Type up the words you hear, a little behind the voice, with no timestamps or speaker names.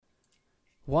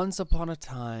Once upon a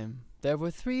time, there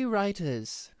were 3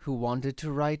 writers who wanted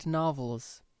to write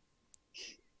novels.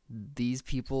 These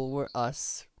people were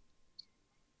us.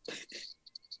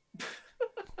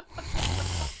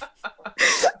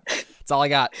 That's all I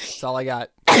got. That's all I got.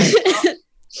 I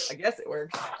guess it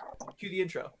works. Cue the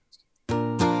intro.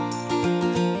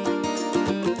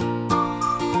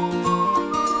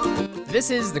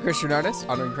 This is The Christian Artist,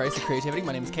 Honoring Christ and Creativity.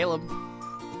 My name is Caleb.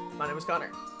 My name is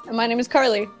Connor. And my name is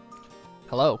Carly.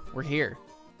 Hello, we're here.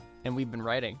 And we've been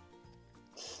writing.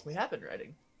 We have been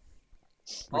writing.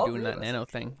 We're doing that nano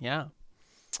thing, yeah.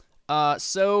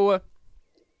 So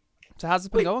how's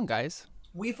it been going, guys?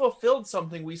 We fulfilled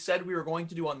something we said we were going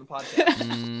to do on the podcast.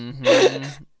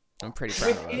 Mm-hmm. I'm pretty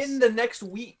proud of us. Within the next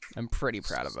week. I'm pretty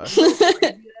proud of us. How crazy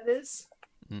that is.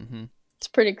 Mm-hmm. It's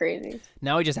pretty crazy.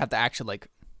 Now we just have to actually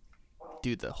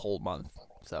do the whole month.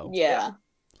 So Yeah.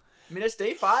 I mean, it's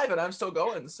day 5 and I'm still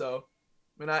going. So,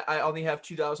 I mean, I only have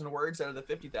 2,000 words out of the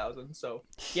 50,000. So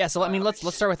yeah. So I mean, let's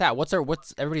start with that. What's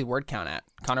everybody's word count at?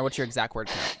 Connor, what's your exact word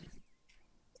count?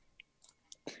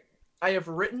 I have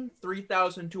written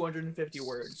 3,250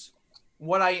 words.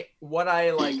 What I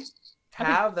like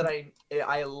have that I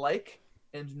like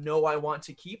and know I want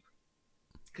to keep,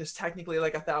 because technically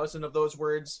like 1,000 of those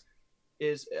words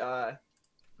is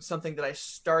something that I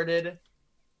started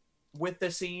with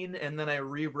the scene and then I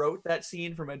rewrote that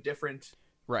scene from a different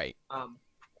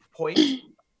point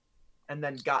and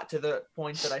then got to the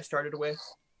point that I started with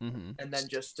and then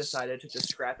just decided to just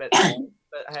scrap it that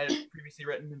I had previously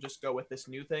written and just go with this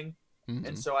new thing.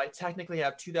 And so I technically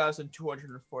have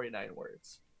 2,249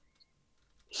 words.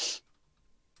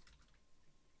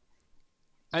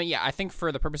 I mean, yeah, I think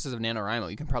for the purposes of NaNoWriMo,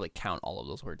 you can probably count all of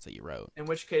those words that you wrote. In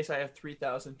which case I have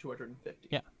 3,250.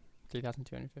 Yeah,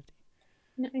 3,250.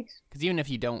 Nice. Because even if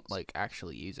you don't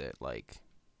actually use it,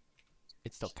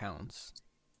 it still counts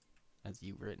as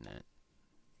you've written it.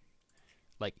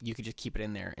 Like you could just keep it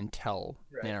in there until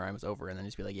NaNoWriMo's over, and then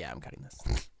just be like, "Yeah, I'm cutting this."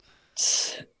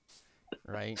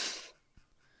 Right.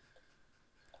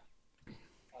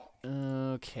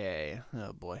 Okay.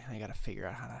 Oh boy, I gotta figure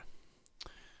out how to.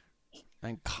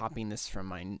 I'm copying this from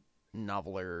my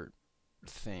noveler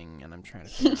thing, and I'm trying to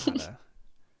figure out how to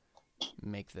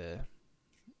make the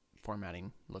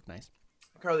formatting look nice.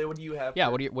 Carly, what do you have? Yeah,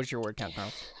 what's your word count,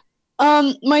 Carl?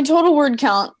 My total word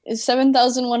count is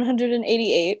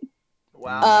 7,188.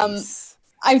 Wow. Nice.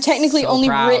 I've technically So only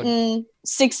proud. written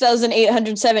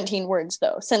 6,817 words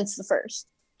though since the first.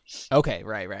 Okay,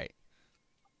 right.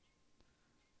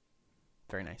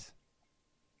 Very nice.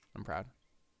 I'm proud.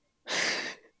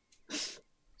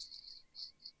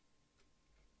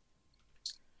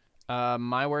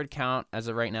 My word count as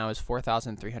of right now is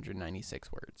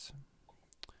 4,396 words.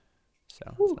 So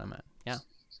that's what I'm at. Yeah.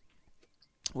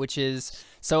 Which is,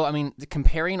 so I mean,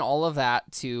 comparing all of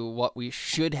that to what we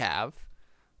should have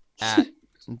at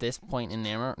this point in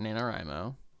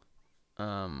NaNoWriMo,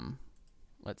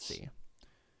 let's see.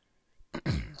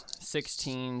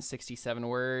 1,667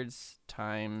 words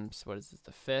times, what is this,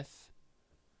 the 5th?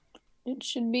 It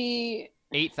should be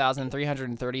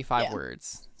 8,335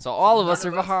 words. So all of us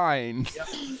are behind. Yep.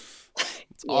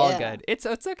 It's all good. It's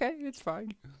okay. It's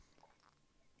fine.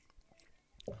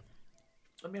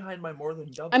 I'm behind by more than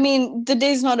double. I mean, the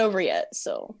day's not over yet,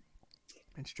 so.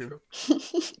 It's true.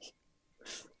 It's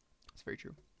very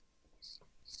true.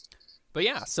 But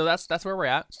yeah, so that's where we're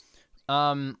at.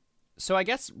 So I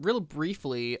guess real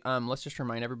briefly, let's just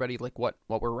remind everybody what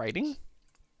we're writing.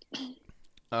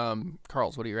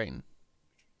 Carl's, what are you writing?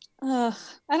 I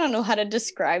don't know how to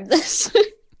describe this.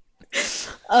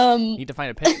 You need to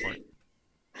find a pitch for it.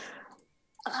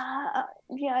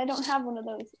 Yeah, I don't have one of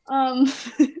those.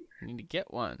 You need to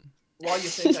get one. While you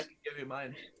think, I can give you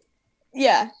mine.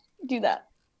 Yeah, do that.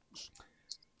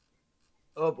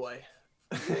 Oh boy.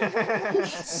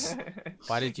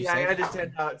 Why did you say I that?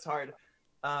 understand how it's hard.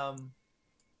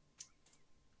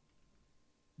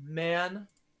 Man.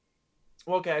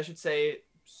 Well, okay, I should say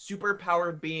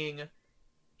superpowered being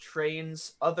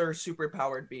trains other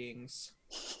superpowered beings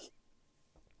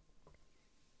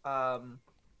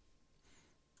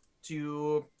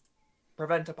to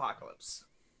prevent apocalypse.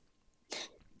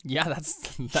 Yeah,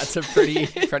 that's a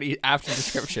pretty apt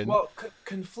description. Well,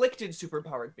 conflicted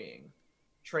superpowered being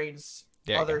trains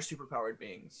other superpowered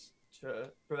beings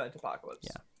to prevent apocalypse.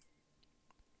 Yeah.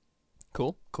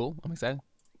 Cool. I'm excited.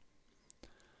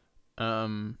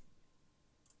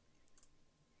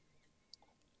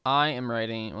 I am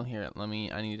writing. Well, here, I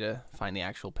need to find the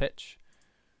actual pitch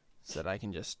so that I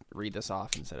can just read this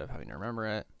off instead of having to remember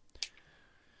it.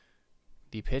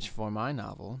 The pitch for my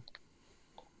novel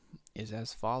is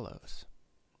as follows.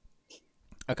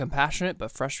 A compassionate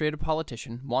but frustrated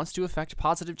politician wants to effect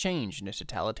positive change in a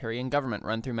totalitarian government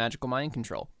run through magical mind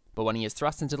control. But when he is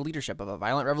thrust into the leadership of a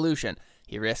violent revolution,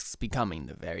 he risks becoming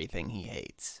the very thing he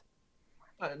hates.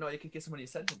 I don't know. You could get so many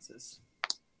sentences.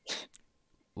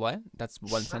 What? That's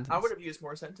one sentence. I would have used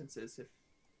more sentences if.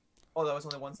 Oh, that was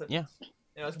only one sentence. Yeah.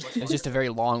 It was much It's just a very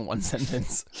long one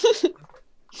sentence.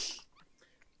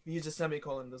 You use a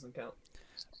semicolon, doesn't count.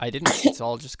 I didn't. It's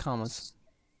all just commas.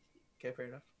 Okay, fair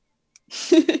enough.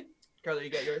 Carla, you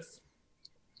got yours?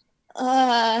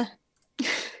 I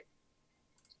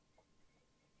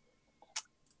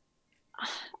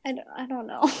don't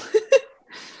know.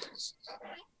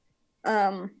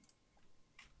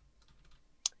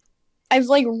 I've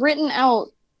like written out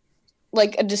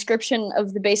like a description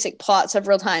of the basic plot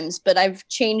several times, but I've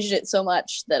changed it so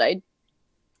much that I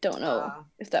don't know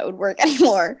if that would work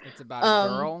anymore. It's about a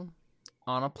girl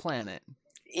on a planet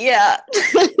Yeah.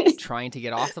 trying to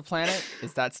get off the planet.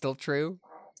 Is that still true?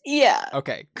 Yeah.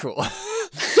 Okay, cool.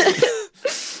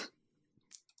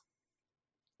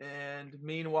 And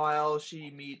meanwhile,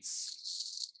 she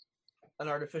meets an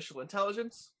artificial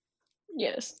intelligence.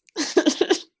 Yes.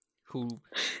 Who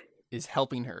is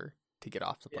helping her to get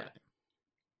off the planet.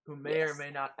 Who may or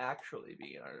may not actually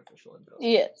be an artificial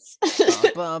intelligence.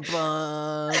 Yes.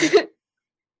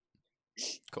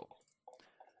 Cool.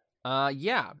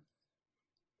 Yeah.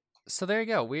 So there you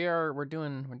go. We're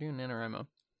doing NaNoWriMo.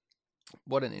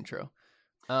 What an intro.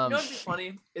 You know what'd be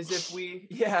funny is if we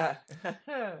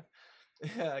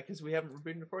because we haven't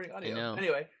been recording audio. I know.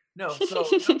 Anyway, no. So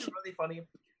what'd be really funny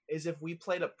is if we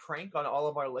played a prank on all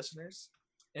of our listeners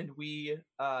and we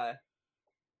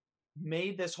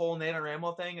made this whole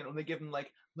NaNoWriMo thing and only give them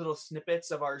like little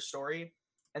snippets of our story,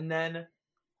 and then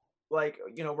like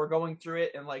we're going through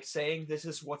it and like saying this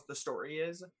is what the story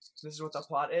is, this is what the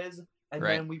plot is, and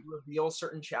Right. then we reveal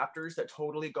certain chapters that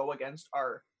totally go against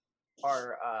our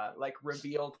like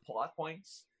revealed plot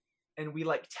points, and we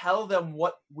like tell them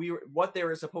what they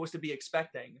were supposed to be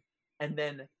expecting, and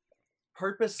then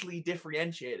purposely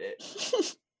differentiate it.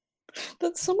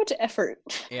 That's so much effort.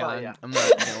 Yeah, Well, yeah. I'm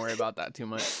not gonna worry about that too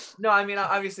much. No, I mean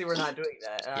obviously we're not doing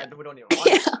that. Yeah. We don't even want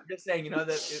it. Yeah. I'm just saying, that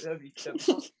would be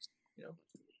fun.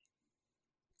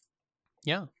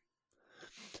 Yeah.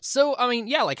 So I mean,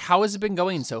 yeah, like how has it been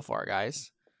going so far, guys?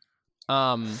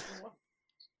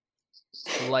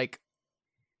 Like,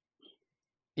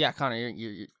 yeah, Connor,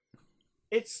 you're...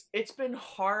 It's been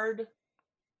hard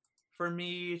for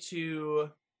me to,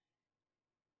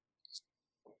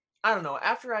 I don't know,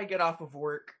 after I get off of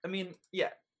work. I mean, yeah,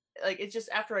 like it's just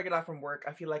after I get off from work,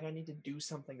 I feel like I need to do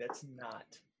something that's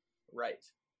not right.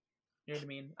 You know what I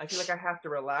mean? I feel like I have to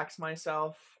relax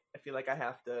myself. I feel like I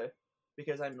have to,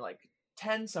 because I'm like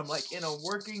tense, I'm like in a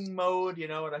working mode,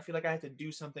 and I feel like I have to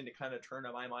do something to kind of turn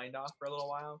my mind off for a little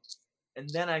while, and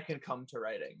then I can come to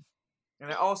writing.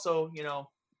 And I also,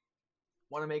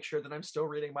 want to make sure that I'm still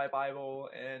reading my Bible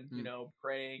and,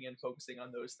 praying and focusing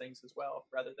on those things as well,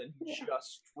 rather than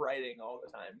just writing all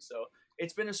the time. So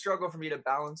it's been a struggle for me to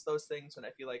balance those things, and I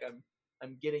feel like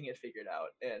I'm getting it figured out.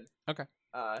 And Okay.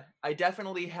 I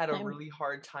definitely had a really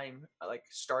hard time like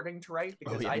starting to write,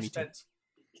 because I me too. spent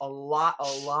a lot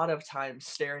of time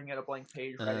staring at a blank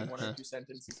page, writing one or two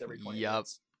sentences every 20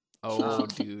 minutes. Oh,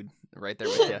 dude, right there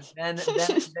with you. And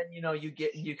then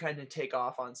you kind of take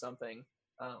off on something.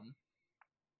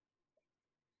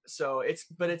 So it's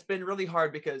been really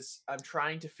hard, because I'm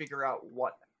trying to figure out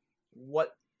what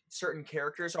certain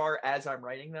characters are as I'm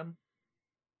writing them.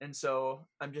 And so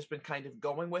I've just been kind of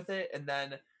going with it, and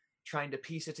then trying to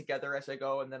piece it together as I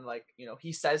go. And then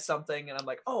he says something and I'm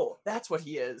like, oh, that's what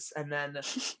he is. And then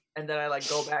I like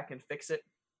go back and fix it.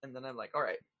 And then I'm like, all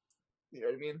right, you know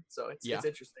what I mean? So it's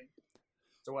interesting.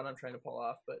 So what I'm trying to pull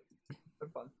off, but it's been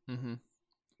fun. Mm-hmm.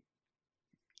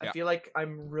 I feel like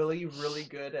I'm really, really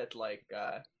good at like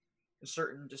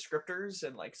certain descriptors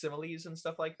and like similes and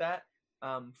stuff like that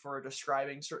for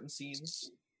describing certain scenes.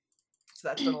 So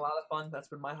that's been a lot of fun. That's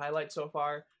been my highlight so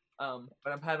far.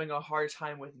 But I'm having a hard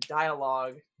time with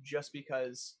dialogue, just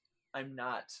because I'm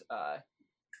not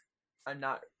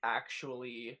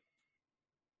actually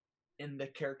in the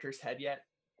character's head yet,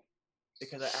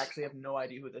 because I actually have no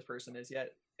idea who this person is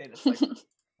yet, and it's like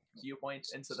viewpoint.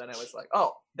 And so then I was like,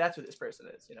 oh, that's who this person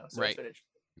is, so Right. It's been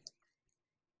interesting.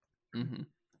 Mm-hmm.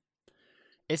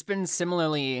 It's been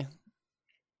similarly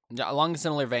along a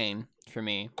similar vein for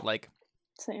me. Like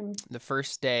Same. the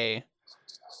first day,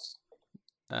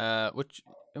 which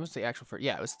it was the actual first.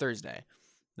 Yeah, it was Thursday,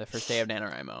 the first day of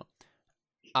NaNoWriMo.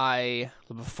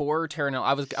 before Terra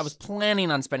Nullius, I was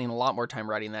planning on spending a lot more time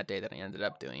writing that day than I ended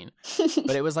up doing.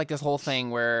 But it was like this whole thing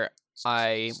where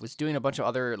I was doing a bunch of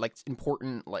other like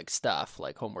important like stuff,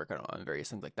 like homework and various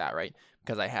things like that, right?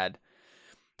 Because I had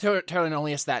Terra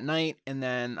Nullius that night, and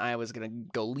then I was gonna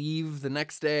go leave the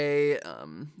next day,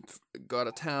 go out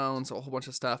of town, so a whole bunch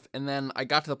of stuff. And then I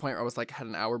got to the point where I was like, had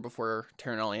an hour before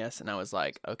Terra Nullius, and I was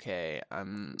like, okay,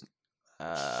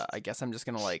 I guess I'm just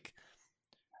gonna like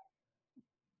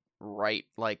write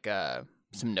like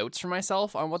some notes for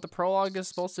myself on what the prologue is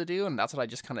supposed to do, and that's what I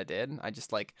just kind of did. I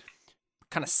just like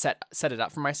kind of set it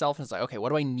up for myself, and it's like, okay, what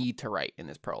do I need to write in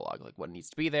this prologue? Like, what needs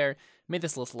to be there? Made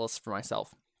this list for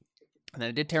myself, and then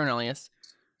I did Terra Nullius,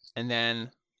 and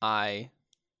then I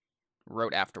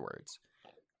wrote afterwards.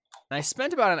 And I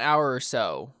spent about an hour or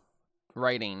so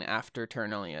writing after Terra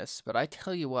Nullius, but I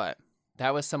tell you what,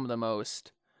 that was some of the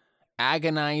most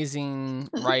agonizing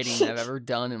writing I've ever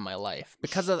done in my life,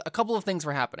 because of a couple of things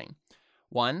were happening.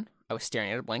 One, I was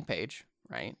staring at a blank page,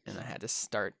 right, and I had to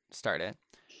start it.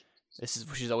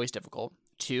 Which is always difficult.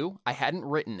 Two, I hadn't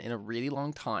written in a really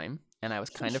long time, and I was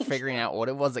kind of figuring out what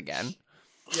it was again.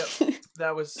 Yep,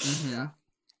 that was yeah.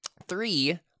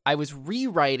 Three, I was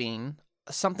rewriting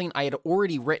something I had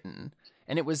already written,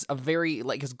 and it was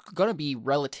it's gonna be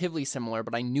relatively similar,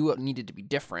 but I knew it needed to be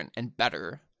different and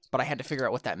better. But I had to figure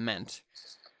out what that meant.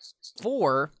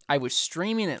 Four, I was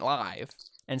streaming it live,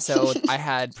 and so I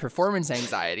had performance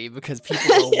anxiety because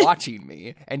people were watching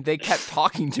me, and they kept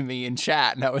talking to me in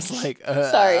chat, and I was like,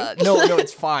 Sorry. No,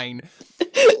 it's fine.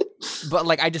 But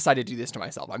like, I decided to do this to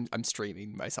myself. I'm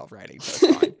streaming myself writing, so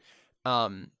it's fine.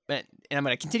 And I'm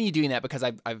gonna continue doing that because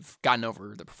I've gotten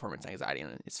over the performance anxiety,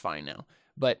 and it's fine now.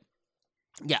 But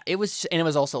yeah, it was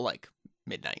also like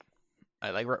midnight. I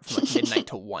like wrote from like midnight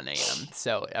to 1 a.m.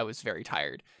 So I was very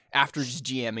tired after just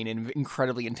GMing an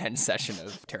incredibly intense session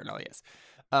of Terra Nullius.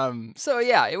 So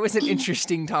yeah, it was an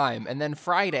interesting time. And then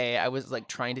Friday, I was like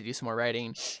trying to do some more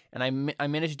writing, and I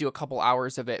managed to do a couple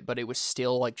hours of it, but it was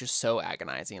still like just so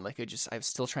agonizing. Like I was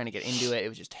still trying to get into it. It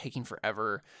was just taking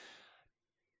forever.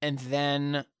 And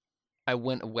then I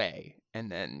went away and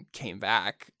then came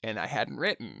back, and I hadn't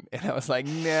written, and I was like,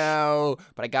 no.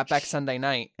 But I got back Sunday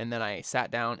night, and then I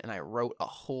sat down and I wrote a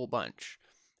whole bunch,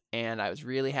 and I was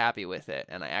really happy with it,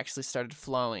 and I actually started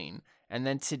flowing. And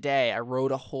then today I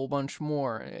wrote a whole bunch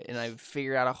more, and I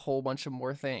figured out a whole bunch of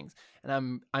more things,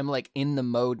 and I'm like in the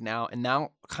mode now, and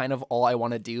now kind of all I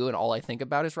want to do and all I think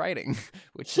about is writing,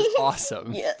 which is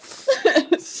awesome. Yes.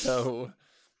 So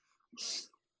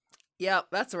yeah,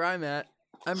 that's where I'm at.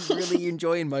 I'm really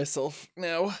enjoying myself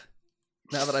now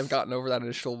that I've gotten over that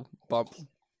initial bump.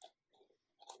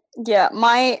 Yeah,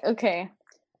 the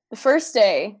first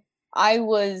day, I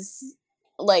was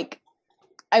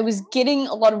getting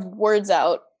a lot of words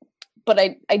out, but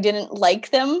I didn't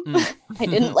like them. I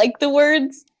didn't like the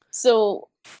words. So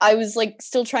I was like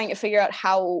still trying to figure out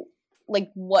how,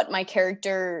 like, what my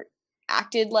character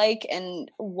acted like and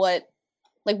what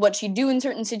she'd do in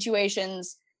certain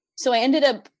situations. So I ended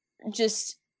up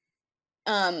just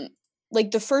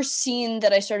the first scene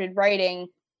that I started writing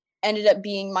ended up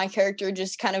being my character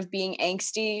just kind of being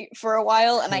angsty for a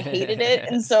while, and I hated it.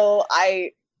 And so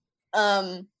I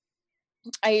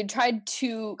tried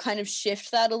to kind of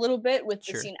shift that a little bit with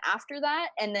the scene after that,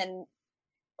 and then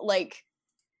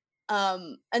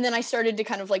I started to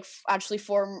kind of like actually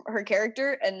form her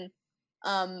character, and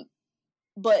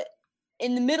but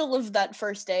in the middle of that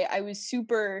first day I was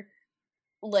super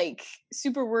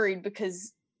worried,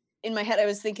 because in my head I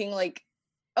was thinking like,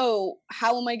 oh,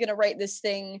 how am I going to write this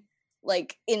thing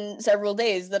like in several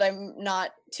days that I'm not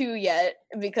to yet,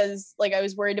 because like I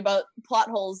was worried about plot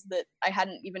holes that I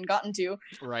hadn't even gotten to.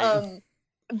 Right.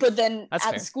 But then That's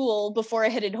at fair. school, before I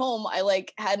headed home, I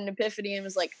like had an epiphany and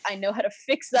was like, I know how to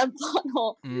fix that plot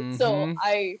hole. So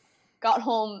I got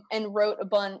home and wrote a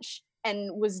bunch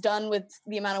and was done with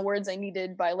the amount of words I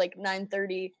needed by like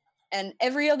 9:30. And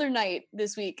every other night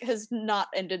this week has not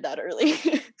ended that early.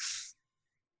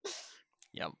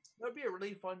 Yep. That'd be a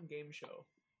really fun game show.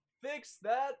 Fix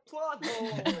that plot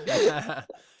hole.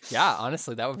 Yeah,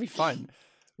 honestly, that would be fun.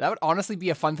 That would honestly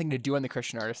be a fun thing to do on the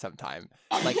Christian Artist sometime.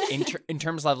 Like in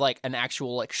terms of like an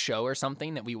actual like show or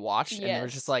something that we watched, and it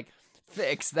was just like,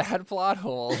 fix that plot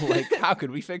hole. Like, how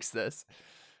could we fix this?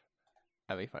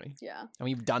 That'd be funny. Yeah. And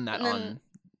we've done that on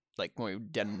like when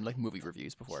we've done like movie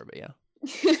reviews before, but yeah.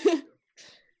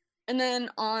 And then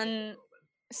on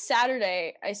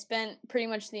Saturday, I spent pretty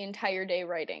much the entire day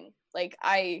writing. Like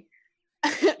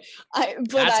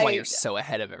That's why you're so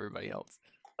ahead of everybody else.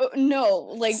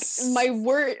 No, like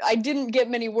I didn't get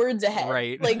many words ahead.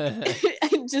 Right. Like I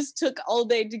just took all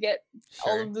day to get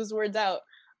all of those words out.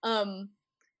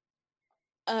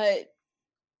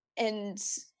 and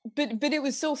but it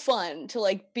was so fun to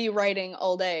like be writing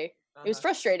all day. It was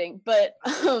frustrating, but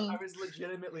I was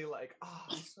legitimately like, oh,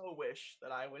 I so wish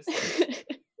that I was like,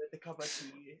 with a cup of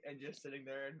tea and just sitting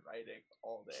there and writing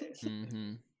all day.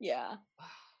 Mm-hmm. Yeah.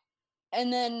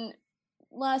 And then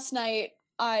last night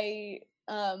I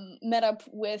met up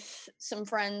with some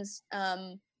friends,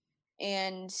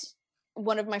 and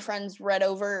one of my friends read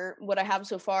over what I have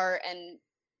so far, and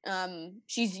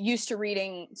she's used to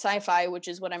reading sci-fi, which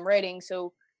is what I'm writing,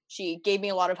 so she gave me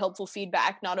a lot of helpful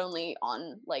feedback, not only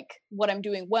on like what I'm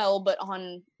doing well, but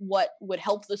on what would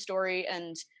help the story,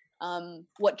 and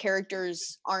what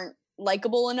characters aren't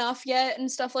likable enough yet and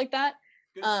stuff like that.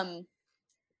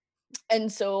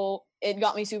 And so it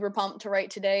got me super pumped to write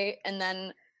today. And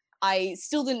then I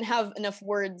still didn't have enough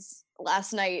words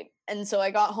last night, and so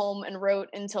I got home and wrote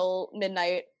until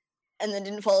midnight, and then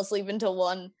didn't fall asleep until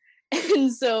 1.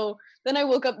 And so then I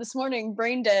woke up this morning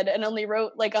brain dead and only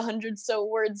wrote like 100 so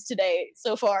words today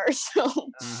so far. So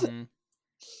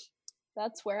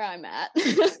that's where I'm at.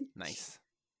 Nice.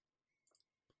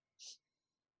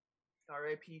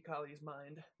 R.I.P. Kali's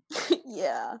mind.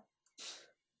 Yeah.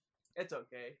 It's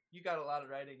okay. You got a lot of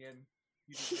writing in.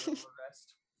 You deserve a little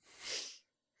rest.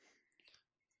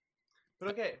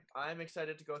 But okay, I'm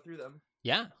excited to go through them.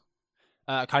 Yeah.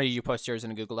 Connie, did you post yours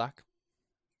in a Google Doc?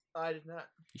 I did not.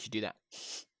 You should do that.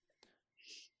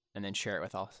 And then share it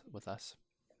with us.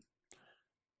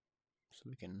 So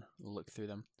we can look through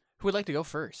them. Who would like to go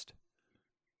first?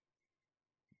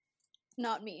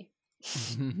 Not me.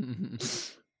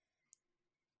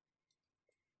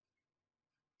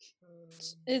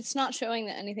 It's not showing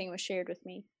that anything was shared with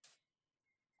me.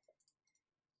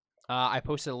 I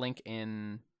posted a link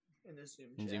in the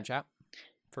Zoom chat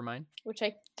for mine, which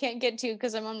I can't get to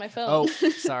because I'm on my phone. Oh,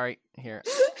 sorry. Here,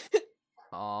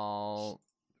 I'll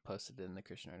post it in the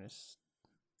Christian Artist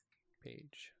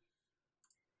page.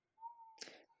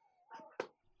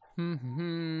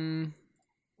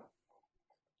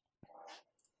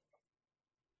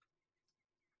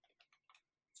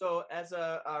 So as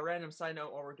a random side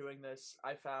note, while we're doing this,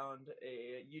 I found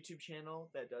a YouTube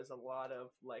channel that does a lot of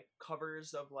like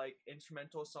covers of like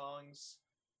instrumental songs,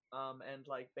 and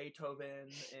like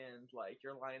Beethoven and like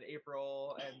Your Line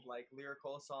April and like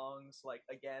lyrical songs, like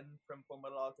again from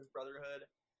Fullmetal Alchemist Brotherhood,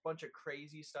 bunch of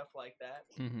crazy stuff like that.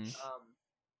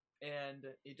 And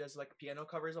it does like piano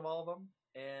covers of all of them,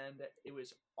 and it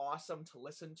was awesome to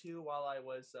listen to while I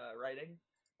was writing.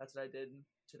 That's what I did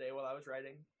today while I was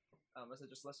writing. As I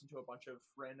just listened to a bunch of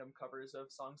random covers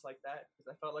of songs like that, because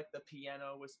I felt like the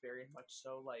piano was very much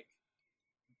so like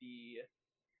the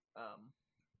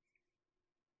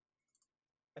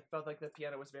I felt like the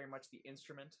piano was very much the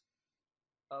instrument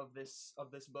of this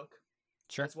book.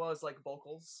 Sure. As well as like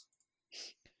vocals.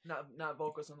 Not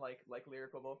vocals and like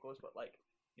lyrical vocals, but like,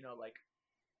 you know, like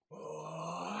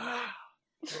vocals.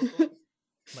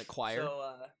 Like choir.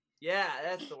 So yeah,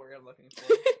 that's the word I'm looking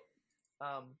for.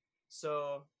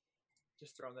 So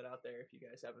just throwing that out there if you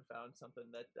guys haven't found something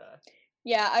that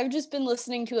Yeah, I've just been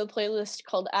listening to a playlist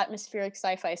called Atmospheric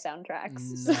Sci-Fi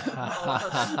Soundtracks.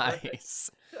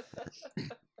 Nice.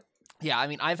 Yeah, I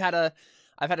mean, I've had a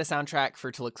soundtrack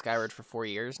for To Look Skyward for 4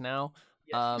 years now.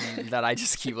 That I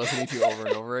just keep listening to over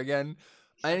and over again.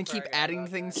 I keep adding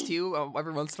things to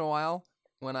every once in a while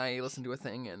when I listen to a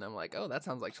thing, and I'm like, oh, that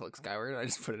sounds like To Look Skyward, and I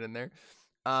just put it in there.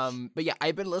 But yeah,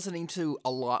 I've been listening to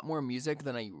a lot more music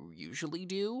than I usually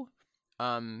do.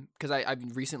 Because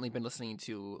I've recently been listening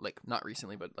to, like, not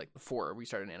recently, but like before we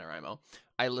started NaNoWriMo,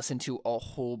 I listened to a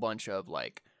whole bunch of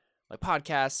like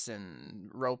podcasts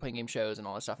and role-playing game shows and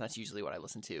all that stuff. And that's usually what I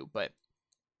listen to. But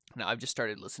now I've just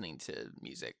started listening to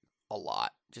music a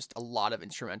lot, just a lot of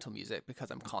instrumental music,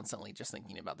 because I'm constantly just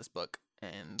thinking about this book.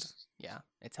 And yeah,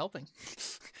 it's helping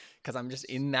because I'm just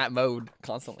in that mode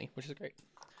constantly, which is great.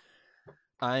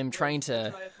 I'm trying to.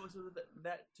 Should I have posted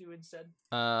that too instead?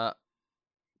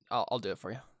 I'll do it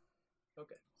for you.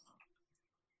 Okay.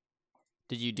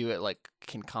 Did you do it like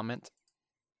can comment?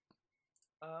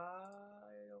 I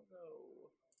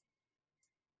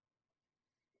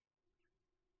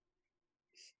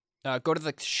don't know. Go to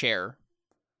the share.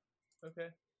 Okay.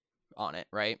 On it,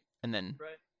 right? And then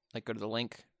like go to the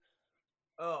link.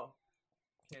 Oh.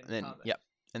 And then comment. Yep.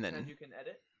 And then you can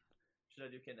edit. Should I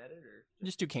do can edit or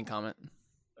just do can comment?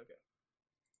 Okay.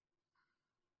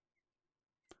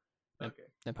 Okay.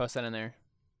 Then post that in there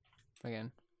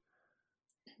again.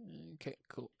 Okay,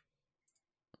 cool.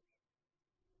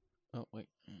 Oh wait.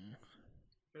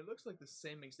 It looks like the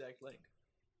same exact link.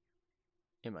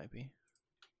 It might be.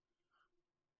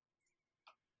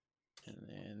 And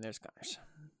then there's Connors.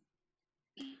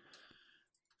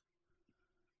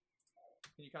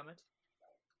 Can you comment?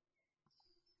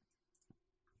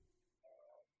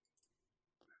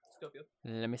 Scofield.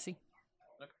 Let me see.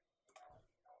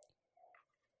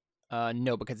 Okay.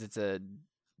 No, because it's a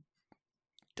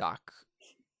doc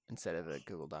instead of a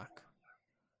Google Doc.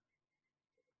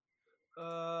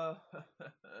 Yeah.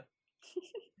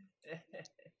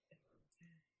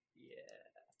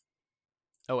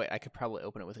 Oh wait, I could probably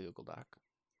open it with a Google Doc.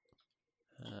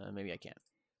 Maybe I can't.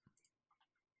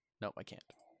 Nope, I can't.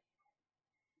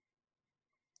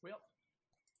 Well,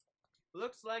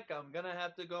 looks like I'm gonna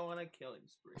have to go on a killing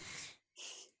spree.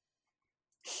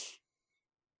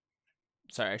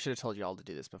 Sorry, I should have told you all to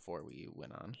do this before we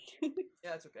went on.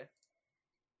 Yeah, it's okay.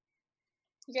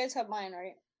 You guys have mine,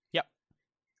 right? Yep.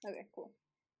 Okay, cool.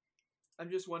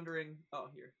 I'm just wondering. Oh,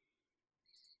 here.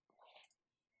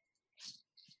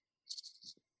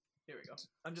 Here we go.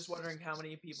 I'm just wondering how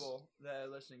many people that are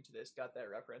listening to this got that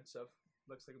reference of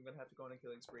looks like I'm gonna have to go on a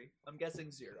killing spree. I'm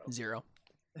guessing 0. 0.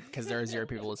 Because there are 0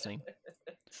 people listening.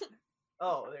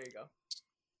 Oh, there you go.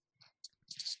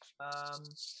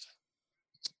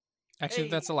 Actually, Hey.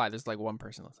 that's a lie. There's like 1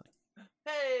 person listening.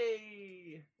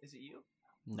 Hey! Is it you?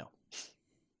 No.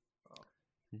 Oh.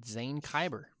 Zane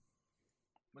Kyber.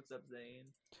 What's up,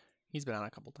 Zane? He's been on a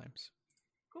couple times.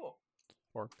 Cool.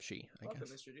 Or she, I Welcome,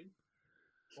 guess. Mr. Dude.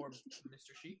 Or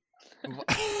Mr. She.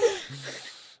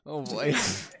 Oh boy.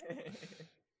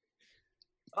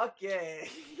 Okay.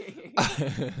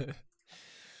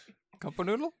 Cup of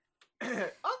noodle? Okay.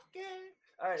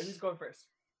 Alright, who's going first?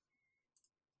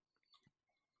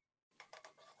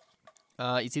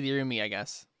 It's either you or me, I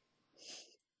guess.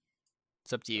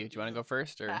 It's up to you. Do you want to go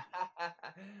first or? Man,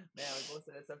 we both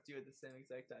said it's up to you at the same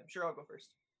exact time. Sure, I'll go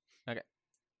first. Okay.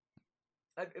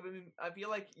 I feel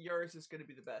like yours is going to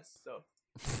be the best, so.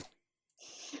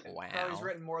 Wow. Probably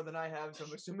written more than I have, so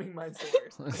I'm assuming mine's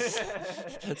the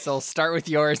worst. So I'll start with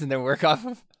yours and then work off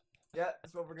of. Yeah,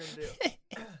 that's what we're going to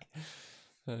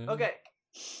do. Okay.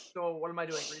 So what am I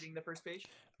doing? Reading the first page?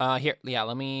 Here, yeah,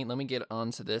 let me get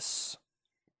onto this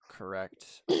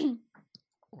correct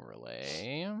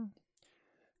overlay.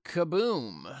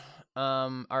 Kaboom.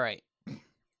 All right.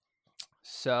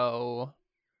 So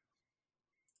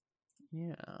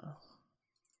yeah.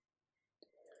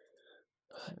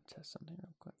 Let me test something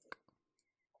real quick.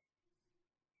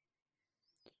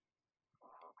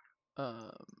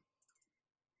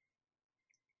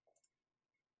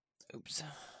 Oops.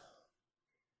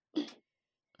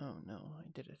 Oh no, I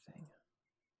did a thing.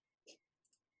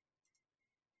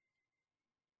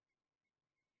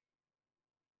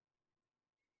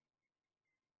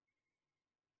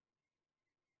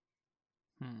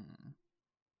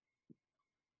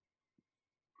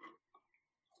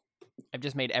 I've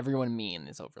just made everyone me in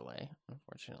this overlay.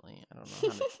 Unfortunately, I don't know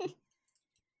how to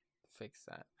fix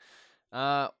that.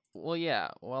 Well, yeah.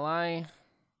 While I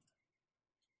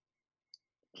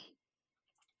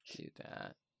do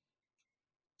that,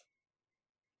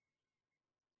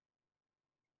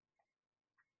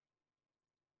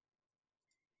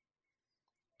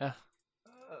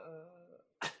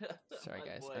 sorry My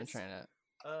guys, voice. I'm trying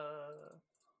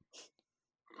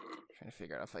to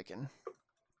figure out if I can.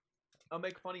 I'll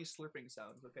make funny slurping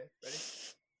sounds. Okay, ready?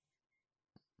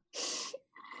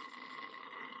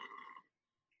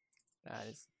 That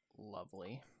is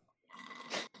lovely.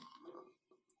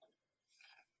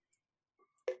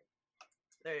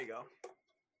 There you go.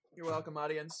 You're welcome,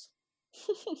 audience.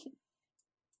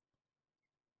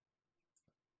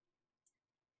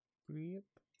 Yep.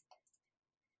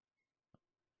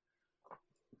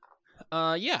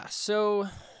 Yeah. So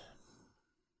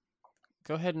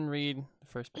go ahead and read the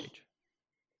first page.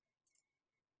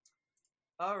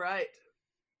 All right.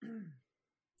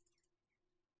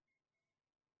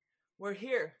 We're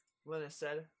here, Linus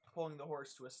said, pulling the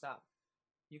horse to a stop.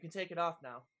 You can take it off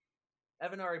now.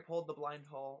 Evanari pulled the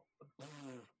blindfold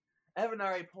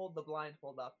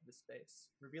off of his face,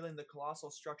 revealing the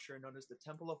colossal structure known as the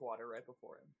Temple of Water right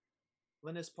before him.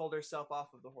 Linus pulled herself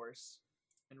off of the horse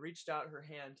and reached out her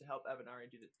hand to help Evanari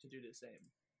to do the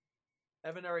same.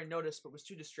 Evanari noticed but was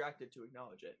too distracted to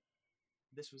acknowledge it.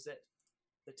 This was it.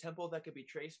 The temple that could be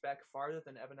traced back farther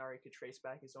than Evanari could trace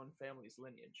back his own family's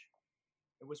lineage.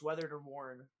 It was weathered and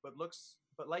worn, but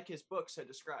like his books had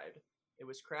described, it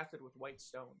was crafted with white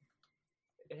stone.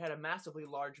 It had a massively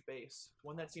large base,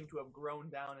 one that seemed to have grown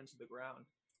down into the ground.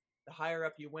 The higher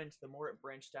up you went, the more it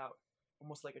branched out,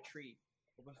 almost like a tree,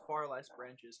 but with far less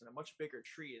branches and a much bigger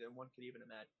tree than one could even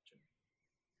imagine.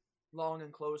 Long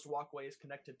enclosed walkways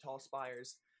connected tall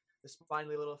spires, the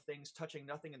spindly little things touching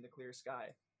nothing in the clear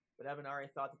sky, but Evanari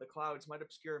thought that the clouds might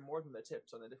obscure more than the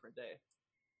tips on a different day.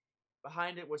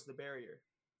 Behind it was the barrier.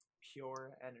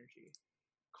 Pure energy.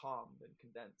 calm than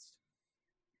condensed.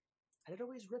 Had it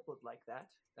always rippled like that?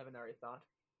 Evanari thought.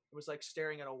 It was like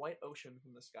staring at a white ocean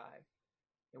from the sky.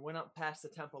 It went up past the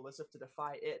temple as if to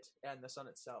defy it and the sun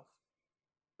itself.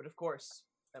 But of course,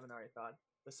 Evanari thought,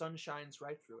 the sun shines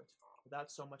right through it, without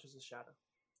so much as a shadow.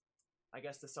 I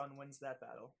guess the sun wins that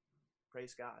battle.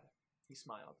 Praise God. He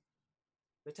smiled.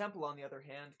 The temple, on the other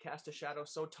hand, cast a shadow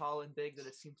so tall and big that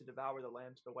it seemed to devour the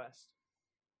land to the west.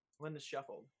 Linda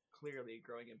shuffled, clearly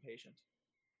growing impatient.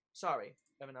 Sorry,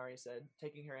 Evanari said,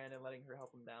 taking her hand and letting her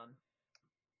help him down.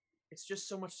 It's just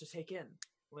so much to take in,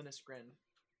 Linus grinned.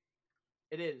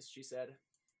 It is, she said.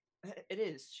 It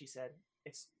is, she said.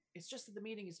 It's just that the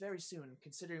meeting is very soon,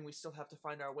 considering we still have to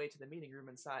find our way to the meeting room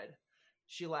inside.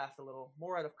 She laughed a little,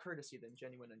 more out of courtesy than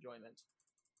genuine enjoyment.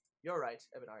 You're right,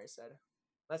 Evanari said.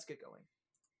 Let's get going.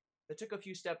 They took a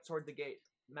few steps toward the gate,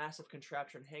 massive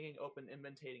contraption hanging open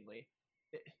invitatingly.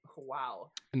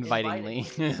 Wow. Invitingly.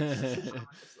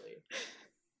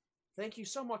 Thank you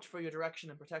so much for your direction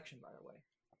and protection, by the way.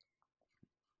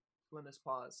 Linus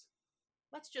paused.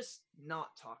 Let's just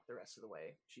not talk the rest of the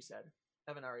way, she said.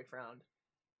 Evanari frowned.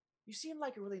 You seem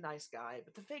like a really nice guy,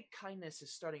 but the fake kindness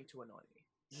is starting to annoy me.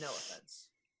 No offense.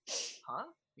 Huh?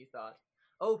 He thought.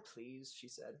 Oh, please, she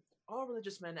said. All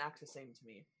religious men act the same to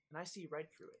me, and I see right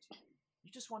through it.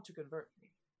 You just want to convert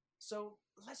me. So,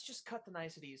 let's just cut the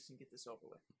niceties and get this over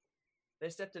with. They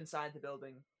stepped inside the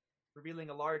building, revealing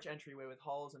a large entryway with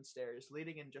halls and stairs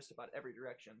leading in just about every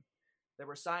direction. There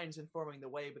were signs informing the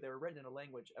way, but they were written in a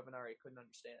language Evanari couldn't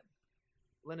understand.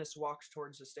 Linus walked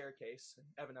towards the staircase, and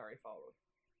Evanari followed.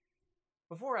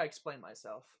 Before I explain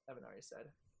myself, Evanari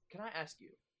said, can I ask you,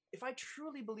 if I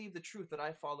truly believe the truth that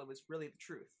I follow is really the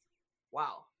truth?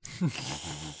 Wow. I'm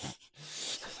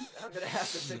going to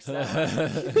have to fix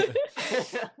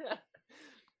that.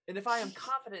 And if I am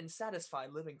confident and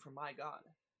satisfied living for my God,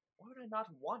 why would I not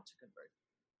want to convert?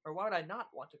 Or why would I not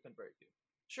want to convert you?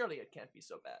 Surely it can't be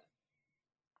so bad.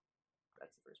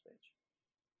 That's the first page.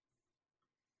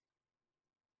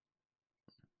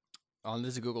 On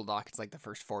this Google Doc, it's like the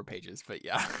first 4 pages, but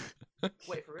yeah.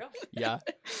 Wait, for real? Yeah.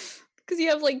 Because you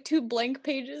have like 2 blank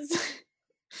pages.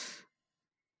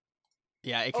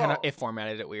 Yeah, it kind of it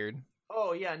formatted it weird.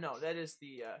 Oh yeah, no, that is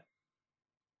the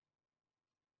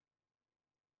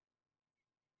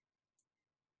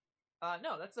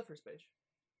no, that's the first page.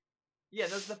 Yeah,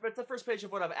 that's the first page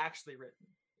of what I've actually written.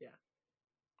 Yeah.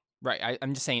 Right,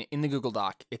 I'm just saying in the Google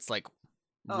Doc, it's like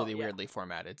really weirdly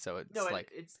formatted, so it's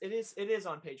like it is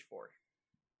on page 4.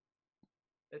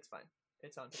 It's fine.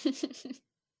 It's on page.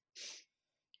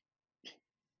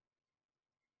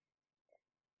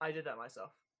 I did that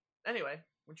myself. Anyway,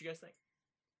 what'd you guys think?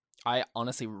 I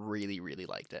honestly really, really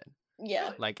liked it.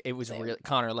 Yeah. Like it was Same. really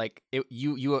Connor. Like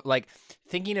you like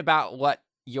thinking about what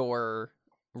your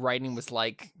writing was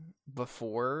like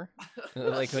before,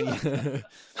 like when you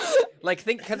like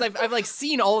think because I've like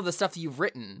seen all of the stuff that you've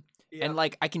written, and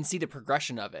like I can see the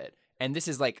progression of it. And this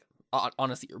is like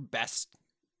honestly your best.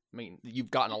 I mean, you've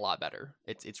gotten a lot better.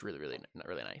 It's really, really,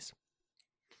 really nice.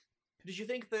 Did you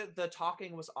think the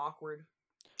talking was awkward?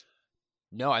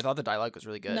 No, I thought the dialogue was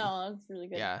really good. No, it's really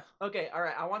good. Yeah. Okay, all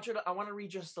right. I want to read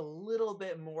just a little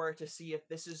bit more to see if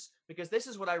this is because this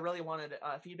is what I really wanted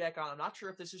feedback on. I'm not sure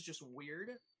if this is just weird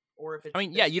or if it's. I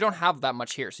mean, yeah, you don't have that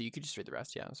much here, so you could just read the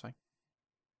rest. Yeah, that's fine.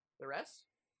 The rest?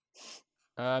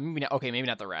 Maybe not. Okay, maybe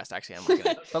not the rest. Actually, I'm looking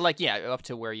at it. But like, yeah, up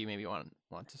to where you maybe want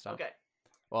to stop. Okay.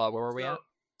 Well, where were we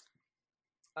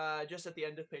at? Just at the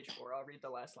end of page 4. I'll read the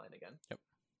last line again. Yep.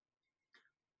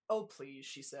 Oh, please,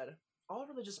 she said. All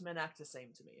religious men act the same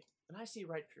to me, and I see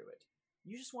right through it.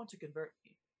 You just want to convert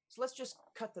me. So let's just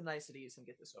cut the niceties and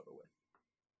get this over with.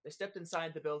 They stepped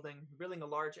inside the building, revealing a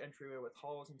large entryway with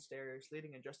halls and stairs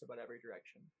leading in just about every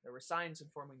direction. There were signs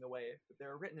informing the way, but they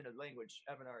were written in a language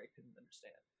Evanari couldn't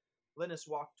understand. Linus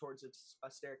walked towards a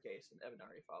staircase, and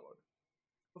Evanari followed.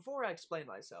 Before I explain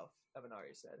myself,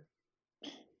 Evanari said,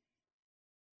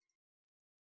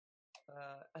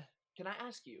 can I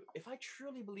ask you, if I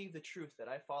truly believe the truth that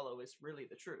I follow is really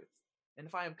the truth, and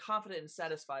if I am confident and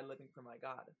satisfied living for my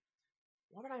God,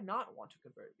 why would I not want to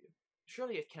convert you?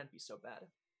 Surely it can't be so bad.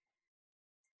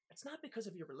 It's not because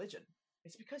of your religion.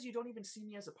 It's because you don't even see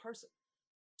me as a person.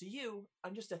 To you,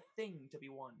 I'm just a thing to be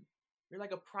won. You're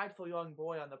like a prideful young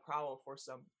boy on the prowl for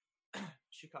some,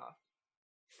 she coughed,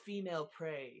 female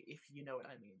prey, if you know what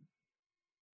I mean.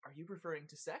 Are you referring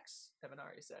to sex?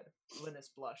 Evanari said. Linus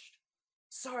blushed.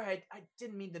 Sorry, I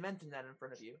didn't mean to mention that in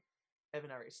front of you.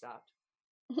 Evanari stopped.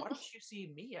 Why don't you see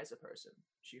me as a person?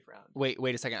 She frowned.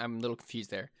 Wait a second. I'm a little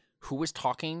confused there. Who was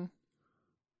talking?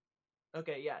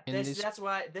 Okay, yeah.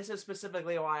 This is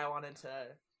specifically why I wanted to.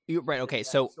 Right. Okay. This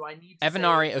guy. So I need to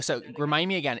Evanari. say So that again. remind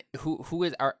me again. Who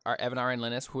is our Evanari and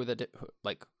Linus? Who are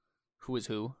who is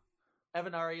who?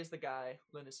 Evanari is the guy.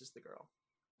 Linus is the girl.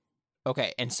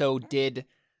 Okay. And so did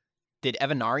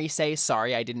Evanari say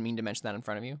sorry? I didn't mean to mention that in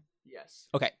front of you. Yes.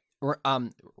 Okay.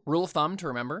 Rule of thumb to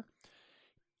remember: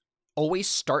 always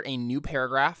start a new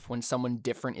paragraph when someone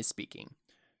different is speaking.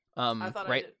 I thought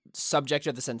right. I did. Subject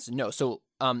of the sentence. No. So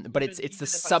but it's the Even if I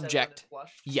said subject. Linus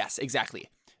blushed? Yes. Exactly.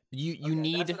 You Okay,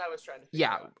 need. That's what I was trying to figure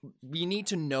Yeah, out. you need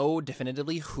to know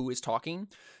definitively who is talking.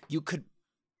 You could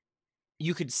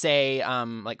say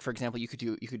like, for example, you could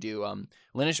do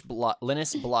Linus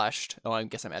blushed. Oh, I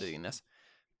guess I'm editing this.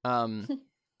 Oh,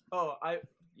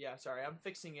 sorry, I'm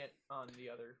fixing it on the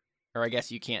other Or I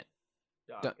guess you can't.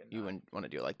 doc. You wouldn't want to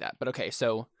do it like that. But okay,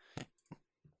 so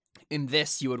in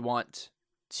this you would want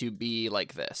to be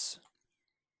like this.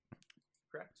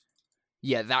 Correct.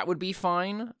 Yeah, that would be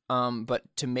fine. But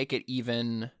to make it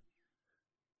even.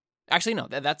 Actually, no,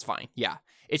 that's fine. Yeah.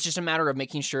 It's just a matter of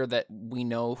making sure that we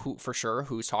know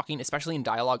who's talking, especially in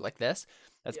dialogue like this.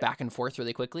 That's back and forth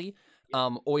really quickly.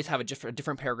 Always have a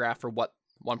different paragraph for what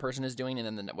one person is doing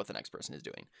and then what the next person is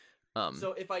doing.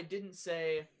 So if I didn't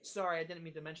say, sorry, I didn't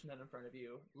mean to mention that in front of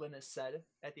you, Linus said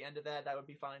at the end of that would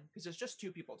be fine. Because there's just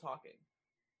two people talking.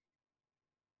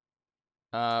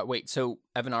 Wait, so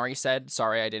Evanari said,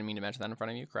 sorry, I didn't mean to mention that in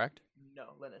front of you, correct? No,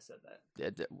 Linus said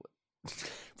that.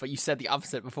 But you said the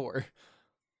opposite before.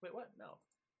 Wait, what? No.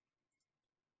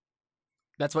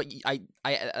 That's what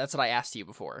that's what I asked you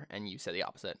before, and you said the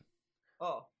opposite.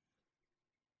 Oh.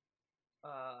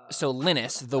 So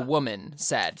Linus, the woman,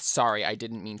 said, sorry, I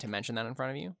didn't mean to mention that in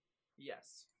front of you?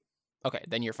 Yes. Okay,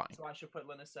 then you're fine. So I should put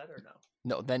Linus said or no?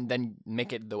 No, then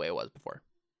make it the way it was before.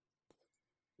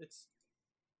 It's...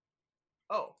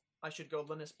 Oh, I should go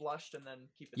Linus blushed and then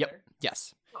keep it Yep. there?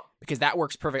 Yes. Oh. Because that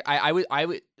works perfect. I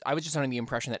was just under the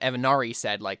impression that Evanari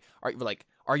said, like,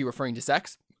 are you referring to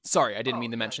sex? Sorry, I didn't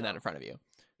mean to mention that in front of you.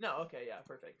 No, okay, yeah,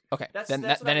 perfect. Okay, That's then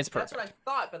it's perfect. That's what I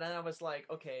thought, but then I was like,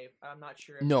 okay, I'm not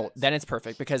sure. No, then it's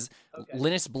perfect because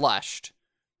Linus blushed.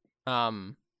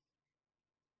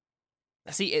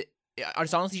 See,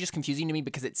 it's honestly just confusing to me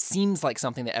because it seems like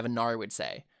something that Evanari would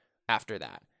say after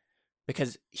that,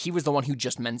 because he was the one who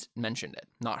just mentioned it,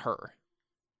 not her.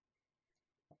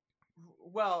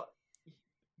 Well,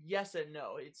 yes and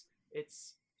no.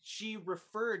 It's she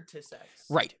referred to sex.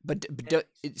 Right, but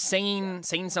saying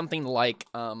something like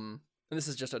this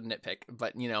is just a nitpick,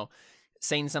 but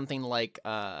saying something like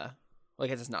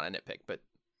it's not a nitpick, but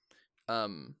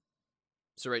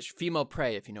so right, female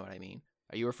prey, if you know what I mean.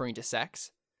 Are you referring to sex?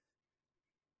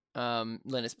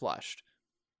 Linus blushed.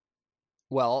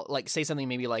 Well, like, say something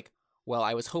maybe like, well,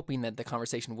 I was hoping that the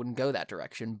conversation wouldn't go that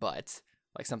direction, but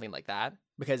like something like that,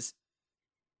 because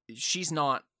she's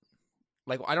not,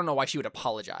 like, I don't know why she would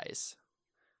apologize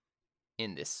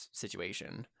in this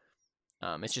situation.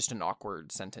 It's just an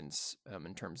awkward sentence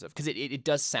in terms of, because it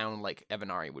does sound like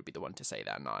Evanari would be the one to say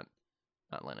that, not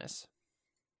Linus.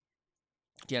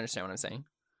 Do you understand what I'm saying?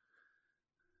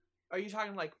 Are you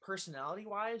talking like personality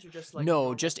wise or just like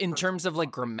no, just in terms of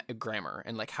like grammar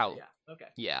and like how? Yeah. Okay.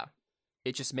 Yeah,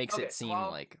 it just makes it seem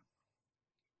like.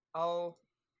 I'll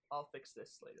fix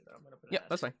this later. Though I'm gonna put.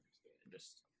 That's fine.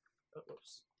 Just. Oh,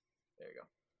 whoops. There you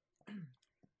go.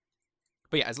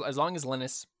 But yeah, as long as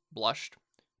Linus blushed,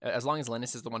 as long as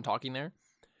Linus is the one talking there,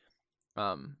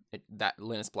 that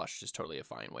Linus blushed is totally a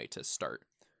fine way to start.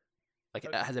 Like,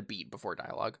 it has a beat before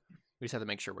dialogue. We just have to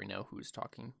make sure we know who's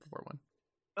talking before one.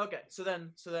 Okay, so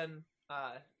then,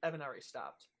 Evanari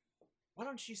stopped. Why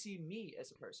don't you see me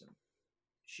as a person?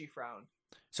 She frowned.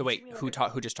 So wait, who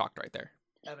just talked right there?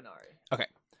 Evanari. Okay.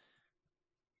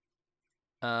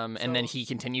 And then he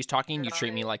continues talking. You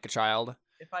treat me like a child.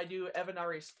 If I do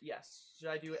Evanari, yes. Should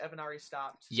I do Evanari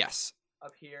stopped? Yes.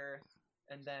 Up here,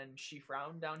 and then she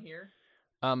frowned down here.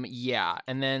 Yeah,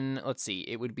 and then let's see.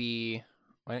 It would be,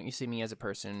 why don't you see me as a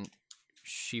person?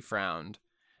 She frowned,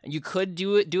 and you could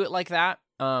do it like that.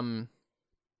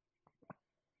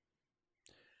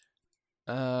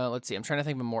 Let's see. I'm trying to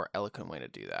think of a more eloquent way to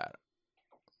do that.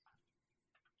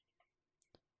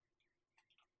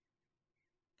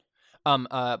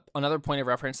 Another point of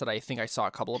reference that I think I saw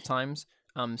a couple of times.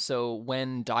 So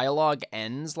when dialogue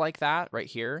ends like that right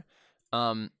here,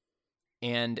 and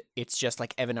it's just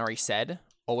like Evanari said,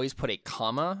 always put a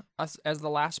comma as the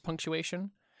last punctuation.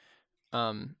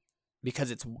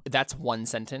 Because that's one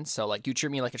sentence. So like, you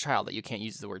treat me like a child, that you can't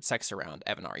use the word sex around,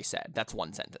 Evanari said. That's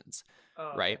one sentence.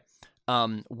 Oh, right?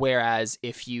 Okay. Whereas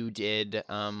if you did,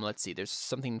 let's see, there's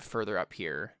something further up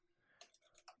here.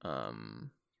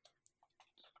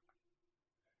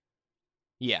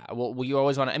 Yeah, well, you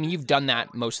always want to, I mean, you've done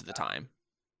that most of the time.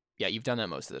 Yeah, you've done that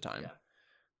most of the time. Yeah.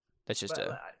 That's just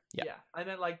But, yeah. yeah. I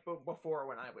meant like before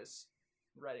when I was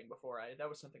writing before. That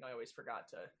was something I always forgot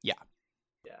to. Yeah.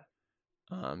 Yeah.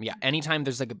 Yeah. Anytime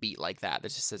there's like a beat like that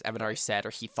just says Evanari said or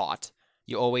he thought,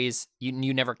 you always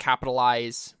you never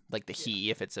capitalize like the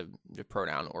he if it's a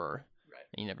pronoun, or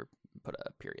you never put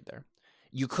a period there.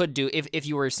 You could do if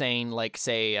you were saying like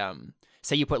say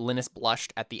you put Linus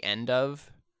blushed at the end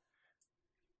of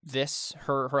this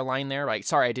her line there, like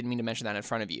sorry I didn't mean to mention that in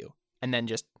front of you, and then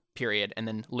just period and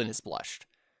then Linus blushed.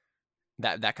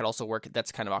 That could also work.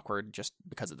 That's kind of awkward just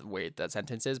because of the way that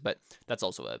sentence is, but that's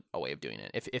also a way of doing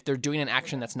it. If they're doing an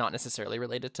action that's not necessarily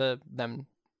related to them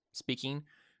speaking,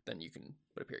 then you can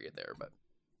put a period there. But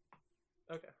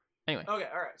okay. Anyway. Okay.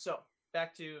 All right. So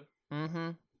back to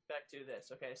Mm-hmm. back to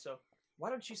this. Okay. So why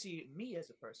don't you see me as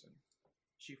a person?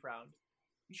 She frowned.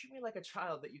 You treat me like a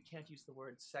child that you can't use the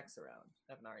word sex around,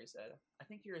 Evanari said. I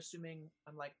think you're assuming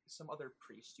I'm like some other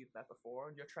priest you've met before,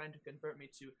 and you're trying to convert me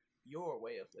to your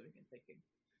way of living and thinking.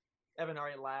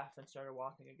 Evanari laughed and started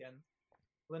walking again.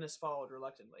 Linus followed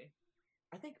reluctantly.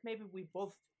 I think maybe we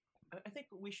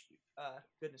should,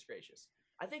 goodness gracious.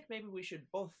 I think maybe we should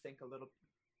both think a little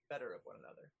better of one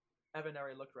another.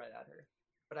 Evanari looked right at her.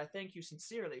 But I thank you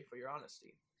sincerely for your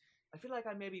honesty. I feel like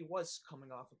I maybe was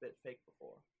coming off a bit fake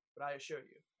before, but I assure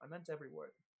you, I meant every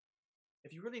word.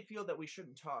 If you really feel that we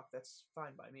shouldn't talk, that's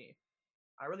fine by me.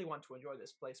 I really want to enjoy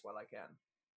this place while I can.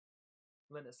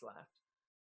 Linus laughed.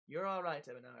 You're all right,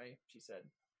 Evanari, she said.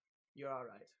 You're all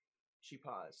right. She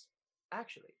paused.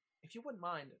 Actually, if you wouldn't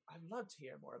mind, I'd love to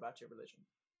hear more about your religion.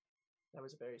 That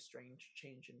was a very strange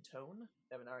change in tone,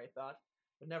 Evanari thought,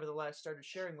 but nevertheless started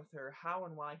sharing with her how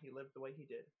and why he lived the way he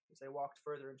did, as they walked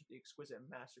further into the exquisite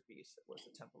masterpiece that was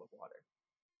the Temple of Water.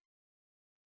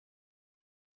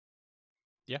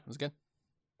 Yeah, it was good.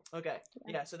 Okay,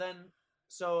 yeah,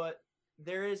 so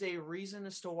there is a reason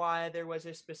as to why there was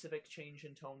a specific change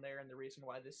in tone there, and the reason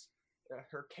why this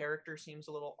her character seems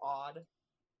a little odd.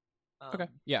 Okay,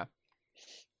 yeah.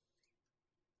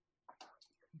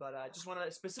 But I just want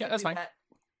to specifically that's fine. that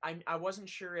I wasn't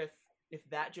sure if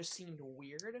that just seemed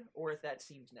weird or if that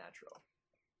seemed natural.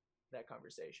 That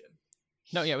conversation.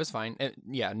 No, yeah, it was fine.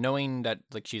 Knowing that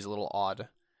like she's a little odd,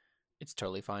 it's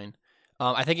totally fine.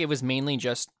 I think it was mainly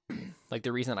just like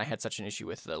the reason I had such an issue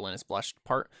with the Linus blushed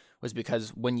part was because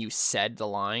when you said the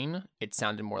line, it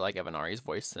sounded more like Evanari's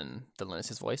voice than the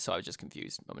Linus's voice, so I was just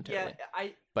confused momentarily. Yeah,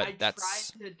 I tried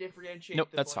to differentiate. Nope,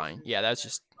 that's fine. Yeah, that's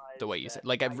just the way you said.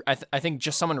 Like I think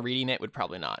just someone reading it would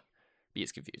probably not be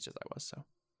as confused as I was. So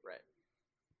right.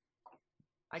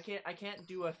 I can't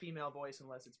do a female voice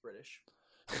unless it's British.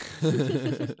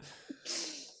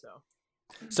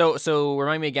 So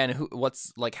remind me again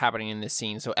what's like happening in this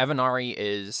scene. So Evanari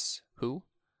is who?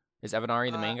 Is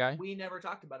Evanari the main guy? We never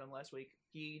talked about him last week.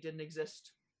 He didn't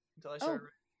exist until I started.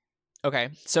 Okay.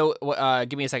 So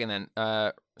give me a second then.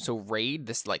 So Raid,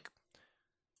 this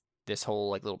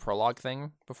whole like little prologue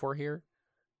thing before here.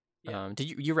 Yeah. Did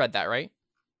you read that, right?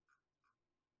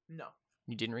 No.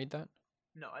 You didn't read that?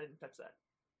 No, I didn't touch that.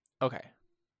 Okay.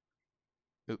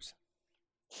 Oops.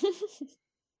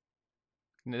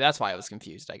 That's why I was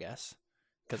confused, I guess,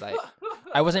 because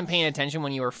I wasn't paying attention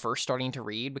when you were first starting to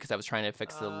read because I was trying to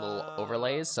fix the little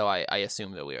overlays. So I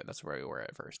assumed that that's where we were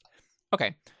at first.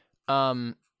 Okay.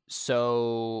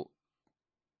 So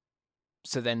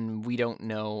then we don't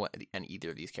know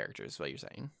either of these characters. What you're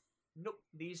saying? Nope.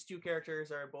 These two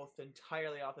characters are both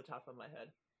entirely off the top of my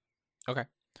head. Okay.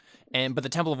 But the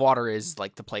Temple of Water is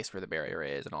like the place where the barrier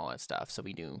is and all that stuff. So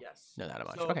we do know that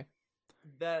much. So okay.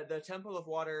 The Temple of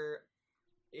Water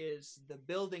is the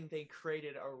building they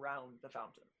created around the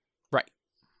fountain. Right.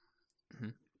 Mm-hmm.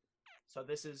 So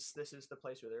this is the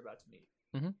place where they're about to meet.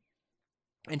 Mm-hmm.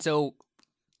 And so,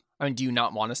 I mean, do you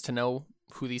not want us to know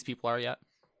who these people are yet?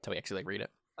 Until we actually read it.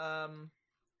 I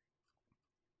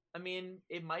mean,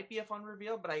 it might be a fun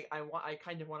reveal, but I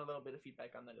kind of want a little bit of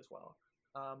feedback on that as well.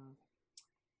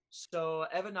 So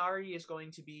Evanari is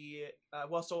going to be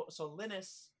so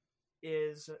Linus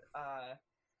is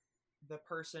the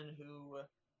person who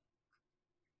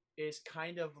is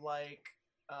kind of like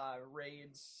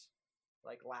Raid's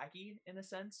like lackey in a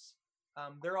sense.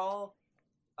 They're all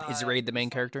is Raid the main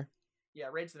character? Yeah,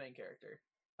 Raid's the main character.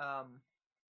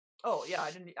 Oh yeah,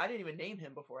 I didn't even name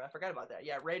him before. I forgot about that.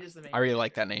 Yeah, Raid is the main. I really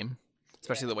like that name,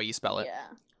 especially the way you spell it. Yeah.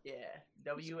 Yeah.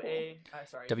 W-R-A-I-D.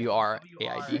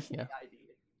 Yeah.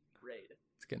 Raid.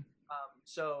 It's good.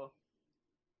 So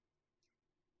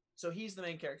he's the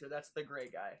main character. That's the gray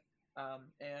guy.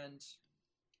 And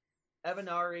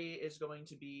Evanari is going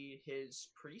to be his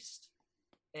priest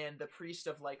and the priest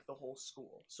of like the whole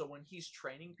school. So when he's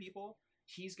training people,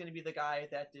 he's going to be the guy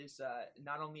that is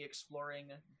not only exploring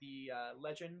the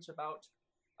legends about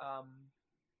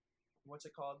what's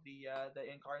it called, the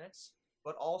incarnates,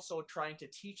 but also trying to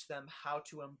teach them how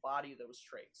to embody those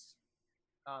traits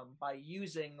by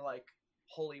using like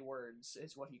holy words,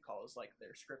 is what he calls like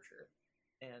their scripture,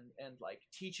 and like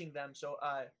teaching them. So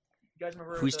you guys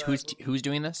remember who's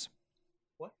doing this?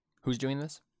 What? Who's doing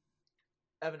this?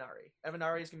 Evanari.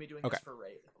 Evanari is going to be doing Okay. this for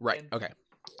Raid. Right. And Okay.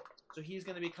 so he's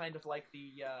going to be kind of like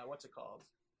the what's it called?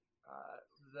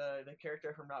 The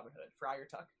character from Robin Hood, Friar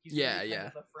Tuck. He's gonna be kind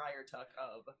of the Friar Tuck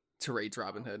of To Raid's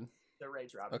Robin Hood. The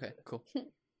Raid's Robin Hood. Okay, cool.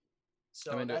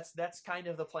 So that's kind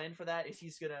of the plan for that. Is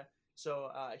he's gonna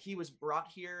he was brought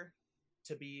here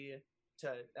to be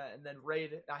and then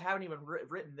Raid. I haven't even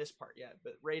written this part yet,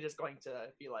 but Raid is going to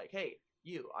be like, hey,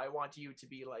 I want you to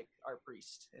be like our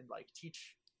priest and like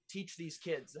teach these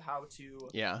kids how to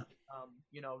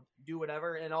do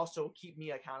whatever, and also keep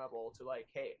me accountable to like,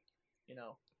 hey,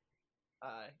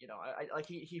 I like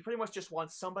he pretty much just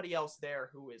wants somebody else there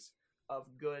who is of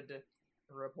good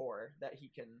rapport that he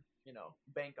can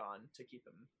bank on to keep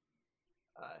him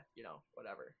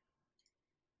whatever.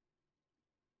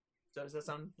 So does that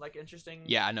sound like interesting?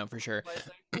 Yeah, no, for sure.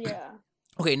 Yeah.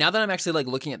 Okay, now that I'm actually like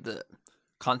looking at the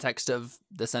context of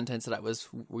the sentence that I was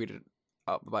reading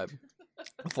up by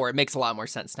before, it makes a lot more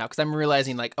sense now because I'm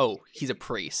realizing like, oh, he's a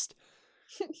priest.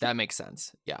 That makes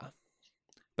sense. Yeah.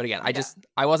 But again,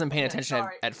 I wasn't paying attention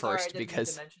at first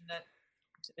because to mention that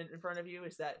in front of you.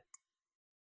 Is that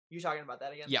you talking about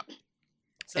that again? Yep.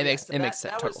 So, it makes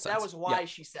total sense. That was why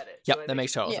she said it. Yep, so that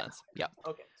makes total sense. Yep.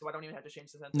 Okay, so I don't even have to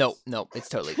change the sentence. No, it's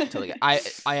totally good.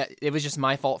 It was just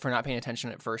my fault for not paying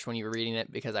attention at first when you were reading it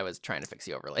because I was trying to fix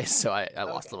the overlays, so I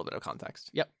lost a little bit of context.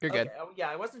 Yep, you're good. Yeah,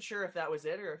 I wasn't sure if that was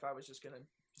it or if I was just gonna.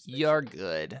 You're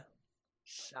good.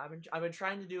 I've been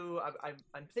trying to do.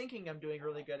 I'm thinking I'm doing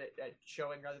really good at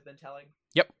showing rather than telling.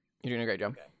 Yep, you're doing a great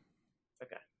job.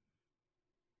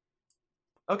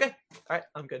 Okay. All right,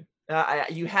 I'm good.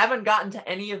 You haven't gotten to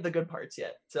any of the good parts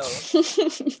yet, so.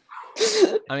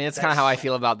 I mean, that's kind of how I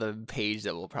feel about the page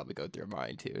that we'll probably go through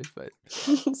mine too. But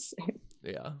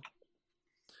yeah.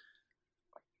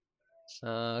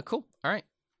 Cool. All right.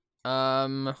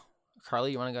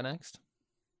 Carly, you want to go next?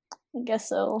 I guess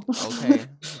so. Okay,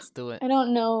 let's do it. I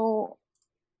don't know,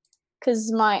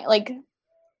 because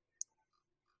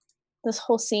this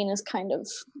whole scene is kind of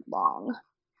long,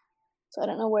 so I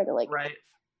don't know where to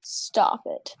stop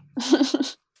it.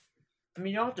 I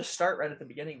mean, you don't have to start right at the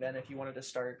beginning then if you wanted to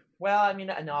start. Well, I mean,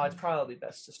 no, it's probably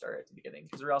best to start at the beginning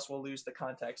because or else we'll lose the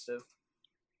context of,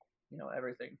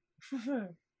 everything.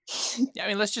 Yeah, I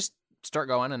mean, let's just start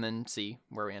going and then see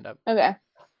where we end up. Okay.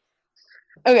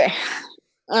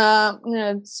 I'm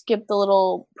gonna skip the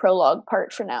little prologue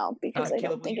part for now because I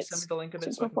don't think it's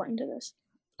super important to this.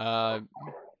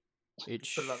 It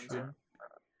should.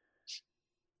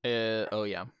 Oh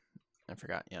yeah, I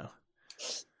forgot. Yeah.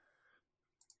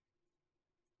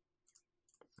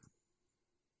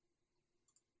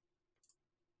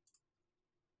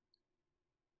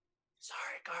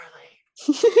 Sorry, Carly.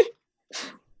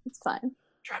 It's fine.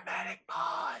 Dramatic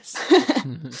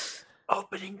pause.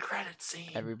 Opening credit scene.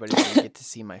 Everybody's gonna get to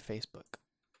see my Facebook.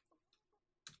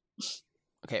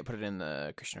 Okay, put it in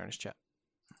the Christian Artist chat.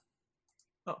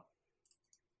 Oh.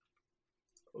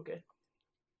 Okay.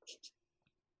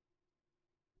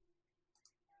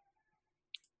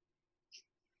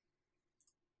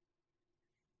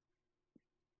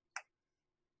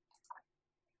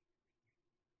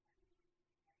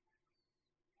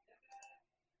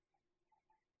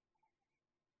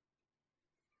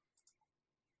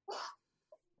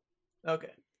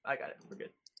 Okay, I got it. We're good.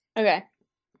 Okay.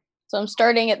 So I'm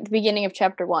starting at the beginning of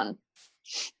chapter 1.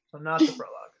 So not the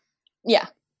prologue. Yeah.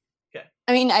 Okay.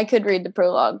 I mean, I could read the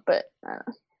prologue, but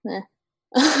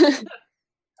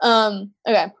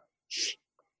okay.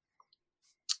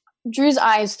 Drew's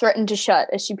eyes threatened to shut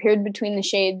as she peered between the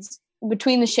shades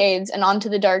and onto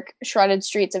the dark, shrouded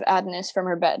streets of Adonis from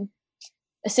her bed.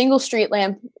 A single street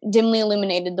lamp dimly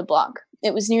illuminated the block.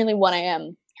 It was nearly 1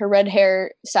 a.m. Her red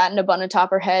hair sat in a bun atop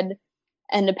her head,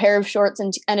 and a pair of shorts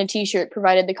and a t-shirt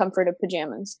provided the comfort of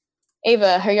pajamas.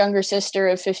 Ava, her younger sister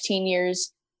of 15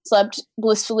 years, slept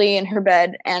blissfully in her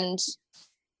bed on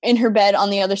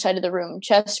the other side of the room,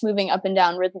 chest moving up and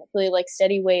down rhythmically like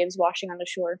steady waves washing on the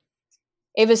shore.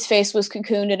 Ava's face was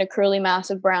cocooned in a curly mass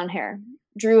of brown hair.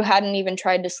 Drew hadn't even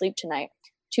tried to sleep tonight.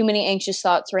 Too many anxious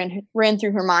thoughts ran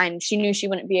through her mind. She knew she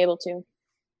wouldn't be able to.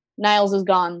 Niles is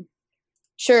gone.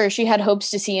 Sure, she had hopes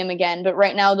to see him again, but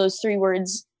right now those 3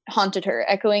 words haunted her,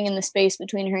 echoing in the space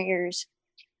between her ears.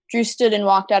 Drew stood and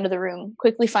walked out of the room,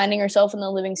 quickly finding herself in the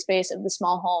living space of the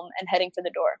small home and heading for the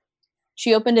door.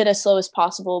 She opened it as slow as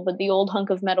possible, but the old hunk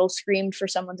of metal screamed for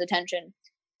someone's attention,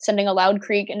 sending a loud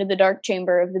creak into the dark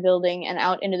chamber of the building and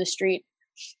out into the street.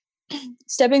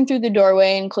 Stepping through the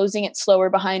doorway and closing it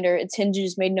slower behind her, its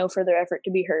hinges made no further effort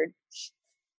to be heard.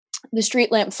 The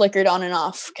street lamp flickered on and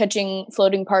off, catching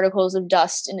floating particles of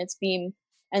dust in its beam,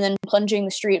 and then plunging the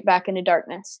street back into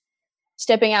darkness.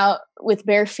 Stepping out with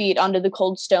bare feet onto the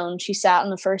cold stone, she sat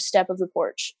on the first step of the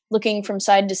porch, looking from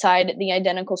side to side at the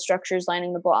identical structures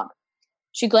lining the block.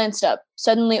 She glanced up,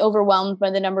 suddenly overwhelmed by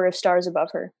the number of stars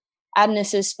above her.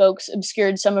 Adness's spokes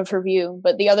obscured some of her view,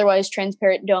 but the otherwise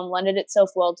transparent dome lended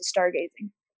itself well to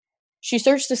stargazing. She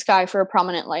searched the sky for a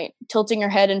prominent light, tilting her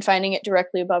head and finding it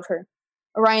directly above her.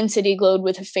 Orion City glowed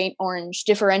with a faint orange,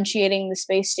 differentiating the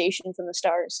space station from the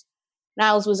stars.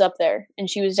 Niles was up there, and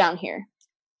she was down here.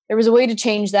 There was a way to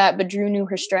change that, but Drew knew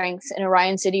her strengths, and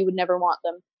Orion City would never want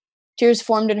them. Tears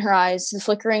formed in her eyes, the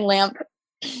flickering lamp...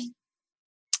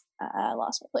 I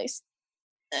lost my place.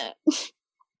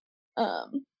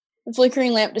 The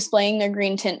flickering lamp displaying their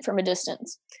green tint from a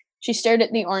distance. She stared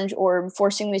at the orange orb,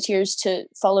 forcing the tears to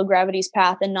follow gravity's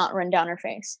path and not run down her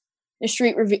face. The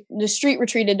street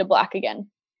retreated to black again.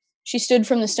 She stood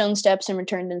from the stone steps and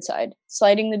returned inside,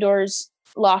 sliding the door's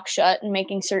lock shut and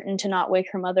making certain to not wake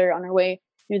her mother on her way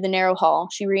through the narrow hall.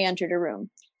 She re-entered her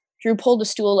room. Drew pulled a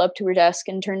stool up to her desk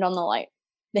and turned on the light.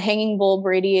 The hanging bulb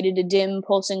radiated a dim,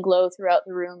 pulsing glow throughout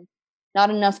the room. Not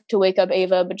enough to wake up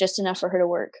Ava, but just enough for her to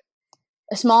work.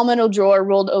 A small metal drawer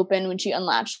rolled open when she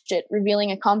unlatched it, revealing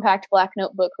a compact black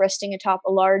notebook resting atop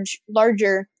a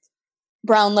larger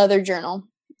brown leather journal.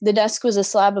 The desk was a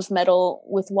slab of metal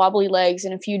with wobbly legs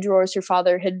and a few drawers her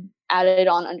father had added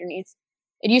on underneath.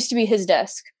 It used to be his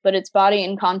desk, but its body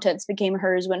and contents became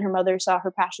hers when her mother saw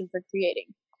her passion for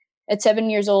creating. At 7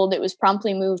 years old, it was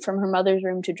promptly moved from her mother's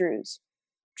room to Drew's.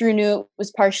 Drew knew it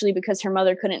was partially because her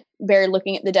mother couldn't bear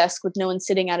looking at the desk with no one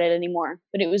sitting at it anymore,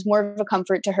 but it was more of a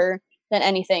comfort to her than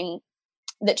anything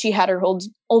that she had her old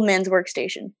man's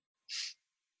workstation.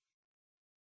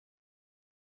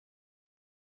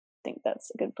 I think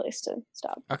that's a good place to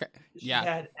stop. Okay. Yeah. She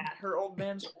had at her old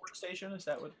man's workstation? Is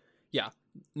that what? Yeah.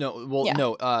 No, well, Yeah.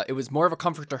 no, it was more of a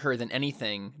comfort to her than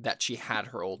anything that she had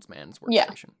her old man's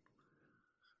workstation.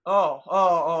 Yeah.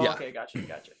 Oh, Yeah. okay, gotcha.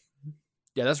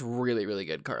 Yeah, that's really, really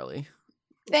good, Carly.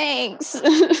 Thanks.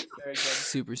 Very good.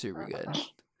 Super, super good.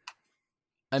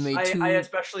 I made two... I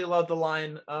especially love the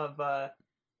line of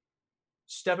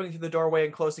stepping through the doorway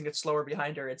and closing it slower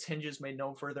behind her. Its hinges made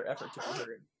no further effort to be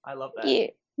heard. I love that. Yeah.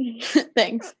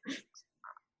 Thanks.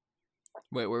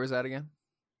 Wait, where was that again?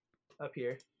 Up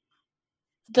here.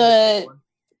 The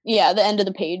end of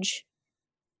the page.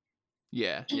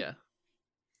 Yeah.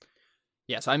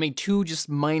 Yeah, so I made two just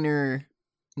minor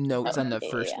notes on the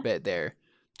first bit there,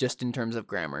 just in terms of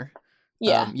grammar.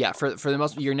 Yeah. For the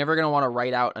most, you're never going to want to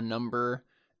write out a number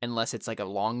unless it's like a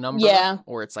long number,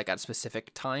 or it's like at a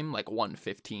specific time, like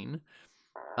 1:15.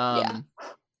 And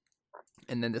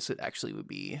then this would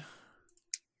be.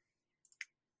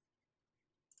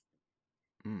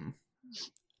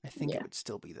 I think it would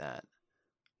still be that.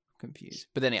 I'm confused,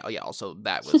 but then also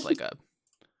that was like a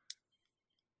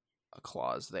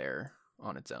clause there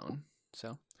on its own.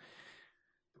 So,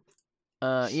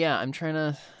 I'm trying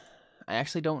to. I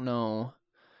actually don't know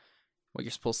what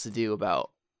you're supposed to do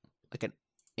about like an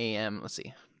AM. Let's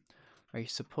see. Are you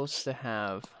supposed to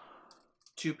have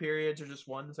 2 periods or just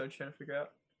one? Is that what you're trying to figure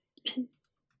out?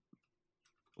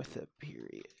 With a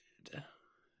period.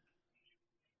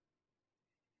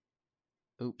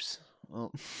 Oops.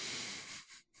 Well,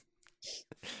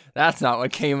 that's not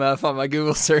what came up on my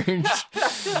Google search.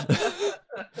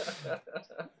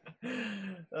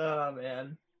 Oh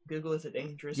man, Google is a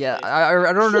dangerous. Yeah, place.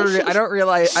 I don't know. I don't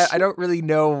realize. I don't really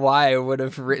know why I would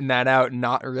have written that out. And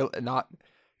not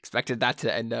expected that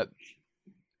to end up.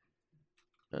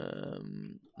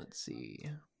 Let's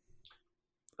see.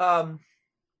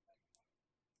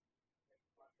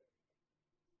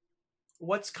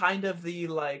 What's kind of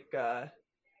the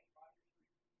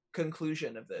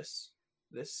conclusion of this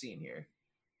scene here?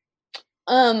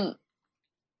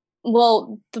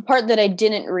 Well, the part that I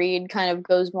didn't read kind of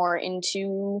goes more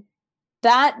into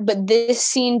that, but this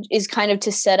scene is kind of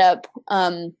to set up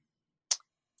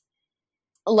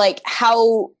like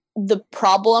how the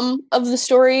problem of the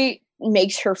story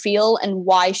makes her feel and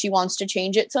why she wants to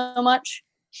change it so much.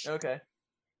 Okay.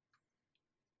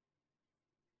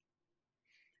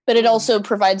 But it also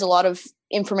provides a lot of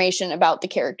information about the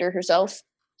character herself.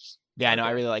 Yeah, I know.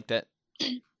 I really liked it.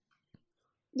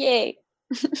 Yay.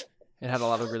 It had a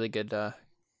lot of really good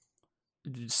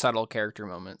subtle character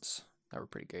moments that were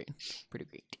pretty great.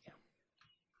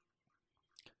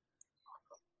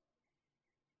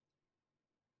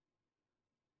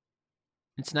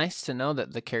 It's nice to know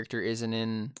that the character isn't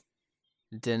in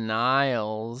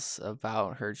denials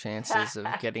about her chances of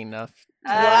getting enough.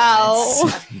 Wow.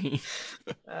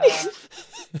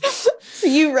 So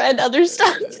you read other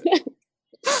stuff?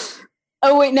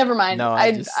 Oh wait, never mind. No,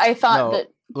 I thought that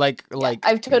like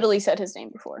I've totally said his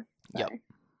name before. Yep.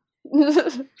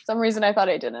 For some reason I thought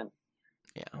I didn't.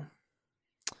 Yeah.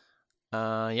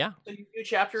 So you do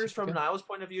chapters from Niall's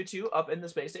point of view too, up in the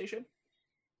space station?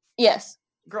 Yes.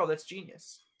 Girl, that's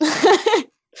genius.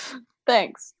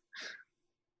 Thanks.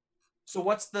 So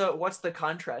what's the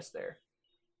contrast there?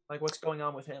 Like what's going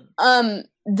on with him?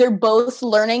 They're both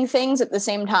learning things at the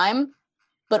same time,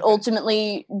 but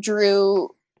ultimately Drew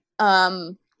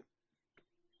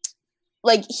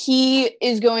like he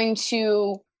is going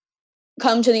to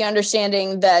come to the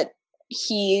understanding that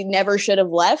he never should have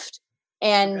left,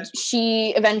 and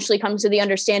she eventually comes to the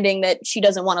understanding that she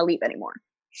doesn't want to leave anymore.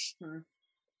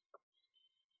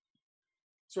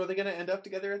 So are they going to end up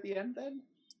together at the end then?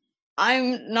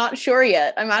 I'm not sure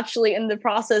yet. I'm actually in the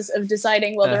process of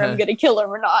deciding whether I'm going to kill him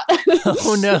or not.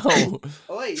 Oh no.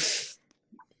 Oi.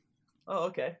 Oh,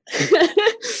 okay.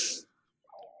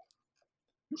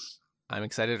 I'm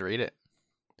excited to read it.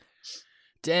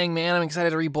 Dang, man, I'm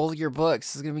excited to read both of your books.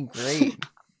 This is going to be great.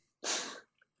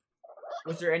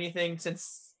 Was there anything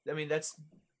that's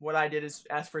what I did is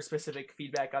ask for specific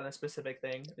feedback on a specific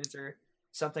thing. Is there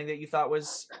something that you thought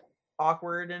was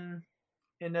awkward in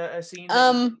a scene?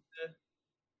 I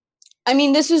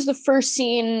mean, this was the first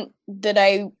scene that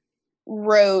I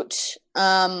wrote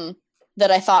that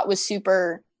I thought was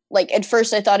super, like, at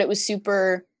first I thought it was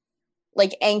super,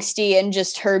 like, angsty and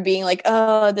just her being like,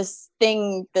 oh, this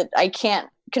thing that I can't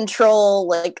control,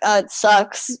 like, it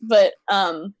sucks. But,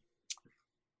 and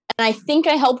I think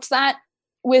I helped that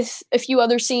with a few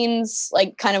other scenes,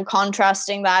 like, kind of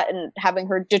contrasting that and having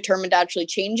her determined to actually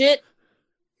change it.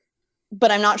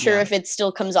 But I'm not sure if it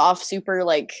still comes off super,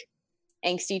 like,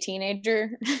 angsty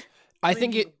teenager. I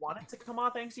think you want it to come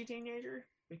off angsty teenager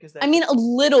because I mean a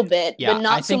little bit, yeah, but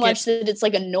not so much that it's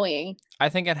like annoying. I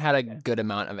think it had a good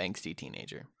amount of angsty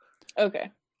teenager.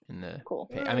 Okay. In the cool.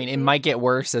 I mean, it might get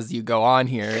worse as you go on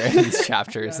here in these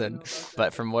chapters,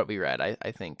 but from what we read,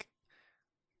 I think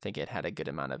it had a good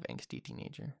amount of angsty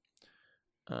teenager.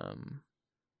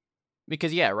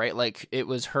 Because right, like it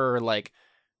was her like,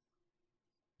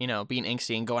 you know, being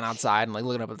angsty and going outside and like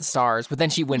looking up at the stars, but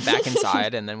then she went back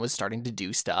inside and then was starting to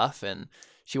do stuff, and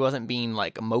she wasn't being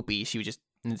like mopey.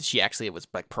 She actually was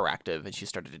like proactive and she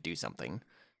started to do something.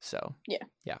 So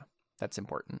yeah, that's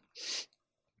important.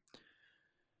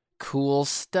 Cool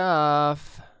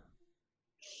stuff.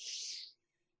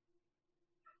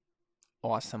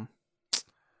 Awesome.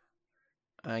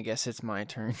 I guess it's my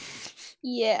turn.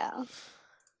 Yeah.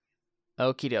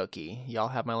 Okie dokie. Y'all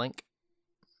have my link?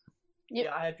 Yep.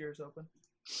 Yeah, I have yours open.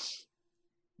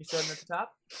 You starting at the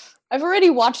top? I've already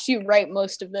watched you write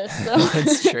most of this, so.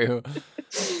 That's true.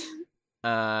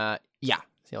 Yeah.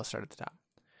 So I'll start at the top.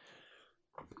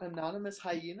 Anonymous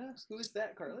hyena? Who is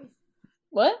that, Carly?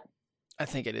 What? I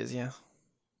think it is, yeah.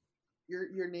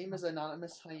 Your name is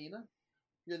Anonymous Hyena?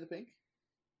 You're the pink?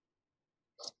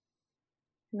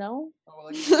 No. Oh, well,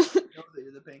 I know that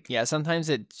you're the pink. Yeah, sometimes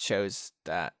it shows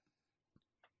that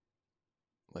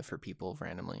for people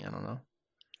randomly. I don't know.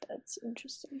 That's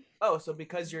interesting. Oh, so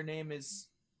because your name is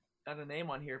not a name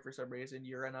on here for some reason,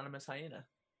 you're Anonymous Hyena.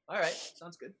 All right,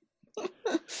 sounds good.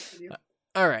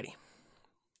 Alrighty.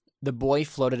 The boy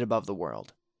floated above the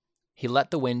world. He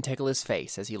let the wind tickle his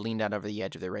face as he leaned out over the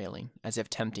edge of the railing, as if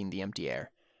tempting the empty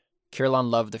air. Kirlon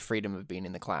loved the freedom of being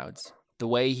in the clouds, the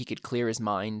way he could clear his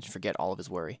mind and forget all of his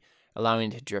worry,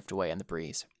 allowing it to drift away on the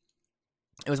breeze.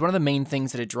 It was one of the main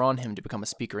things that had drawn him to become a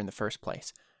speaker in the first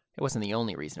place. It wasn't the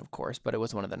only reason, of course, but it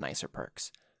was one of the nicer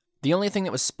perks. The only thing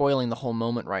that was spoiling the whole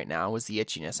moment right now was the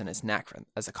itchiness in his neck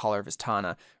as the collar of his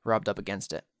tana rubbed up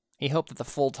against it. He hoped that the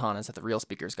full tanas that the real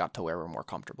speakers got to wear were more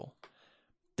comfortable.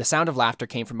 The sound of laughter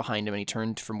came from behind him, and he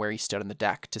turned from where he stood on the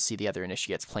deck to see the other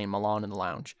initiates playing Milan in the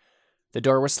lounge. The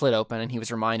door was slid open, and he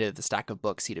was reminded of the stack of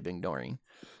books he'd been ignoring.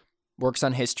 Works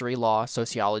on history, law,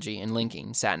 sociology, and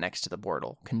linking sat next to the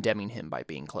portal, condemning him by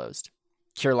being closed.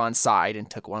 Kirlon sighed and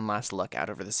took one last look out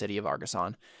over the city of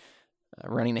Argason,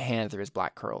 running a hand through his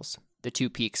black curls. The two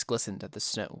peaks glistened at the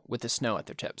snow, with the snow at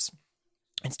their tips,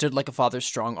 and stood like a father's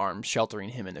strong arms sheltering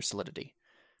him in their solidity.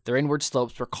 Their inward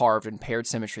slopes were carved in paired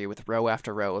symmetry with row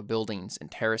after row of buildings and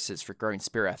terraces for growing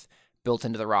spirith built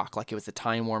into the rock like it was the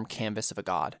time-worn canvas of a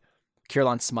god.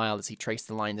 Kirlon smiled as he traced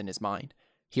the lines in his mind.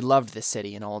 He loved this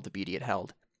city and all of the beauty it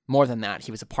held. More than that,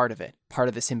 he was a part of it, part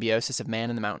of the symbiosis of man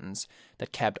and the mountains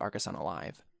that kept Argason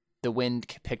alive. The wind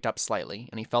picked up slightly,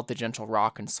 and he felt the gentle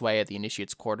rock and sway at the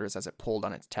initiate's quarters as it pulled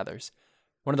on its tethers.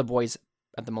 One of the boys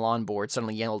at the Milan board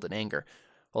suddenly yelled in anger,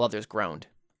 while others groaned.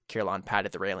 Kirillon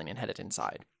patted the railing and headed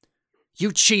inside.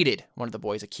 "You cheated!" one of the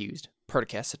boys accused.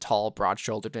 Perdiccas, a tall,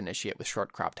 broad-shouldered initiate with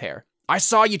short-cropped hair. "I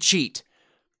saw you cheat!"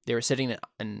 They were sitting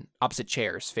in opposite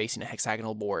chairs, facing a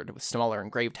hexagonal board with smaller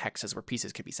engraved hexes where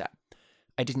pieces could be set.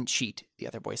 "I didn't cheat," the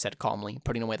other boy said calmly,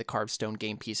 putting away the carved stone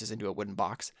game pieces into a wooden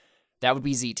box. "That would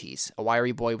be Zetes, a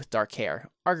wiry boy with dark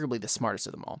hair, arguably the smartest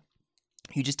of them all.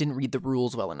 You just didn't read the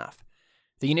rules well enough."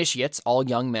 The initiates, all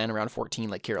young men around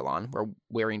 14 like Kirillon, were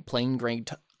wearing plain gray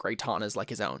tanas like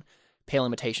his own, pale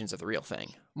imitations of the real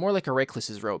thing, more like a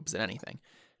recluse's robes than anything,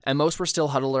 and most were still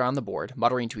huddled around the board,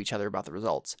 muttering to each other about the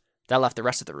results. That left the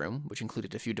rest of the room, which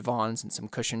included a few divans and some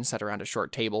cushions set around a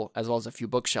short table, as well as a few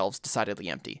bookshelves, decidedly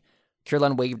empty.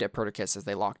 Kirillon waved at Perdiccas as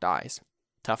they locked eyes.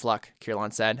 "Tough luck,"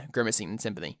 Kirillon said, grimacing in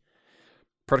sympathy.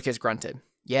 Perdiccas grunted.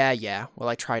 Yeah, well,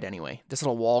 I tried anyway. This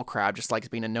little wall crab just likes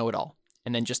being a know-it-all."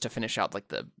 And then just to finish out like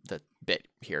the bit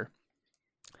here,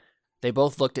 they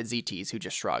both looked at Zetes, who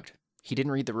just shrugged. "He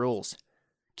didn't read the rules."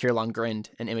 Kirillon grinned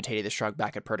and imitated the shrug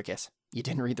back at Perdiccas. "You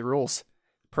didn't read the rules."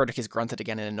 Perdiccas grunted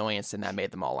again in annoyance, and that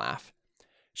made them all laugh.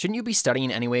 "Shouldn't you be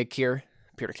studying anyway, Kir?"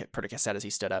 Perdiccas said as he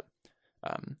stood up.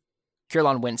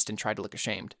 Kirillon winced and tried to look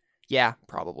ashamed. "Yeah,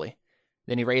 probably."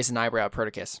 Then he raised an eyebrow at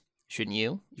Perdiccas. "Shouldn't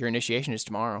you? Your initiation is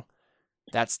tomorrow."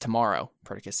 "That's tomorrow,"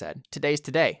 Perdiccas said. "Today's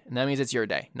today, and that means it's your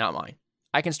day, not mine.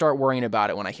 I can start worrying about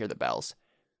it when I hear the bells."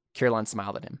 Kirillon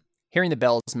smiled at him. Hearing the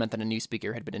bells meant that a new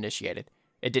speaker had been initiated.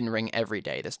 It didn't ring every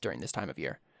day during this time of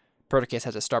year. Perdiccas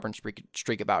has a stubborn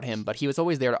streak about him, but he was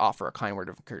always there to offer a kind word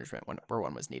of encouragement where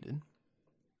one was needed.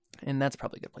 And that's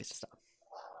probably a good place to stop.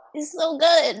 It's so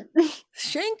good.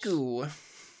 Shanku!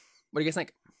 What do you guys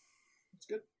think? It's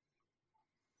good.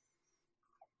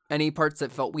 Any parts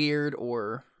that felt weird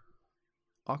or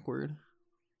awkward?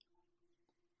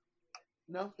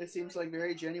 No, it seems like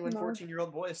very genuine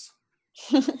 14-year-old boys.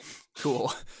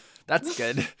 Cool. That's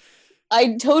good.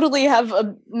 I totally have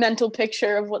a mental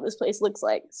picture of what this place looks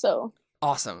like, so.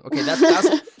 Awesome. Okay,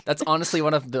 that's honestly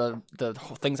one of the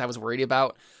things I was worried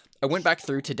about. I went back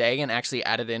through today and actually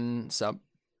added in some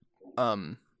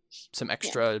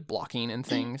extra blocking and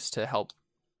things to help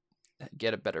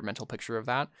get a better mental picture of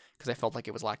that, because I felt like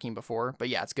it was lacking before. But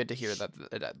yeah, it's good to hear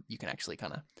that you can actually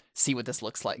kind of see what this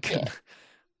looks like. Yeah.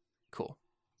 Cool.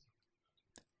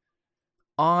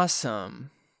 Awesome.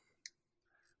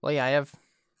 Well, yeah, I have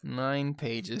 9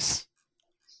 pages.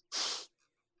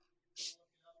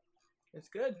 It's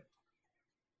good.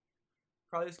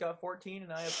 Carly's got 14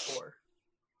 and I have 4.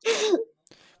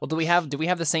 Well, do we have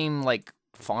the same like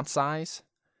font size?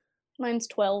 Mine's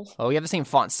 12. Oh, we have the same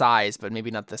font size, but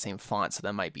maybe not the same font, so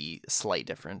that might be a slight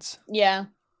difference. Yeah.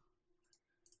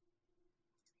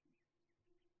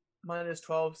 Mine is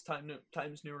 12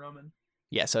 times New Roman.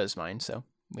 Yeah, so is mine. So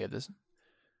we have the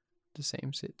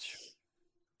same sitch.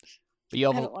 But you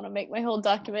have, I don't want to make my whole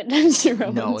document times New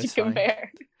Roman No, to it's fine.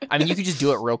 compare. I mean, you could just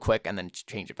do it real quick and then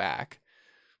change it back,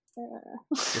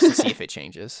 just to see if it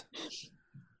changes.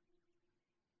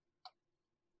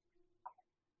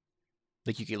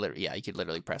 Like you could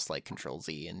literally press like Control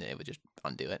Z and it would just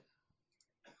undo it.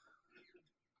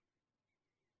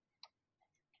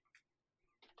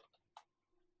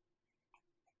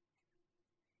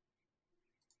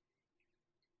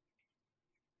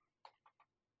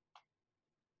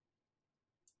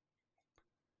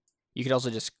 You could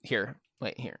also just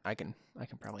wait here. I can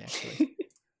probably actually.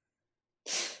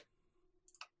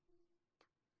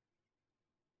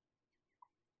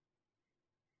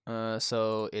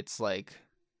 So it's like,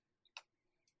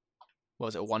 what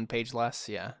was it, 1 page less?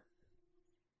 Yeah.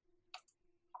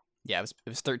 Yeah, it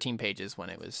was 13 pages when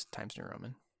it was Times New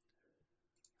Roman.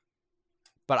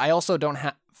 But I also don't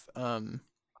have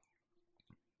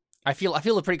I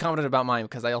feel pretty confident about mine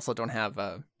because I also don't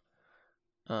have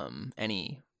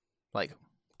any like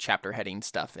chapter heading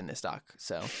stuff in this doc,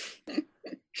 so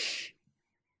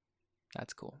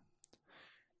that's cool.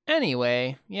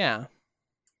 Anyway, yeah.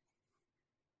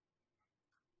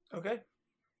 Okay.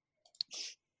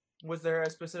 Was there a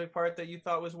specific part that you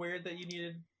thought was weird that you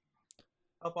needed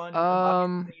up on?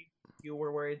 Obviously, you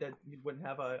were worried that you wouldn't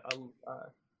have a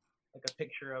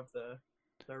picture of the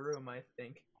room, I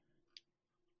think.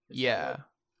 Yeah.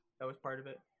 That was part of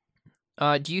it.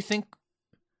 Do you think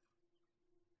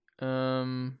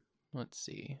let's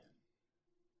see.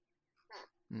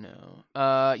 No.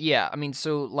 Yeah, I mean,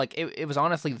 so like it was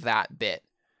honestly that bit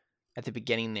at the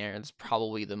beginning there is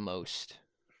probably the most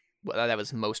that I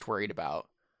was most worried about.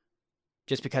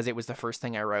 Just because it was the first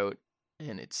thing I wrote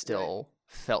and it still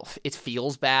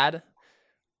feels bad.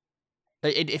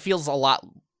 it feels a lot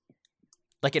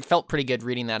like it felt pretty good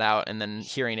reading that out and then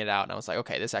hearing it out, and I was like,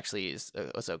 okay, this actually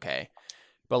was okay.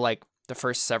 But like the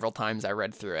first several times I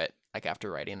read through it, like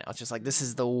after writing it, I was just like, this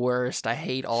is the worst. I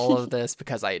hate all of this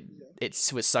because it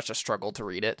was such a struggle to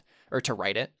read it or to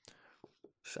write it.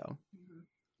 So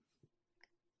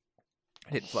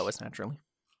it didn't flow as naturally.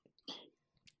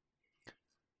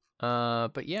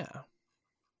 But yeah,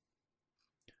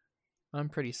 I'm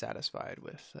pretty satisfied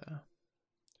with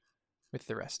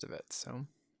the rest of it. So,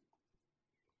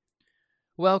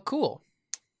 well, cool.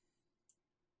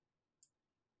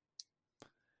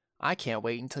 I can't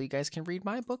wait until you guys can read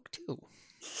my book too.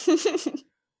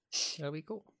 That'll be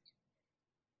cool.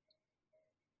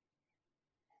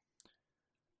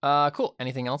 Cool.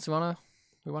 Anything else we wanna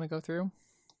go through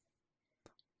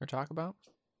or talk about?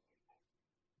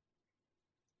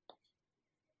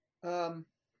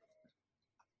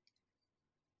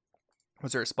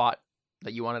 Was there a spot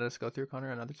that you wanted us to go through,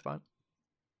 Connor? Another spot?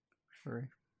 Or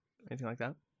anything like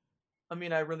that? I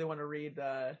mean, I really want to read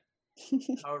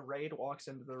how Raid walks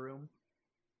into the room.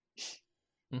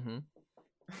 Mm-hmm.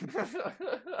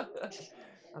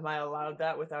 Am I allowed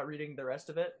that without reading the rest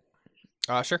of it?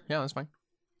 Sure. Yeah, that's fine.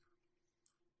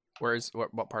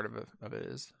 What part of it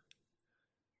is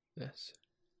this?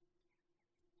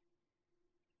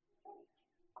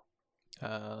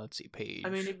 Let's see, page. I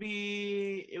mean,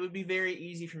 it would be very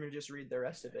easy for me to just read the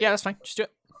rest of it. Yeah, that's fine. Just do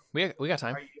it. We got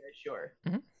time. Are you guys sure?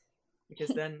 Mm-hmm. Because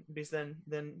then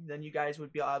you guys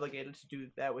would be obligated to do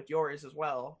that with yours as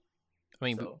well. I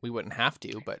mean, we wouldn't have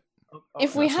to, but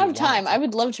if we have time, I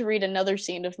would love to read another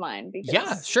scene of mine. Because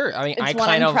yeah, sure. I mean, it's one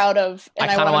I'm proud of. And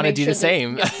I kind of want to do the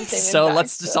same. So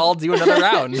let's just all do another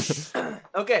round.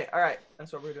 Okay, all right.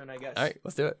 That's what we're doing, I guess. All right,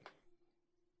 let's do it.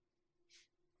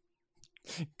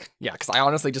 Yeah, because I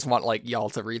honestly just want like y'all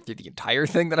to read through the entire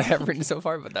thing that I have written so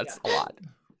far, but that's a lot.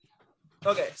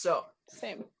 Okay, so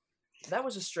same. That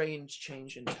was a strange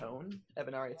change in tone,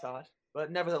 Evanari thought,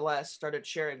 but nevertheless started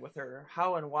sharing with her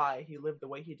how and why he lived the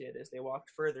way he did as they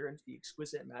walked further into the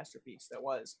exquisite masterpiece that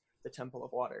was the Temple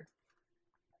of Water.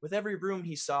 With every room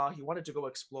he saw, he wanted to go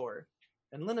explore,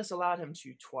 and Linus allowed him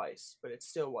to twice, but it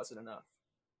still wasn't enough.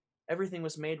 Everything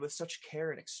was made with such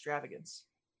care and extravagance.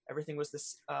 Everything was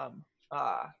this,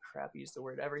 crap, used the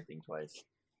word everything twice.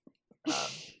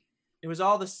 It was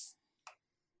all this,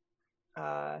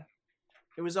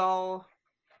 it was all,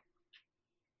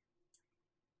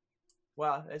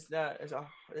 wow,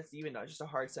 it's even just a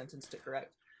hard sentence to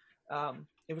correct.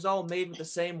 It was all made with the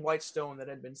same white stone that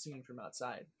had been seen from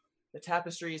outside. The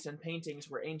tapestries and paintings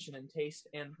were ancient in taste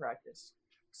and practice.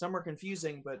 Some were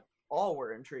confusing, but all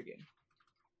were intriguing.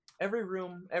 Every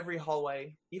room, every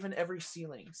hallway, even every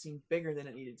ceiling seemed bigger than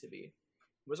it needed to be.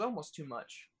 It was almost too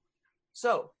much.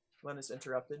 So, Linus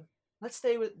interrupted, let's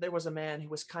say there was a man who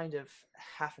was kind of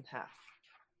half and half.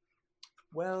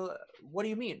 Well, what do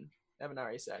you mean?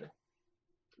 Evanari said.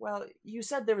 Well, you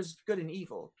said there was good and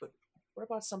evil, but what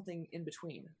about something in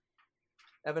between?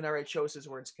 Evanari chose his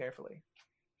words carefully.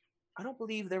 I don't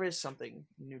believe there is something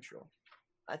neutral.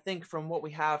 I think from what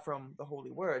we have from the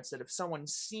holy words that if someone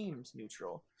seemed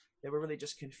neutral, they were really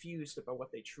just confused about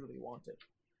what they truly wanted.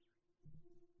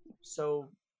 So,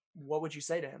 what would you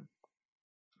say to him?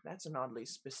 That's an oddly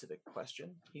specific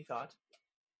question, he thought.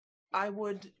 I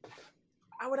would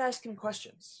ask him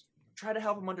questions. Try to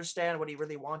help him understand what he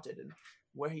really wanted and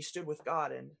where he stood with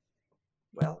God, and,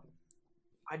 well,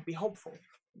 I'd be hopeful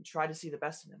and try to see the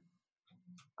best in him.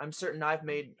 I'm certain I've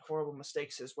made horrible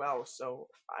mistakes as well, so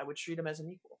I would treat him as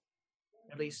an equal.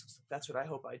 At least, that's what I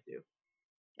hope I'd do.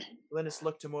 Linus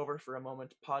looked him over for a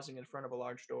moment, pausing in front of a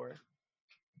large door.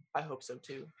 I hope so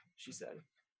too, she said,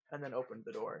 and then opened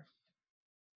the door.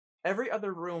 Every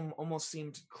other room almost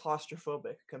seemed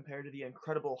claustrophobic compared to the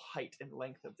incredible height and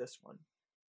length of this one.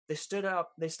 They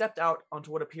stepped out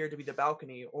onto what appeared to be the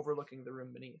balcony overlooking the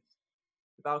room beneath.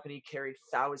 The balcony carried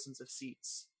thousands of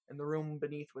seats, and the room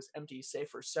beneath was empty save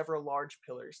for several large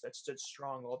pillars that stood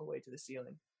strong all the way to the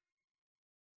ceiling.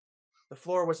 The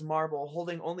floor was marble,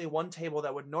 holding only one table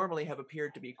that would normally have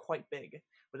appeared to be quite big,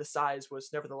 but the size was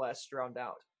nevertheless drowned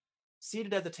out.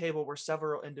 Seated at the table were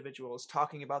several individuals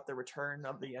talking about the return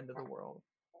of the end of the world.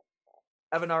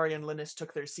 Evanari and Linus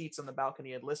took their seats on the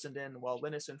balcony and listened in while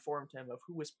Linus informed him of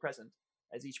who was present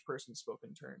as each person spoke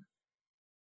in turn.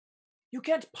 You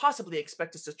can't possibly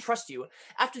expect us to trust you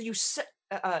after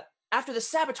the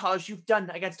sabotage you've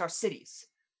done against our cities,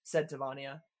 said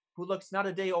Tavania, who looked not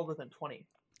a day older than 20.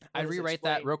 I'd rewrite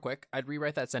that real quick. I'd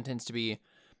rewrite that sentence to be,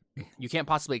 you can't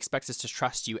possibly expect us to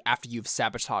trust you after you've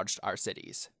sabotaged our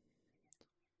cities.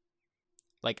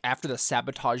 Like, after the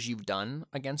sabotage you've done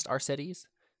against our cities,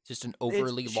 Just an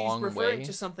overly long she's referring way.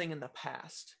 to something in the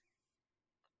past.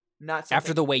 Not something...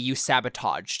 After the way you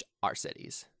sabotaged our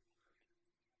cities.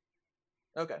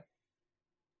 Okay.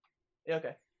 Yeah,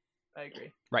 okay. I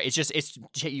agree. Right. It's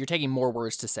you're taking more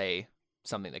words to say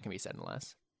something that can be said in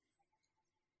less.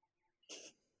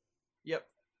 Yep.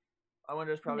 I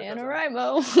wonder it's probably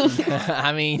NaNoWriMo.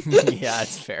 I mean, yeah,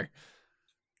 it's fair.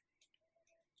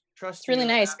 Trust It's really you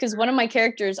nice because after- one of my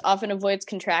characters often avoids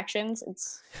contractions.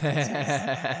 It's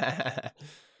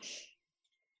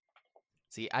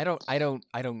See, I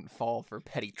don't fall for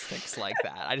petty tricks like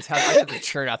that. I have to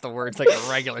churn out the words like a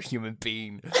regular human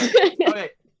being.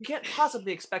 Okay, you can't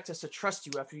possibly expect us to trust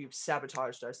you after you've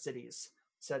sabotaged our cities,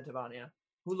 said Tavania,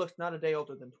 who looked not a day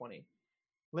older than 20.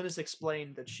 Linus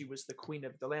explained that she was the queen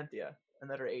of Delantia, and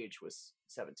that her age was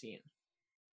 17.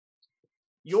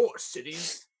 Your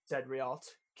cities, said Rialt,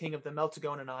 king of the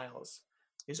Meltagonan Isles,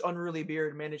 his unruly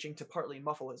beard managing to partly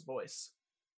muffle his voice.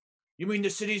 You mean the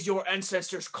cities your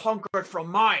ancestors conquered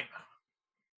from mine?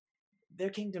 Their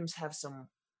kingdoms have some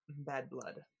bad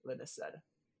blood, Linus said.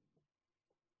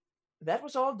 That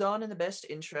was all done in the best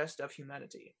interest of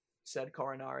humanity, said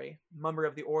Coronari, member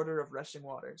of the Order of Resting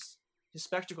Waters, his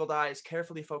spectacled eyes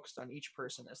carefully focused on each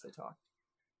person as they talked.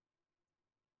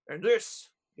 And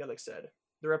this, Yelik said,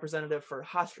 the representative for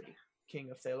Hatri, king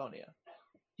of Thalonia.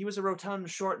 He was a rotund,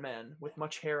 short man with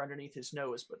much hair underneath his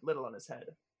nose but little on his head.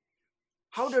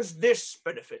 How does this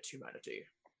benefit humanity?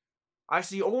 I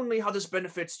see only how this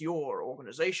benefits your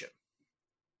organization.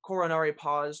 Coronari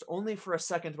paused only for a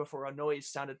second before a noise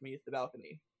sounded beneath the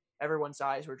balcony. Everyone's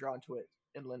eyes were drawn to it,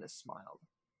 and Linus smiled.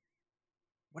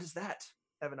 What is that?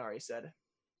 Evanari said.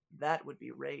 That would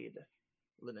be Raid,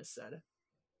 Linus said.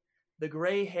 The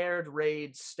gray-haired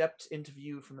Raid stepped into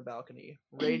view from the balcony,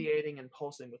 radiating and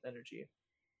pulsing with energy.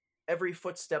 Every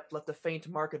footstep left a faint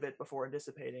mark of it before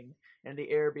dissipating, and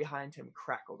the air behind him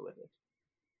crackled with it.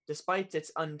 Despite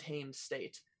its untamed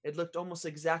state, it looked almost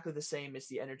exactly the same as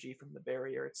the energy from the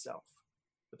barrier itself,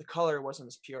 but the color wasn't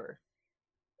as pure.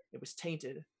 It was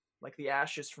tainted, like the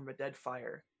ashes from a dead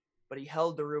fire, but he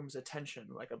held the room's attention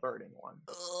like a burning one.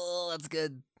 Oh, that's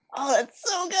good. Oh, that's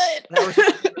so good.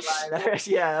 That was,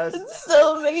 yeah, that was... It's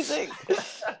so amazing.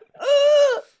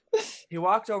 He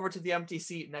walked over to the empty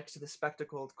seat next to the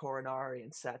spectacled Coronari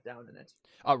and sat down in it.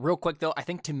 Real quick though, I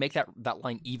think to make that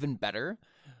line even better,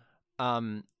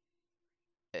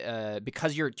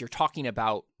 because you're talking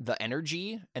about the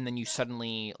energy, and then you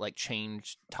suddenly like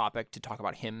change topic to talk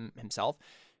about himself,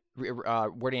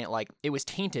 wording it like it was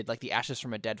tainted like the ashes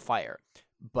from a dead fire,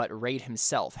 but Raid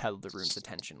himself held the room's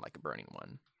attention like a burning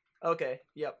one. Okay,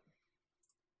 yep.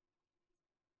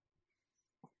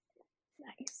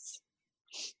 Nice.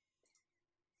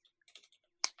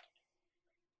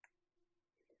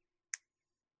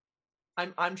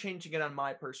 I'm changing it on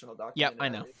my personal document. Yep, I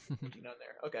know. Changing on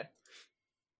there. Okay.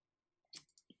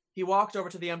 He walked over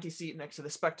to the empty seat next to the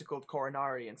spectacled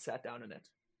Coronari and sat down in it.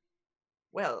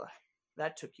 Well,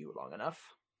 that took you long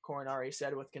enough, Coronari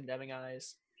said with condemning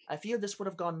eyes. I feel this would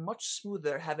have gone much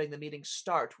smoother having the meeting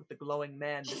start with the glowing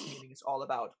man this meeting is all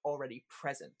about already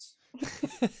present.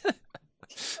 I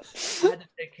had to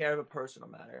take care of a personal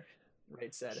matter,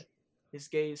 Raid said, his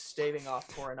gaze staving off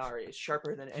Coronari,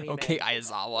 sharper than any Okay, man.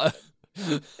 Aizawa.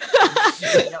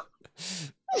 Yep.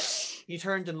 He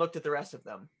turned and looked at the rest of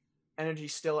them, energy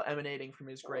still emanating from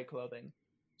his gray clothing,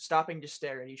 stopping to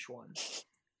stare at each one.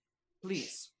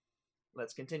 Please,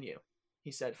 let's continue,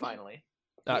 he said finally.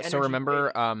 So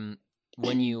remember,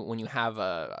 when you have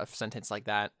a sentence like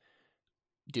that,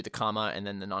 do the comma and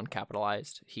then the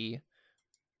non-capitalized he.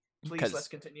 Please, let's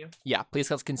continue. Yeah,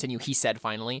 please let's continue. He said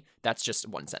finally. That's just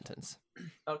one sentence.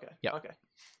 Okay. Yep. Okay.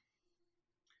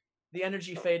 The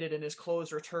energy faded and his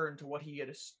clothes returned to what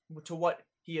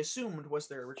he assumed was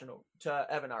their original, to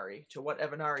Evanari, to what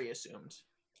Evanari assumed.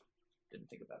 Didn't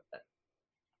think about that.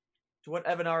 To what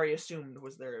Evanari assumed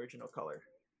was their original color.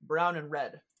 Brown and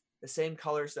red, the same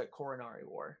colors that Coronari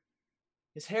wore.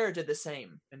 His hair did the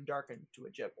same and darkened to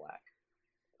a jet black.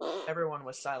 Everyone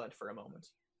was silent for a moment.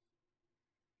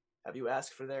 Have you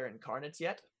asked for their incarnates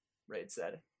yet? Raid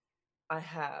said. I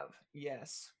have,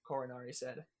 yes, Coronari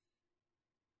said.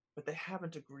 But they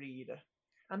haven't agreed.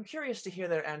 I'm curious to hear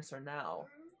their answer now.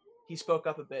 He spoke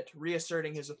up a bit,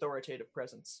 reasserting his authoritative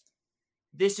presence.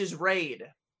 This is Raid,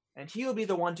 and he'll be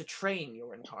the one to train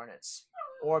your incarnates,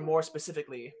 or more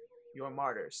specifically, your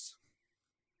martyrs.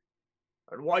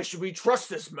 And why should we trust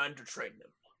this man to train them?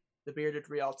 The bearded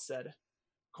Rialt said.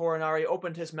 Coronari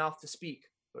opened his mouth to speak,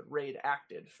 but Raid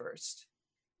acted first.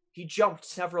 He jumped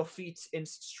several feet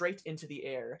straight into the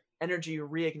air, energy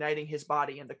reigniting his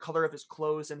body and the color of his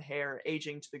clothes and hair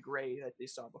aging to the gray that they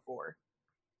saw before.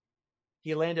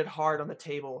 He landed hard on the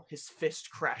table, his fist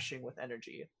crashing with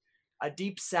energy. A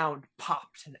deep sound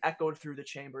popped and echoed through the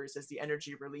chambers as the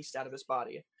energy released out of his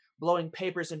body, blowing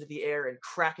papers into the air and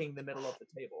cracking the middle of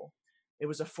the table. It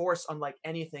was a force unlike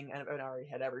anything Evanari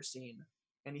had ever seen,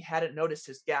 and he hadn't noticed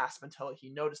his gasp until he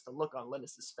noticed the look on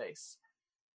Linus's face.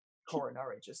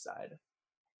 Coronari just sighed.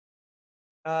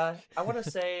 I want to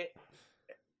say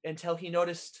until he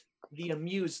noticed the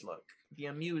amused look. The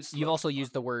amused You've look. also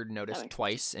used the word notice makes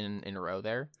twice in a row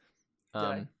there. Did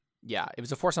I? Yeah, it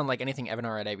was a force unlike anything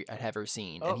Evanar had ever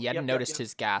seen, and he hadn't noticed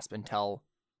his gasp until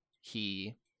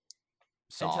he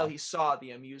saw. Until he saw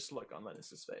the amused look on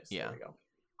Linus's face. Yeah. There we go.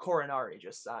 Coronari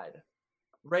just sighed.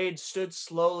 Raid stood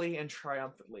slowly and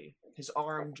triumphantly, his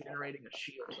arm generating a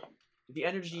shield. The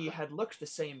energy had looked the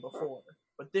same before,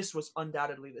 but this was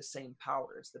undoubtedly the same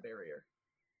power as the barrier.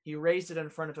 He raised it in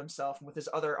front of himself and with his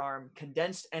other arm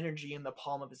condensed energy in the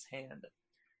palm of his hand.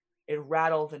 It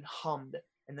rattled and hummed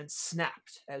and then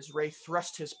snapped as Ray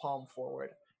thrust his palm forward,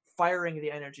 firing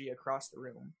the energy across the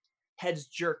room. Heads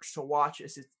jerked to watch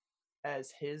as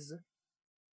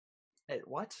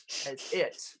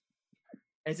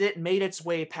it made its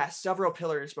way past several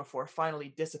pillars before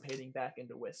finally dissipating back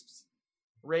into wisps.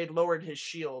 Raid lowered his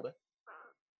shield.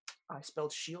 I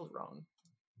spelled shield wrong.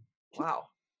 Wow.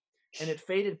 And it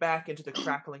faded back into the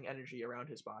crackling energy around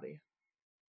his body.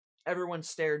 Everyone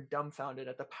stared dumbfounded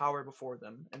at the power before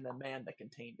them and the man that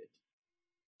contained it.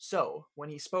 So, when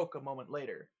he spoke a moment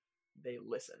later, they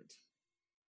listened.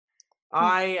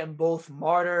 I am both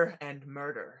martyr and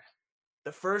murder,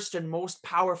 the first and most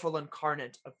powerful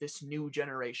incarnate of this new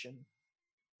generation.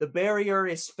 The barrier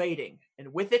is fading,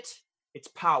 and with it, its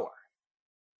power.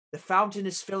 The fountain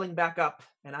is filling back up,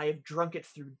 and I have drunk it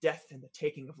through death and the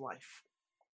taking of life.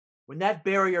 When that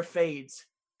barrier fades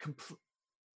completely,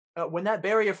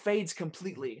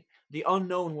 the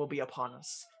unknown will be upon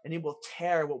us, and it will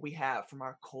tear what we have from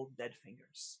our cold, dead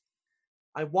fingers.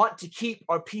 I want to keep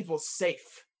our people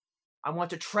safe. I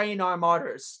want to train our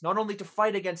martyrs, not only to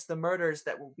fight against the murders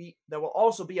that will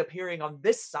also be appearing on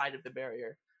this side of the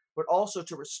barrier, but also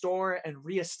to restore and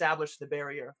reestablish the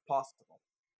barrier if possible.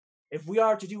 If we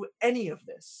are to do any of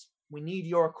this, we need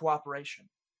your cooperation.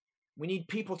 We need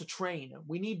people to train,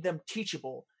 we need them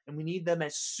teachable, and we need them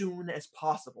as soon as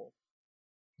possible.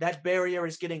 That barrier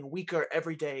is getting weaker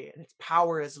every day, and its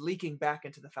power is leaking back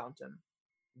into the fountain.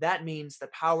 That means the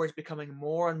power is becoming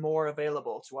more and more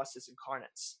available to us as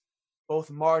incarnates, both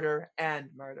martyr and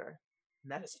murder,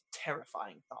 and that is a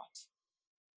terrifying thought.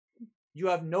 You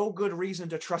have no good reason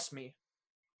to trust me,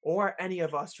 or any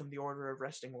of us from the Order of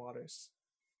Resting Waters,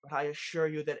 but I assure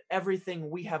you that everything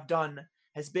we have done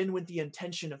has been with the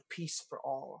intention of peace for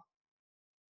all.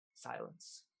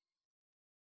 Silence.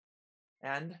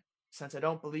 And, since I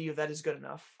don't believe that is good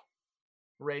enough,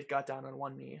 Raid got down on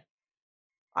one knee.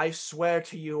 I swear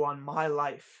to you on my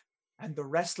life and the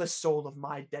restless soul of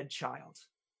my dead child,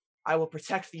 I will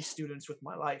protect these students with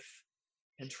my life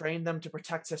and train them to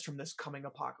protect us from this coming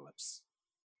apocalypse.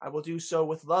 I will do so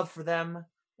with love for them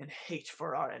and hate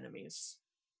for our enemies,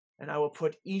 and I will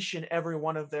put each and every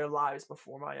one of their lives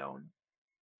before my own.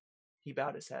 He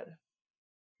bowed his head.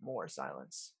 More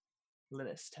silence.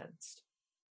 Linus tensed.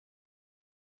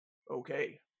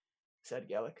 Okay, said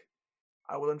Gallic.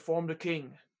 I will inform the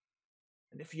king,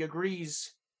 and if he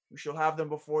agrees, we shall have them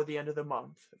before the end of the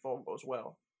month, if all goes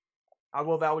well. I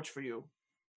will vouch for you,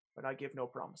 but I give no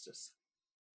promises.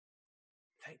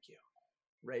 Thank you,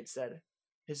 Raid said,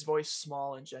 his voice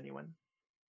small and genuine.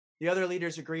 The other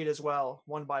leaders agreed as well,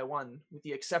 one by one, with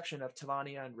the exception of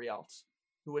Tavania and Rialt,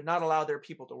 who would not allow their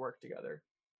people to work together.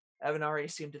 Evanari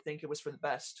seemed to think it was for the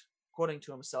best, quoting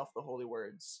to himself the holy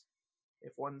words,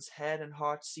 "If one's head and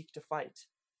heart seek to fight,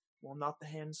 will not the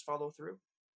hands follow through?"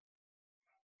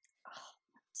 Oh,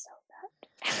 that's so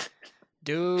bad.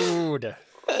 Dude.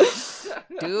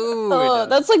 Dude. Oh,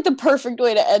 that's like the perfect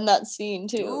way to end that scene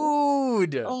too.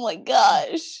 Dude. Oh my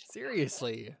gosh.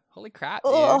 Seriously. Holy crap,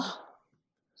 dude. Ugh.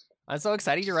 I'm so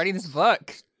excited you're writing this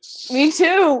book. Me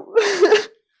too.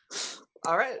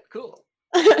 All right, cool.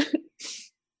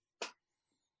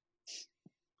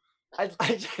 I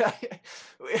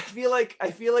feel like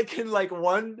in like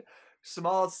one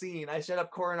small scene, I set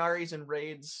up Coronari's and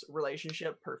Raid's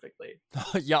relationship perfectly.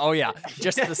 Yeah, oh yeah.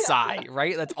 Just the sigh,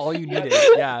 right? That's all you needed.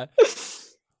 Yeah.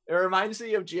 It reminds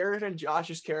me of Jared and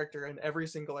Josh's character in every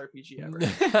single RPG ever.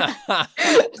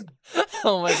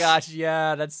 Oh my gosh,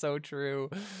 yeah, that's so true.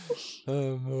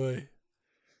 Oh boy.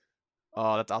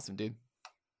 Oh, that's awesome, dude.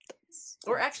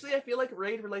 Or actually, I feel like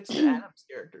Raid relates to Adam's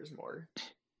characters more.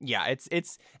 Yeah,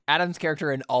 it's Adam's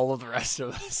character and all of the rest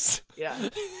of us. Yeah.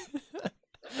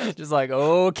 Just like,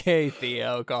 okay,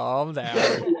 Theo, calm down.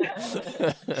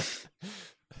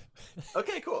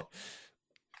 Okay, cool.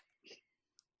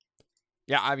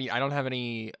 Yeah, I mean, I don't have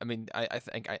any. I mean, I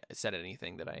think I said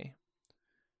anything that I.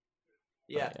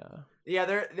 Yeah. I, Yeah,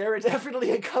 there were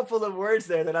definitely a couple of words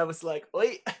there that I was like,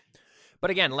 wait. But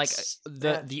again, like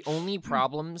Yeah. the only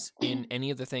problems in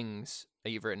any of the things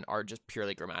that you've written are just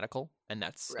purely grammatical, and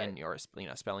that's in Right. your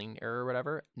spelling error or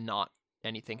whatever, not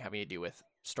anything having to do with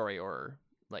story or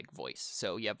like voice.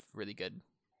 So you have really good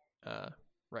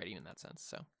writing in that sense.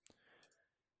 So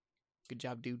good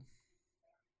job, dude.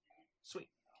 Sweet.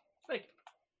 Thank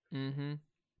you. Mm-hmm.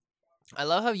 I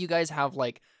love how you guys have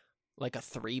like a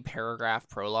 3-paragraph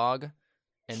prologue,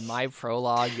 and my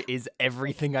prologue is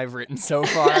everything I've written so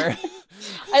far.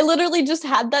 I literally just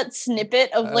had that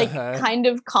snippet of like kind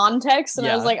of context, and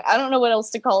I was Yeah. like, I don't know what else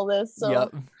to call this. So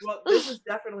Yep. Well, this is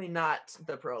definitely not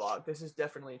the prologue. This is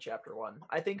definitely chapter 1.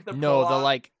 I think the No,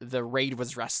 prologue... the raid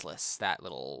was restless. That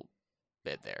little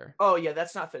bit there. Oh yeah,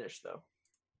 that's not finished though.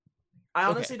 I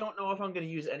Okay. honestly don't know if I'm going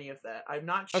to use any of that. I'm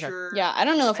not Okay. sure. yeah, I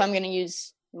don't know if I'm gonna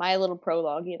use my little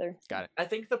prologue either. Got it. I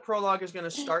think the prologue is going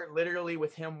to start literally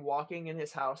with him walking in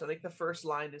his house. I think the first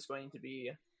line is going to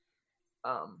be,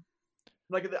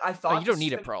 like I thought. Oh, you don't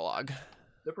need a prologue.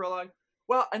 The prologue.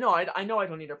 Well, I know I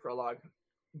don't need a prologue,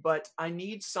 but I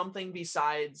need something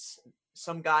besides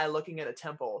some guy looking at a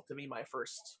temple to be my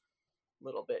first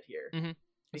little bit here, Mhm.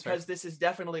 because this is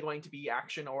definitely going to be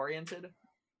action oriented.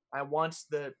 I want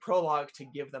the prologue to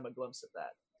give them a glimpse of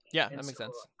that. Yeah, And that makes so,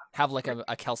 sense. Have like a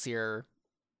Kelsier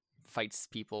fights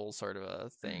people sort of a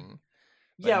thing.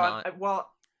 but Yeah. not- Well,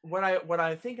 what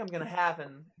I think I'm gonna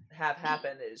have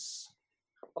happen is,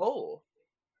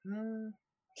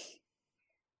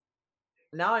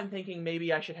 now I'm thinking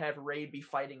maybe I should have Raid be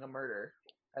fighting a murder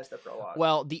as the prologue.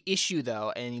 Well, the issue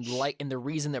though, and the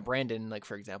reason that Brandon, like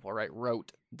for example, right,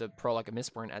 wrote the prologue of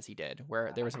Mistborn as he did,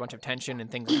 where there was a bunch of tension and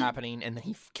things were happening, and then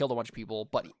he killed a bunch of people,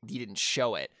 but he didn't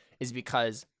show it, is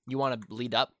because you want to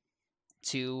lead up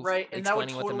to right, and that would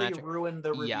explaining what the totally magic. ruin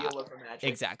the reveal Yeah, of the magic.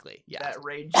 Exactly. Yeah. That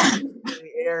Raid jumps into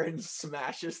the air and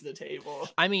smashes the table.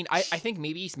 I mean, I think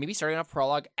maybe starting off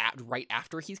prologue right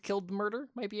after he's killed the murder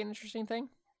might be an interesting thing.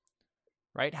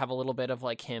 Right? Have a little bit of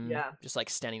like him just like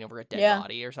standing over a dead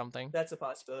body or something. That's a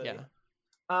possibility. Yeah.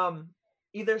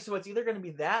 It's either going to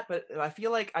be that, but I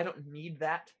feel like I don't need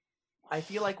that. I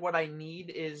feel like what I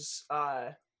need is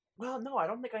well, no, I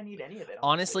don't think I need any of it.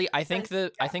 Honestly, I think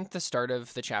the start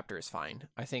of the chapter is fine.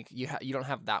 I think you don't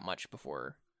have that much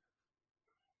before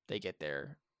they get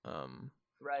there.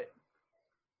 Right.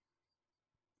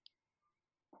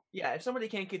 Yeah, if somebody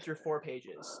can't get through 4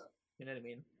 pages, you know what I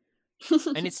mean?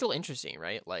 And it's still interesting,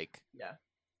 right? Like, yeah,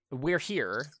 we're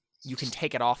here. You can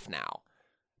take it off now.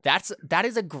 That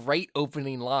is a great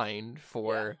opening line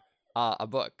for a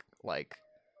book. Like,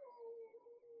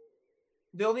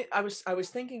 the only I was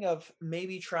thinking of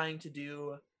maybe trying to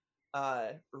do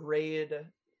Raid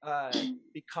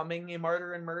becoming a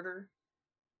martyr in murder,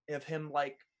 of him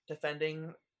like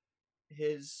defending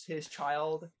his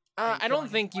child. I don't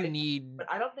think you need.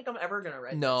 But I don't think I'm ever gonna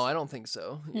write. No, this. I don't think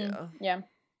so. Yeah. Yeah.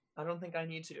 I don't think I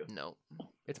need to. No,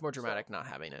 it's more dramatic not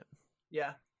having it.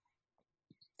 Yeah.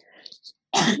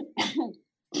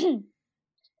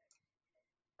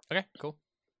 Okay, cool.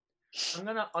 I'm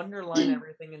gonna underline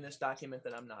everything in this document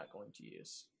that I'm not going to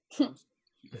use. Keep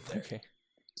it there. Okay.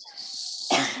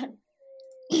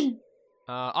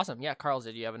 Awesome. Yeah, Carl,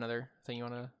 did you have another thing you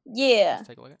want to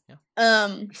take a look at?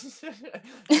 Yeah.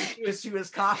 she was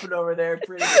coughing over there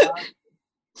pretty loud.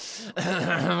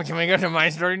 Can we go to my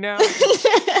story now?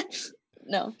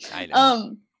 No. I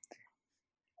know.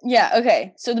 Yeah,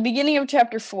 okay. So the beginning of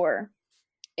chapter 4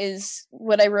 is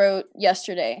what I wrote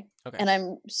yesterday. Okay. And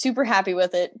I'm super happy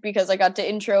with it because I got to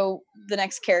intro the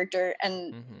next character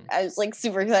and I was like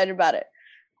super excited about it.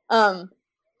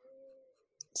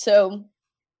 So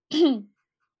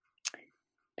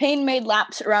pain made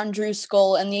laps around Drew's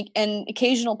skull and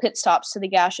occasional pit stops to the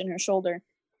gash in her shoulder.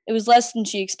 It was less than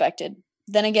she expected.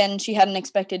 Then again, she hadn't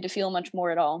expected to feel much more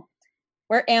at all.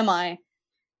 Where am I?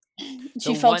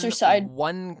 She felt her side.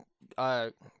 One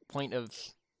point of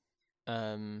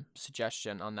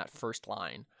suggestion on that first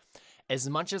line. As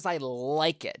much as I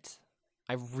like it,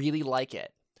 I really like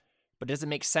it, but does it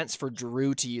make sense for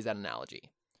Drew to use that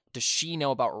analogy? Does she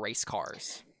know about race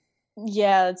cars?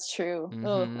 Yeah, that's true.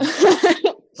 Mm-hmm.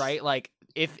 Right? Like,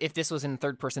 if this was in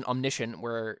third person omniscient,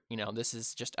 where, this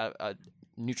is just a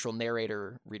neutral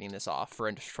narrator reading this off for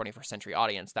a 21st century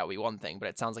audience, that would be one thing, but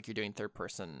it sounds like you're doing third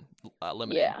person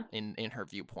limited in her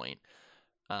viewpoint.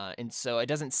 And so it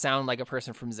doesn't sound like a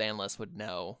person from Xanless would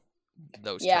know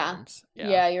those Yeah. terms.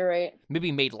 Yeah, you're right.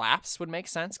 Maybe made laps would make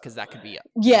sense because that could be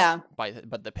Yeah.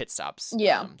 but the pit stops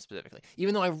Yeah. specifically.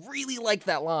 Even though I really like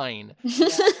that line.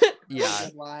 Yeah.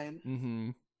 Good line. Mm-hmm.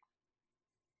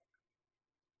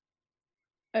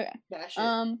 Okay. Dash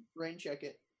it. Rain check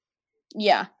it.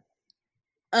 Yeah.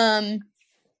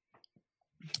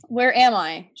 Where am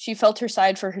I? She felt her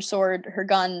side for her sword, her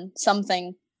gun,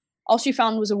 something. All she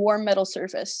found was a warm metal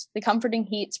surface, the comforting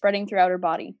heat spreading throughout her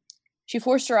body. She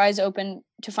forced her eyes open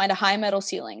to find a high metal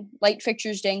ceiling, light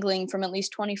fixtures dangling from at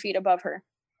least 20 feet above her.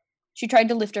 She tried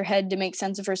to lift her head to make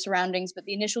sense of her surroundings, but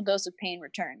the initial dose of pain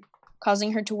returned,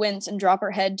 causing her to wince and drop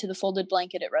her head to the folded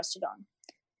blanket it rested on.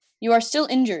 You are still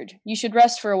injured. You should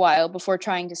rest for a while before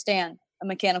trying to stand, a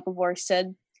mechanical voice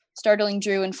said, startling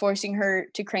Drew and forcing her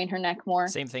to crane her neck more.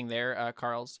 Same thing there,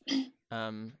 Carl's.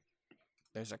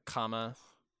 There's a comma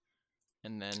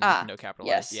and then no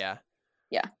capitalized. Yes.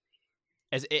 Yeah.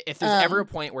 As if there's ever a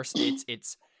point where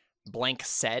it's blank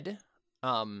said,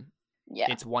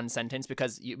 it's one sentence,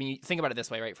 because you think about it this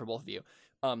way, right? For both of you,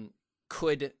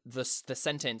 could the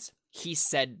sentence he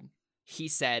said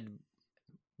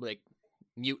like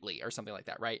mutely or something like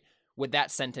that, right? Would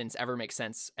that sentence ever make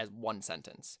sense as one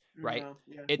sentence, right? No,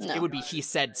 yeah. It would be he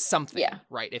said something,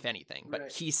 right? If anything, but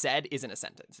Right. he said isn't a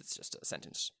sentence; it's just a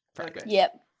sentence fragment. Okay.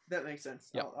 Yep. That makes sense.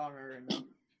 Yep. I'll remember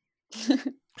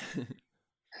it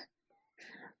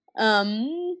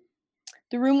now.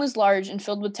 The room was large and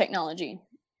filled with technology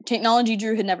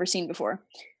Drew had never seen before.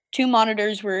 2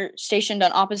 monitors were stationed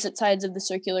on opposite sides of the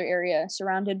circular area,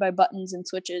 surrounded by buttons and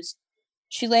switches.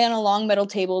 She lay on a long metal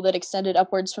table that extended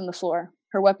upwards from the floor.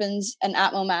 Her weapons and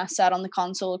Atmo mask sat on the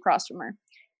console across from her.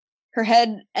 Her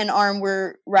head and arm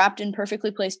were wrapped in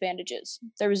perfectly placed bandages.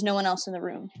 There was no one else in the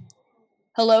room.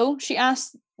 Hello? She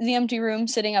asked the empty room,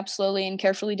 sitting up slowly and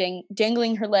carefully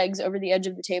dangling her legs over the edge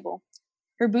of the table.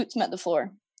 Her boots met the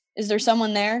floor. Is there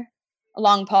someone there? A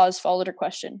long pause followed her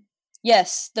question.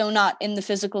 Yes, though not in the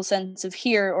physical sense of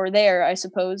here or there, I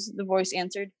suppose, the voice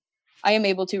answered. I am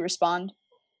able to respond.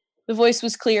 The voice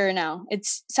was clearer now. It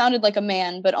sounded like a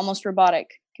man, but almost robotic,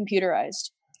 computerized.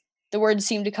 The words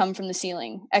seemed to come from the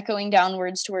ceiling, echoing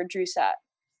downwards to where Drew sat.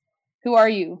 Who are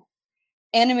you?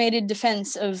 Animated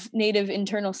Defense of Native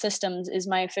Internal Systems is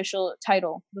my official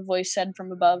title, the voice said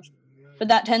from above. But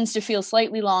that tends to feel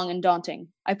slightly long and daunting.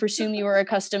 I presume you are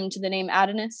accustomed to the name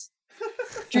Adonis?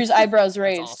 Drew's eyebrows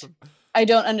raised. That's awesome. I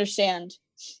don't understand.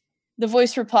 The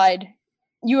voice replied,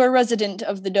 You are a resident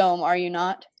of the dome, are you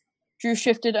not? Drew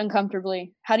shifted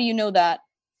uncomfortably. How do you know that?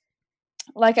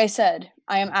 Like I said,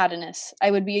 I am Adonis. I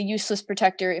would be a useless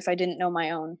protector if I didn't know my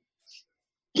own.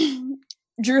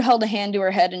 Drew held a hand to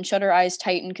her head and shut her eyes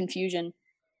tight in confusion.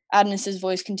 Adonis's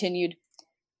voice continued,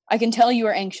 I can tell you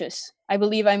are anxious. I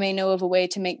believe I may know of a way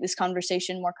to make this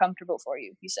conversation more comfortable for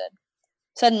you, he said.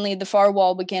 Suddenly, the far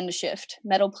wall began to shift,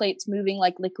 metal plates moving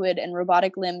like liquid and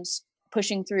robotic limbs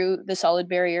pushing through the solid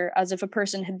barrier as if a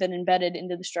person had been embedded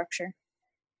into the structure.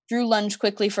 Drew lunged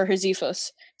quickly for her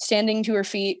Zephos, standing to her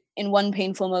feet in one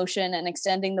painful motion and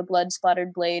extending the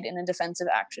blood-splattered blade in a defensive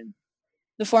action.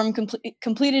 The form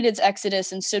completed its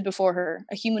exodus and stood before her,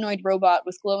 a humanoid robot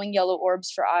with glowing yellow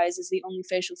orbs for eyes as the only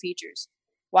facial features,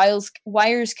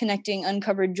 wires connecting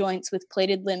uncovered joints with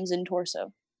plated limbs and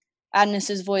torso.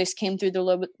 Adonis's voice came through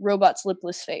the robot's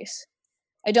lipless face.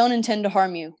 I don't intend to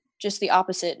harm you, just the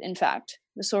opposite, in fact.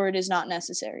 The sword is not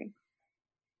necessary.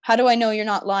 How do I know you're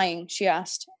not lying? She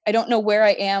asked. I don't know where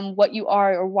I am, what you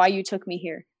are, or why you took me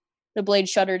here. The blade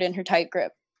shuddered in her tight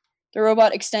grip. The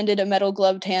robot extended a metal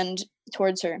gloved hand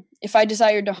towards her. If I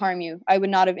desired to harm you, I would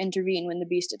not have intervened when the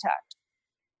beast attacked.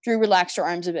 Drew relaxed her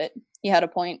arms a bit. He had a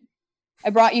point.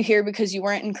 I brought you here because you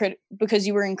were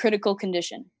in critical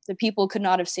condition. The people could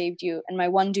not have saved you, and my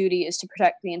one duty is to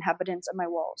protect the inhabitants of my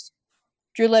walls.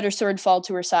 Drew let her sword fall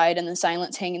to her side and the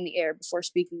silence hang in the air before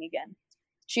speaking again.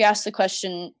 She asked the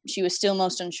question she was still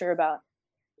most unsure about.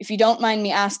 If you don't mind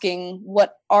me asking,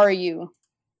 what are you?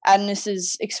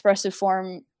 Adonis's expressive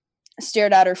form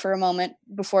stared at her for a moment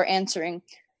before answering,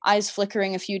 eyes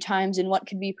flickering a few times in what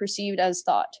could be perceived as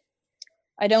thought.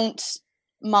 I don't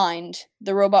mind.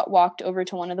 The robot walked over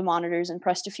to one of the monitors and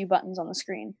pressed a few buttons on the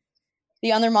screen.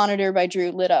 The other monitor by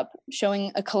Drew lit up,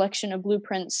 showing a collection of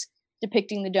blueprints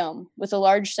depicting the dome, with a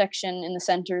large section in the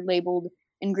center labeled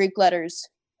in Greek letters,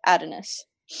 Adonis.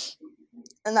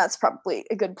 And that's probably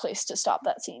a good place to stop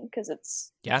that scene because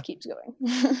it keeps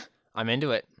going. I'm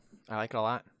into it. I like it a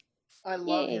lot. I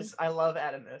love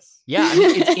Adonis. Yeah, I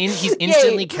mean, he's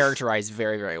instantly characterized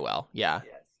very, very well. Yeah.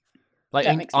 Yes. Like,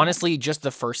 That and makes sense. honestly, just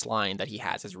the first line that he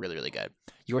has is really, really good.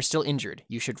 You are still injured.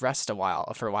 You should rest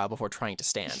for a while before trying to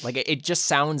stand. Like, it just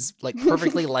sounds like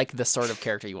perfectly like the sort of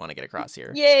character you want to get across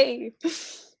here. Yay!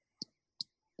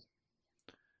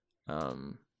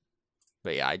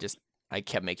 But yeah, I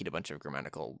kept making a bunch of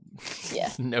grammatical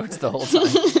Yeah. notes the whole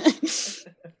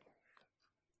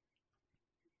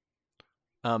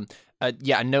time.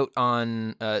 Yeah, a note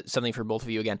on something for both of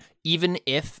you again. Even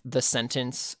if the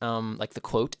sentence, like the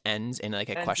quote ends in like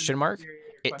a question mark,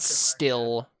 it's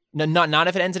still not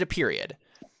if it ends at a period.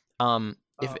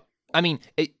 If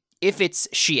it's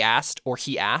she asked or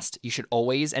he asked, you should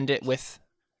always end it with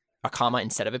a comma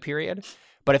instead of a period.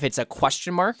 But if it's a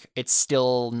question mark, it's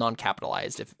still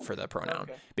non-capitalized for the pronoun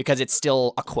because it's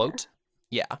still a quote.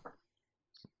 Yeah.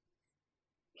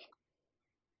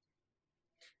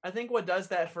 I think what does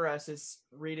that for us is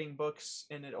reading books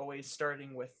and it always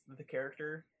starting with the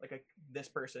character, like this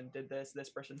person did this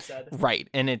person said. Right,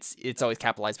 and it's always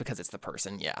capitalized because it's the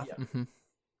person. Yeah.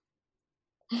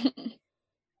 Mm-hmm.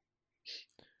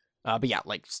 But yeah,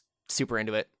 like super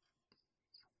into it.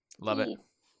 Love it.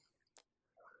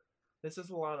 This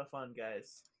is a lot of fun,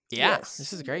 guys. Yeah, yes,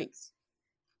 this is great.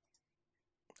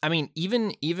 I mean,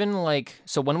 even like,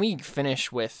 so when we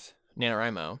finish with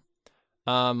NaNoWriMo,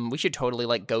 we should totally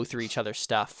like go through each other's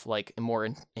stuff like more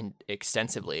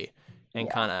extensively and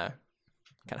kind of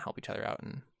help each other out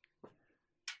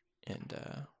and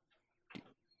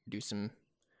do some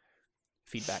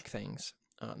feedback things.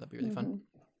 That'd be really fun.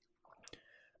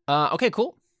 Okay,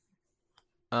 cool.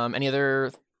 Any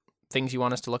other things you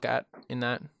want us to look at in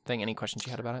that thing? Any questions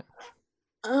you had about it?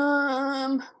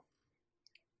 I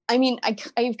mean, I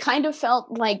kind of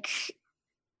felt like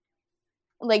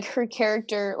her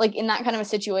character, like in that kind of a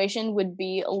situation, would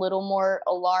be a little more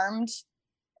alarmed,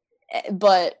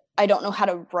 but I don't know how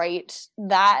to write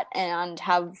that and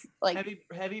have like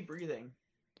heavy breathing.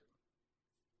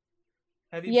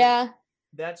 Yeah. Breathing.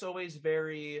 That's always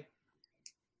very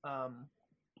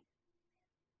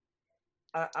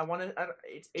I want to.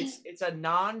 It's a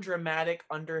non-dramatic,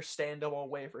 understandable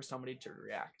way for somebody to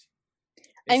react.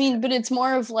 I mean, but it's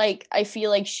more of like I feel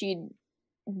like she'd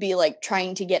be like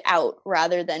trying to get out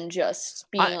rather than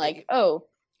just being like, "Oh,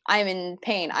 I'm in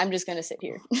pain. I'm just gonna sit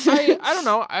here." I don't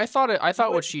know. I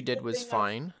thought what she did was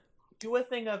fine. Do a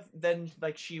thing of then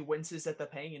like she winces at the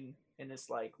pain and it's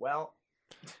like, well.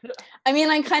 I mean,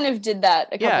 I kind of did that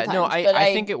a couple times. Yeah, no, but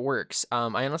I think it works.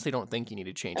 I honestly don't think you need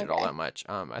to change it all that much.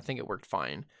 I think it worked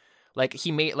fine. Like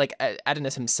he made, like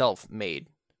Adonis himself made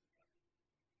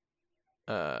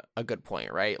a good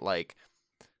point, right? Like,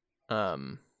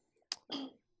 right.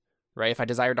 If I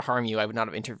desired to harm you, I would not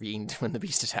have intervened when the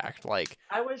beast attacked. Like,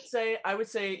 I would say,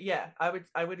 yeah,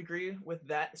 I would agree with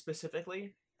that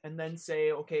specifically, and then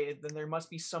say, okay, then there must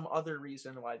be some other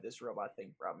reason why this robot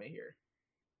thing brought me here.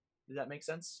 Does that make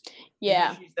sense?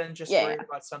 Yeah. She's then just worried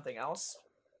about something else.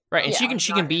 Right, and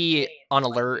she can be on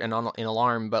alert and in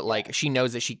alarm, but like she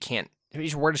knows that she can't.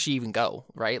 Where does she even go?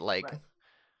 Right, like,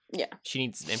 yeah, she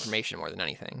needs information more than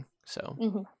anything.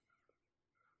 So,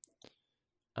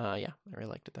 yeah, I really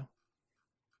liked it though.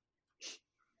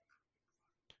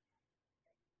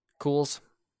 Cools.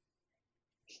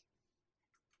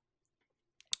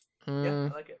 Yeah,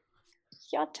 I like it.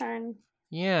 Your turn.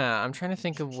 Yeah, I'm trying to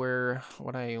think of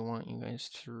what I want you guys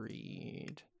to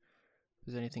read. If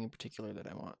there's anything in particular that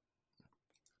I want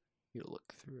you to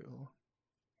look through.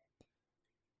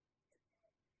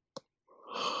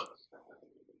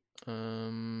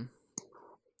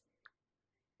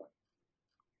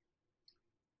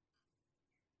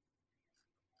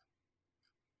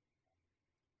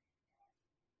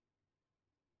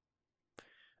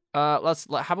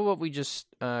 How about we just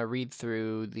read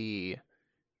through the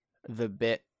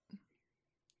bit,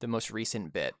 the most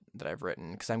recent bit that I've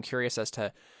written, because I'm curious as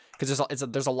to, because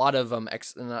there's a lot of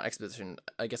exposition,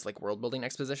 I guess, like world building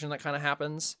exposition that kind of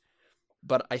happens,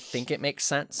 but I think it makes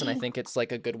sense, and I think it's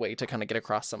like a good way to kind of get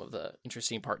across some of the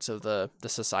interesting parts of the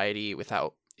society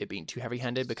without it being too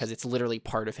heavy-handed, because it's literally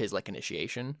part of his like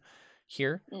initiation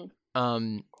here.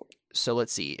 So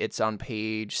let's see, it's on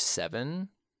page 7.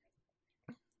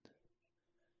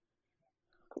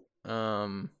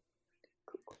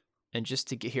 And just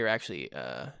to get here, actually,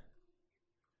 yeah,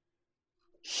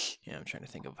 I'm trying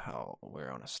to think of where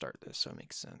I want to start this so it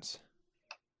makes sense.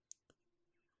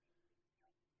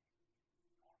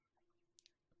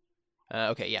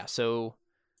 Okay, yeah, so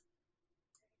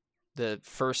the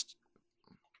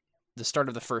start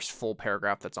of the first full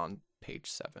paragraph that's on page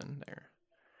 7 there.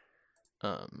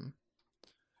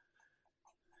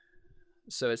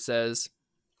 So it says,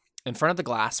 In front of the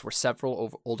glass were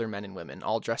several older men and women,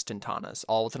 all dressed in tanas,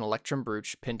 all with an electrum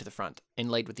brooch pinned to the front,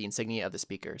 inlaid with the insignia of the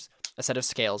speakers, a set of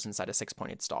scales inside a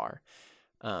six-pointed star.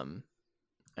 I'm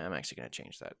actually going to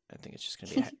change that. I think it's just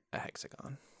going to be a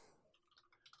hexagon,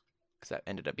 because that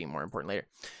ended up being more important later.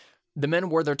 The men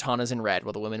wore their tanas in red,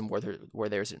 while the women wore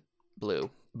theirs in blue,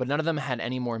 but none of them had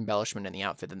any more embellishment in the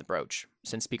outfit than the brooch,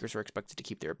 since speakers were expected to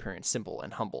keep their appearance simple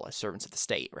and humble as servants of the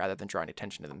state, rather than drawing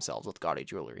attention to themselves with gaudy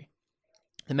jewelry.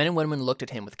 The men and women looked at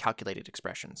him with calculated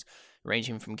expressions,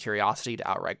 ranging from curiosity to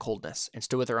outright coldness, and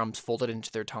stood with their arms folded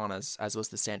into their tanas, as was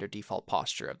the standard default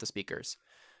posture of the speakers.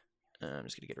 I'm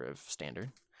just going to get rid of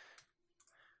standard.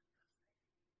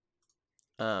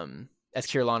 As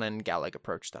Kirlan and Galag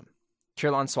approached them.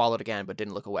 Kirlan swallowed again, but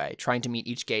didn't look away, trying to meet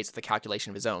each gaze with a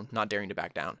calculation of his own, not daring to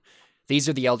back down. These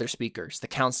are the elder speakers, the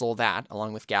council that,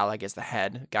 along with Galag as the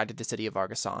head, guided the city of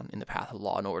Argasan in the path of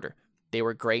law and order. They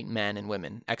were great men and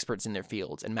women, experts in their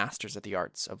fields, and masters at the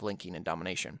arts of linking and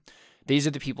domination. These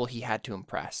are the people he had to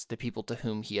impress, the people to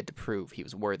whom he had to prove he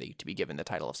was worthy to be given the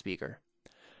title of speaker.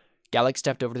 Galag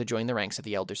stepped over to join the ranks of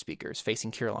the elder speakers,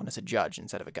 facing Kirlan as a judge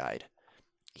instead of a guide.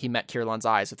 He met Kirlan's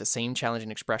eyes with the same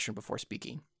challenging expression before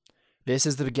speaking. "This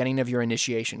is the beginning of your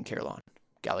initiation, Kirlan,"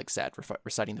 Galag said,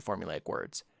 reciting the formulaic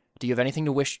words. "Do you have anything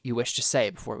you wish to say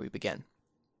before we begin?"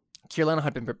 Kirlan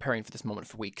had been preparing for this moment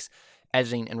for weeks,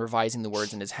 editing and revising the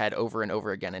words in his head over and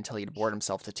over again until he had bored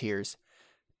himself to tears.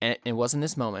 And it was in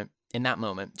that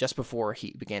moment, just before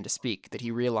he began to speak, that he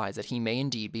realized that he may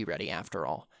indeed be ready after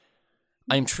all.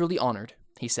 "I am truly honored,"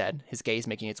 he said, his gaze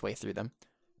making its way through them,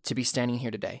 "to be standing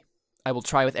here today. I will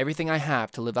try with everything I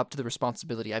have to live up to the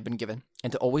responsibility I've been given,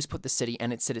 and to always put the city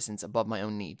and its citizens above my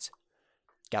own needs."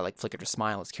 Galag flickered a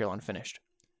smile as Kirlan finished.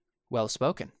 "Well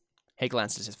spoken." He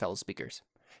glanced at his fellow speakers.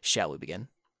 "Shall we begin?"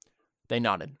 They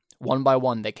nodded. One by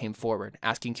one, they came forward,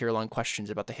 asking Kirlan questions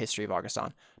about the history of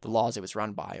Argasan, the laws it was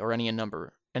run by, or any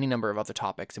number of other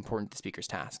topics important to the speaker's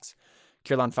tasks.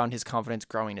 Kirlan found his confidence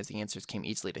growing as the answers came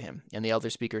easily to him, and the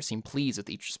elder speaker seemed pleased with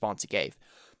each response he gave.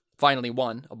 Finally,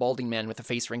 one, a balding man with a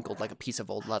face wrinkled like a piece of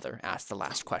old leather, asked the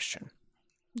last question.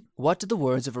 "What did the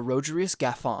words of Erodrius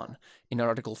Gaffon in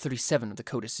Article 37 of the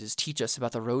Codices teach us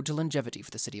about the road to longevity for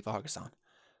the city of Argasan?"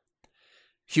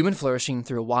 "Human flourishing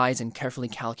through a wise and carefully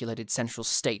calculated central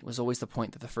state was always the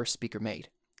point that the first speaker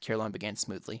made," Kirlan began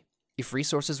smoothly. "If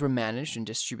resources were managed and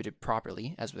distributed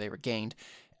properly, as they were gained,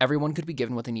 everyone could be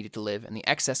given what they needed to live, and the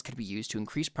excess could be used to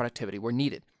increase productivity where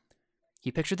needed."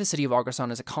 He pictured the city of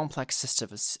Argasan as a complex system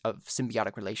of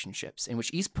symbiotic relationships, in which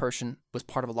each person was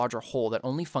part of a larger whole that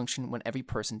only functioned when every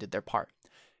person did their part.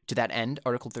 To that end,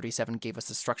 Article 37 gave us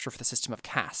the structure for the system of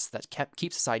castes that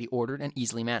keep society ordered and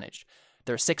easily managed.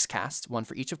 There are 6 castes, one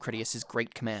for each of Critias's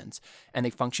great commands, and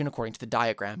they function according to the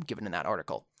diagram given in that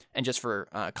article. And just for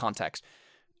context,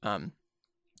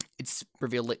 it's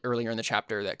revealed earlier in the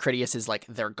chapter that Critias is like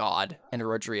their god, and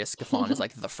Erodrius Gaffon is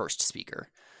like the first speaker.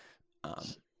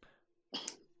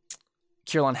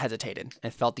 Kirlan hesitated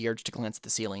and felt the urge to glance at the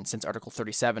ceiling, since Article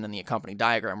 37 and the accompanying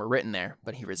diagram were written there,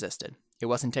 but he resisted. It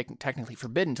wasn't technically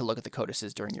forbidden to look at the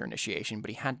codices during your initiation,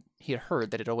 but he had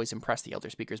heard that it always impressed the elder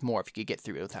speakers more if you could get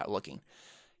through it without looking.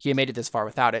 He had made it this far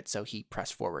without it, so he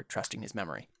pressed forward, trusting his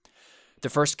memory. The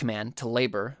first command, to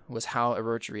labor, was how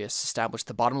Erodrius established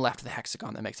the bottom left of the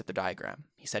hexagon that makes up the diagram,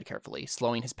 he said carefully,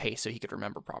 slowing his pace so he could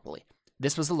remember properly.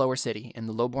 This was the lower city and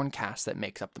the lowborn caste that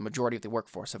makes up the majority of the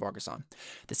workforce of Argasan.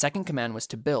 The second command was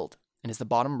to build, and is the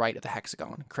bottom right of the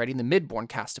hexagon, creating the midborn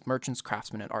caste of merchants,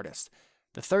 craftsmen, and artists.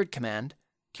 The third command...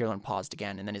 Kirlan paused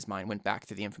again, and then his mind went back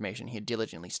through the information he had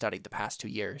diligently studied the past 2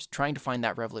 years, trying to find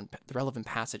that relevant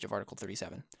passage of Article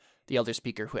 37. The elder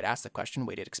speaker who had asked the question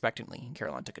waited expectantly, and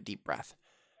Kirlan took a deep breath.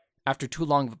 After too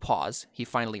long of a pause, he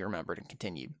finally remembered and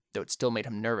continued, though it still made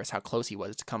him nervous how close he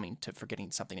was to coming to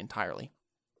forgetting something entirely.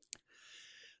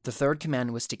 The third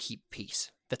command was to keep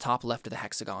peace, the top left of the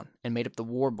hexagon, and made up the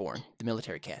warborn, the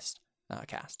military caste.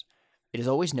 It is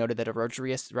always noted that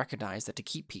Erodrius recognized that to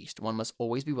keep peace, one must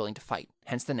always be willing to fight,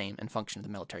 hence the name and function of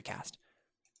the military caste.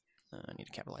 I need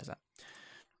to capitalize that.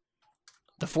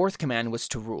 The fourth command was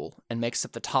to rule, and makes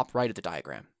up the top right of the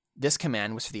diagram. This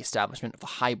command was for the establishment of the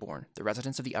highborn, the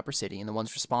residents of the upper city, and the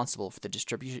ones responsible for the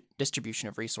distribution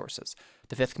of resources.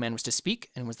 The fifth command was to speak,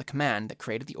 and was the command that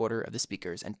created the order of the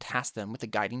speakers and tasked them with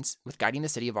guiding the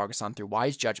city of Argasan through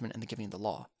wise judgment and the giving of the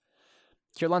law.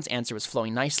 Kirlan's answer was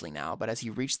flowing nicely now, but as he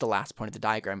reached the last point of the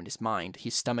diagram in his mind,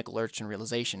 his stomach lurched in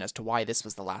realization as to why this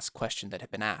was the last question that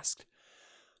had been asked.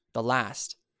 The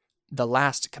last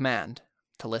command,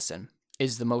 to listen,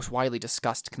 is the most widely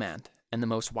discussed command, and the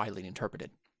most widely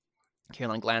interpreted.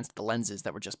 Kirlan glanced at the lenses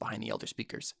that were just behind the elder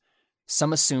speakers.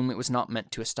 Some assume it was not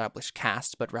meant to establish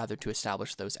caste, but rather to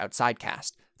establish those outside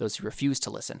caste, those who refused to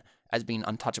listen, as being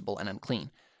untouchable and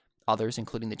unclean. Others,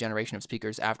 including the generation of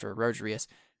speakers after Rodrius,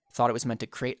 thought it was meant to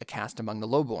create a caste among the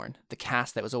lowborn, the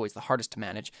caste that was always the hardest to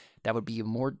manage, that would be a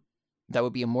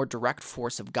more direct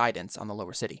force of guidance on the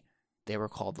lower city. They were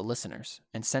called the listeners,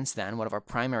 and since then, one of our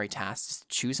primary tasks is to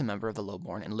choose a member of the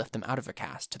lowborn and lift them out of their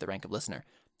caste to the rank of listener,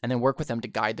 and then work with them to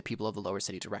guide the people of the lower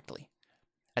city directly.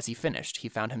 As he finished, he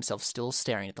found himself still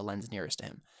staring at the lens nearest to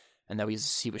him, and though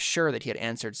he was sure that he had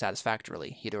answered satisfactorily,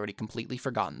 he had already completely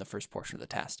forgotten the first portion of the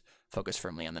test, focused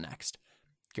firmly on the next.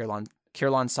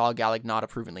 Kirlon saw Gallic nod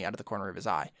approvingly out of the corner of his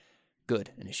eye.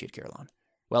 Good, initiated Kirlon.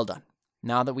 Well done.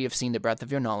 Now that we have seen the breadth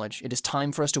of your knowledge, it is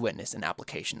time for us to witness an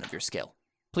application of your skill.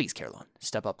 Please, Kirlon,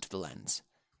 step up to the lens.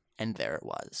 And there it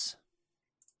was.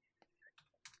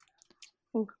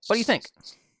 Ooh. What do you think?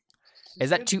 Is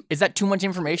that too much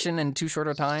information in too short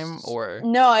a time, or?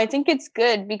 No, I think it's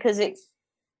good because it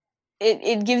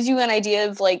gives you an idea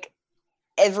of like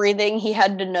everything he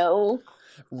had to know.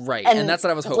 Right, and that's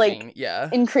what I was hoping. Like, yeah,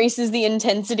 increases the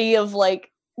intensity of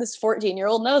like this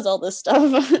 14-year-old knows all this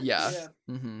stuff. yeah.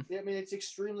 Mm-hmm. I mean, it's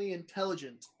extremely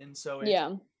intelligent, and so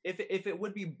if it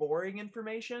would be boring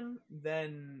information,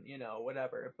 then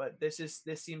whatever. But this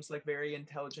seems like very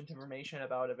intelligent information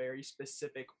about a very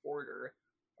specific order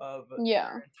of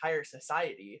our entire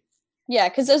society. Yeah,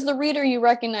 because as the reader, you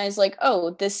recognize like,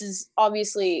 oh, this is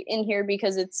obviously in here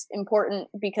because it's important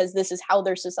because this is how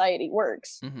their society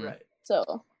works. Mm-hmm. Right.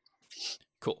 So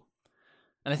cool.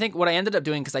 And I think what I ended up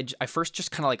doing, because I first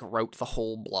just kind of like wrote the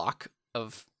whole block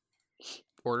of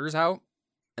orders out,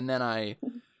 and then I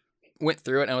went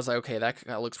through it and I was like, okay,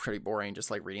 that looks pretty boring,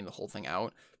 just like reading the whole thing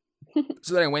out.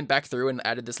 So then I went back through and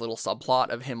added this little subplot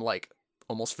of him like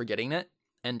almost forgetting it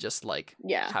and just like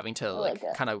having to like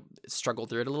kind of struggle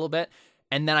through it a little bit.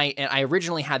 And then I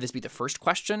originally had this be the first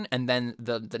question, and then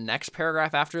the next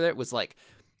paragraph after that was like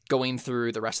going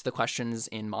through the rest of the questions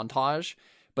in montage.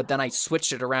 But then I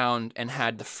switched it around and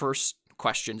had the first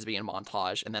questions be in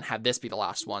montage, and then had this be the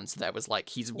last one. So that was like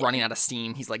he's running out of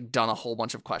steam. He's like done a whole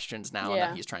bunch of questions now, and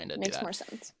then he's trying to do that. Makes more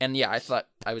sense. And I thought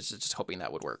I was just hoping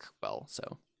that would work well.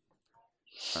 So,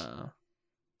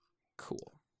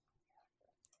 cool.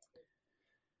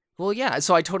 Well, yeah.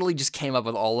 So I totally just came up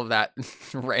with all of that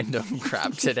random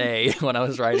crap today when I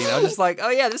was writing. I was just like,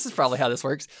 oh yeah, this is probably how this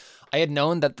works. I had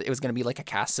known that it was going to be like a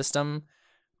caste system,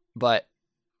 but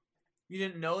you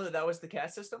didn't know that was the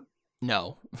caste system?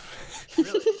 No.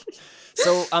 Really?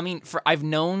 So, I mean, I've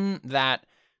known that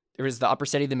there was the upper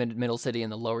city, the middle city,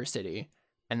 and the lower city,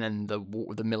 and then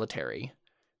the military.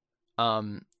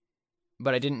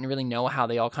 But I didn't really know how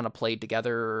they all kind of played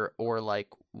together, or like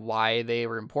why they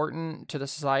were important to the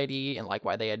society, and like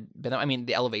why they had been. I mean,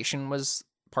 the elevation was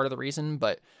part of the reason,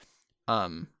 but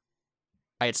I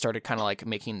had started kind of like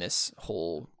making this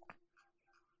whole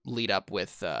lead up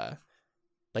with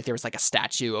like there was like a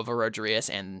statue of Rodrius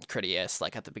and Critias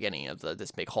like at the beginning of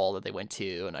this big hall that they went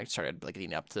to, and I started like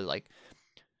leading up to like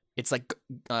it's like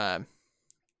God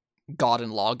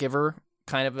and lawgiver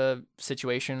kind of a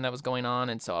situation that was going on.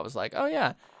 And so I was like, oh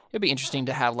yeah, it'd be interesting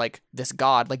to have like this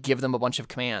god like give them a bunch of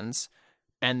commands,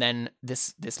 and then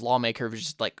this lawmaker was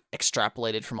just like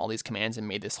extrapolated from all these commands and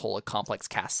made this whole complex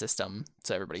caste system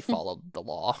so everybody followed the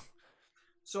law.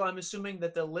 So I'm assuming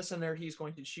that the listener he's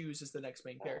going to choose is the next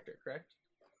main character, correct?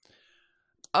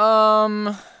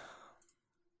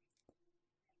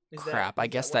 Crap, I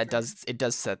guess that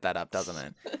does set that up, doesn't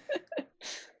it?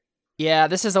 Yeah,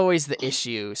 this is always the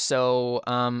issue. So,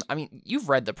 I mean, you've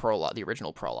read the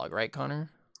original prologue, right, Connor?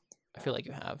 I feel like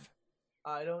you have.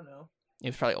 I don't know. It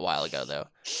was probably a while ago, though.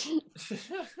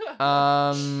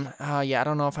 Yeah, I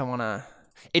don't know if I want to...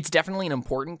 It's definitely an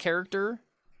important character,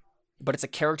 but it's a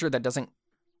character that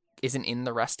isn't in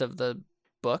the rest of the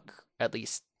book, at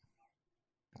least.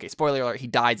 Okay, spoiler alert, he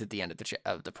dies at the end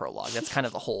of the prologue. That's kind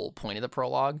of the whole point of the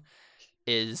prologue,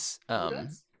 is... No,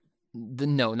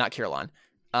 not Kirlon.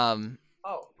 The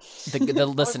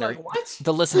listener, like, what?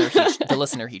 the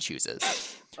listener he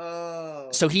chooses. Oh.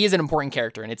 So he is an important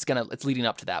character, and it's leading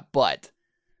up to that, but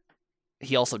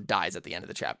he also dies at the end of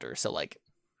the chapter. So like,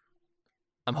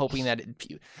 I'm hoping that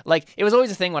it was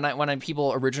always a thing when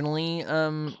people originally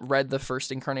read the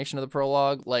first incarnation of the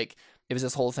prologue. Like, it was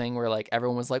this whole thing where like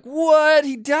everyone was like, "What?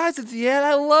 He dies at the end?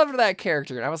 I loved that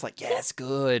character," and I was like, "Yes,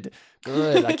 good.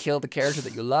 I killed the character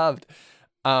that you loved."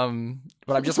 But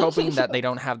I'm just hoping that they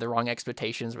don't have the wrong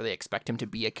expectations where they expect him to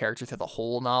be a character through the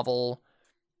whole novel.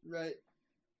 Right.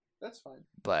 That's fine.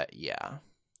 But yeah.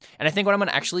 And I think what I'm going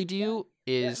to actually do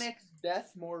is... That makes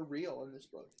death more real in this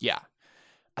book. Yeah.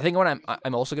 I think what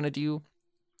I'm also going to do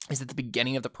is at the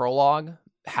beginning of the prologue,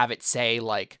 have it say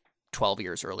like 12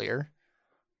 years earlier,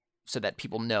 so that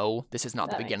people know this is not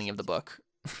That the makes beginning of the sense. book.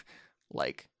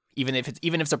 Like even if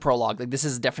it's a prologue, like this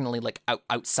is definitely like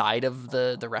outside of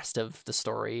the rest of the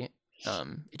story.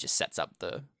 It just sets up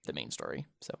the main story.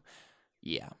 So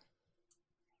yeah.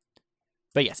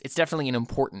 But yes, it's definitely an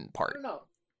important I part. don't know.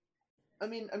 I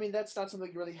mean that's not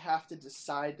something you really have to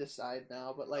decide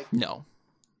now, but like No.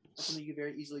 that's something you could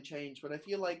very easily change. But I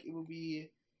feel like it would be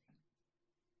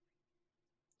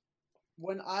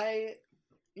when I,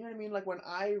 you know what I mean, like when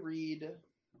I read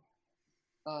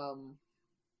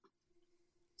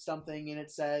something and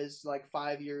it says like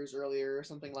 5 years earlier or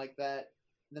something like that,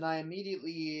 then I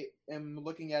immediately am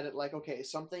looking at it like, okay,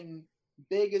 something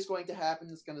big is going to happen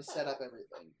that's going to set up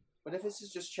everything. But if this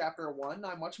is just chapter 1,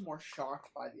 I'm much more shocked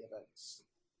by the events.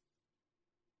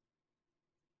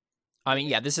 I mean,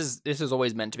 yeah, this is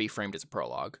always meant to be framed as a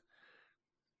prologue.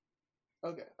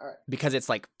 Okay, all right. Because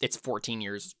it's 14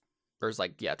 years, or it's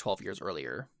 12 years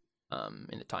earlier,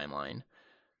 in the timeline.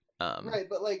 Right,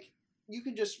 but like you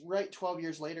can just write 12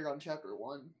 years later on chapter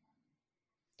 1.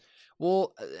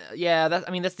 Well, yeah,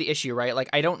 that's the issue, right? Like,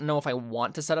 I don't know if I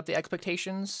want to set up the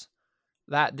expectations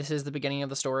that this is the beginning of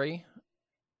the story,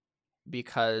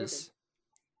 because,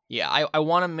 yeah, I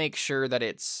want to make sure that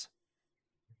it's.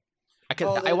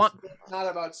 I want it's not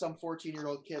about some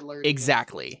 14-year-old kid learning.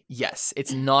 exactly. Yes,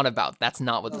 it's not about. That's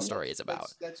not what the story is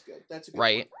about. That's good. That's a good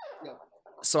right. Point. Yeah.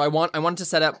 So I want to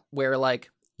set up where like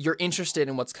you're interested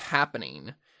in what's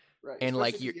happening, right. And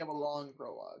especially like you have a long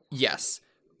prologue. Yes,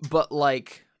 but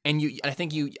like, and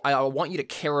I want you to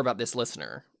care about this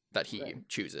listener that he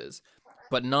chooses,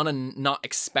 but not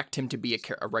expect him to be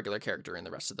a regular character in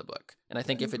the rest of the book. And I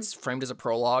think if it's framed as a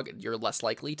prologue, you're less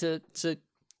likely to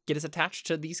get as attached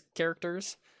to these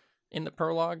characters in the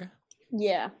prologue.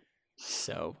 Yeah.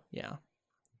 So yeah.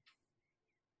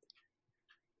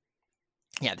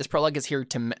 Yeah, this prologue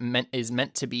is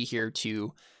meant to be here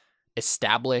to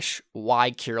establish why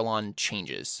Kirillon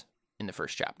changes in the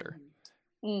first chapter.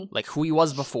 Like who he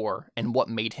was before and what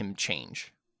made him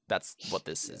change. That's what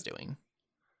this is doing.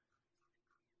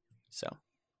 So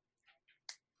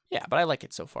yeah, but I like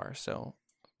it so far, so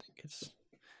I think it's,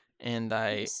 and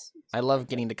I love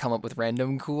getting to come up with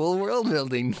random cool world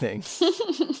building things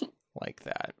like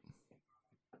that.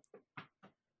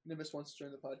 Nimbus wants to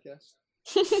join the podcast.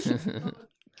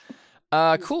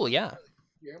 Cool, yeah.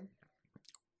 Hear him?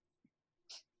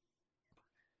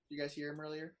 You guys hear him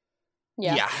earlier?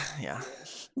 Yeah.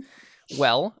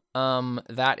 Well,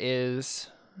 that's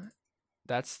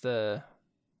the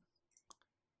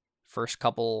first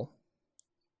couple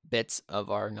bits of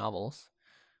our novels.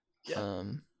 Yeah.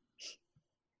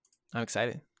 I'm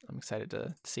excited. I'm excited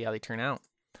to see how they turn out.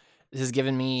 This has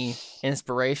given me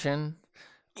inspiration.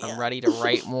 I'm ready to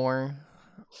write more.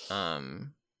 Yeah,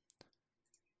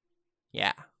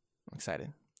 I'm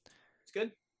excited. It's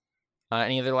good.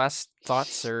 Any other last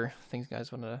thoughts or things you guys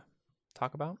want to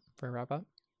talk about for a wrap up?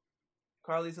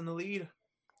 Carly's in the lead.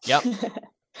 Yep.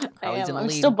 I am. I'm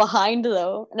still behind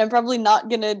though, and I'm probably not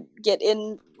gonna get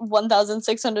in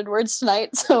 1,600 words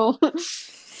tonight. So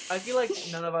I feel like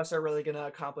none of us are really gonna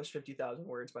accomplish 50,000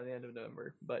 words by the end of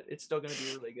November, but it's still gonna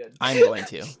be really good. I'm going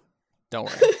to. Don't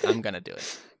worry. I'm gonna do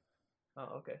it.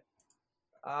 Oh, okay.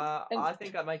 I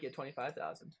think I might get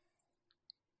 25,000.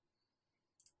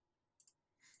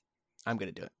 I'm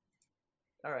gonna do it.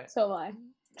 All right. So am I.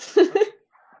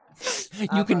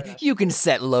 You can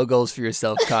set low goals for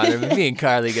yourself, Connor. But me and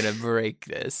Carly gonna break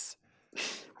this.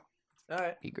 All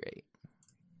right. Be great.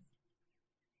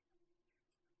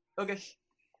 Okay.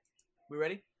 We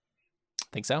ready?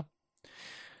 Think so.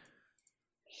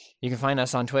 You can find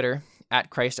us on Twitter at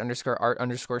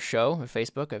Christ_art_show, at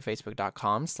Facebook at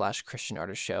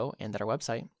facebook.com/ChristianArtistShow, and at our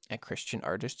website at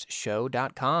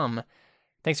ChristianArtistShow.com.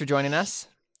 Thanks for joining us,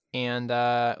 and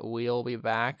we'll be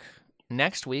back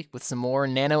next week with some more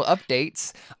Nano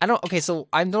updates. I don't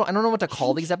know what to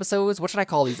call these episodes. What should I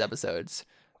call these episodes?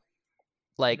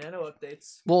 Like Nano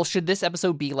updates. Well, should this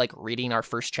episode be like reading our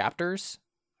first chapters?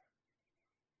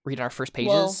 Reading our first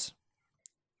pages? Well,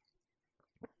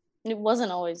 it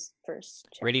wasn't always first.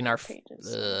 Reading our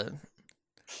pages.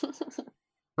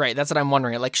 Right, that's what I'm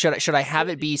wondering. Like, should I have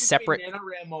it be separate?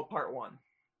 NaNoWriMo Part 1.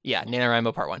 Yeah,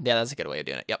 NaNoWriMo Part 1. Yeah, that's a good way of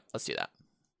doing it. Yep, let's do that.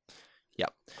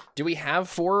 Yep. Do we have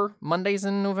 4 Mondays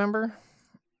in November?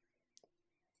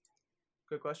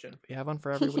 Good question. We have one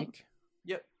for every week?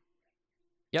 Yep.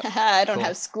 Yep. I don't Cool.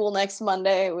 have school next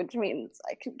Monday, which means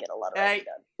I could get a lot of writing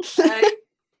done. Hey.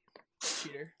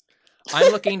 Cheater.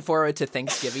 I'm looking forward to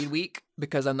Thanksgiving week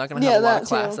because I'm not going to have a lot of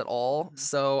class at all.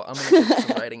 So I'm going to get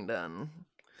some writing done.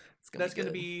 That's going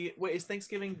to be... Wait, is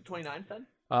Thanksgiving the 29th then?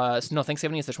 No,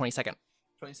 Thanksgiving is the 22nd.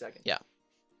 22nd. Yeah.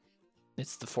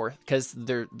 It's the 4th because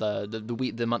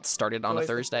the month started on a Always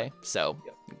the Thursday, so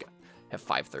Yep. you have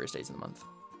 5 Thursdays in the month.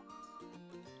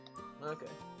 Okay.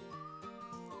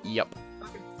 Yep.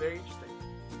 Okay. Very interesting.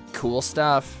 Cool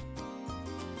stuff.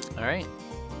 All right.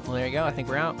 Well, there you go. I think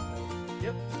we're out.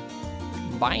 Yep.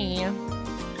 Bye.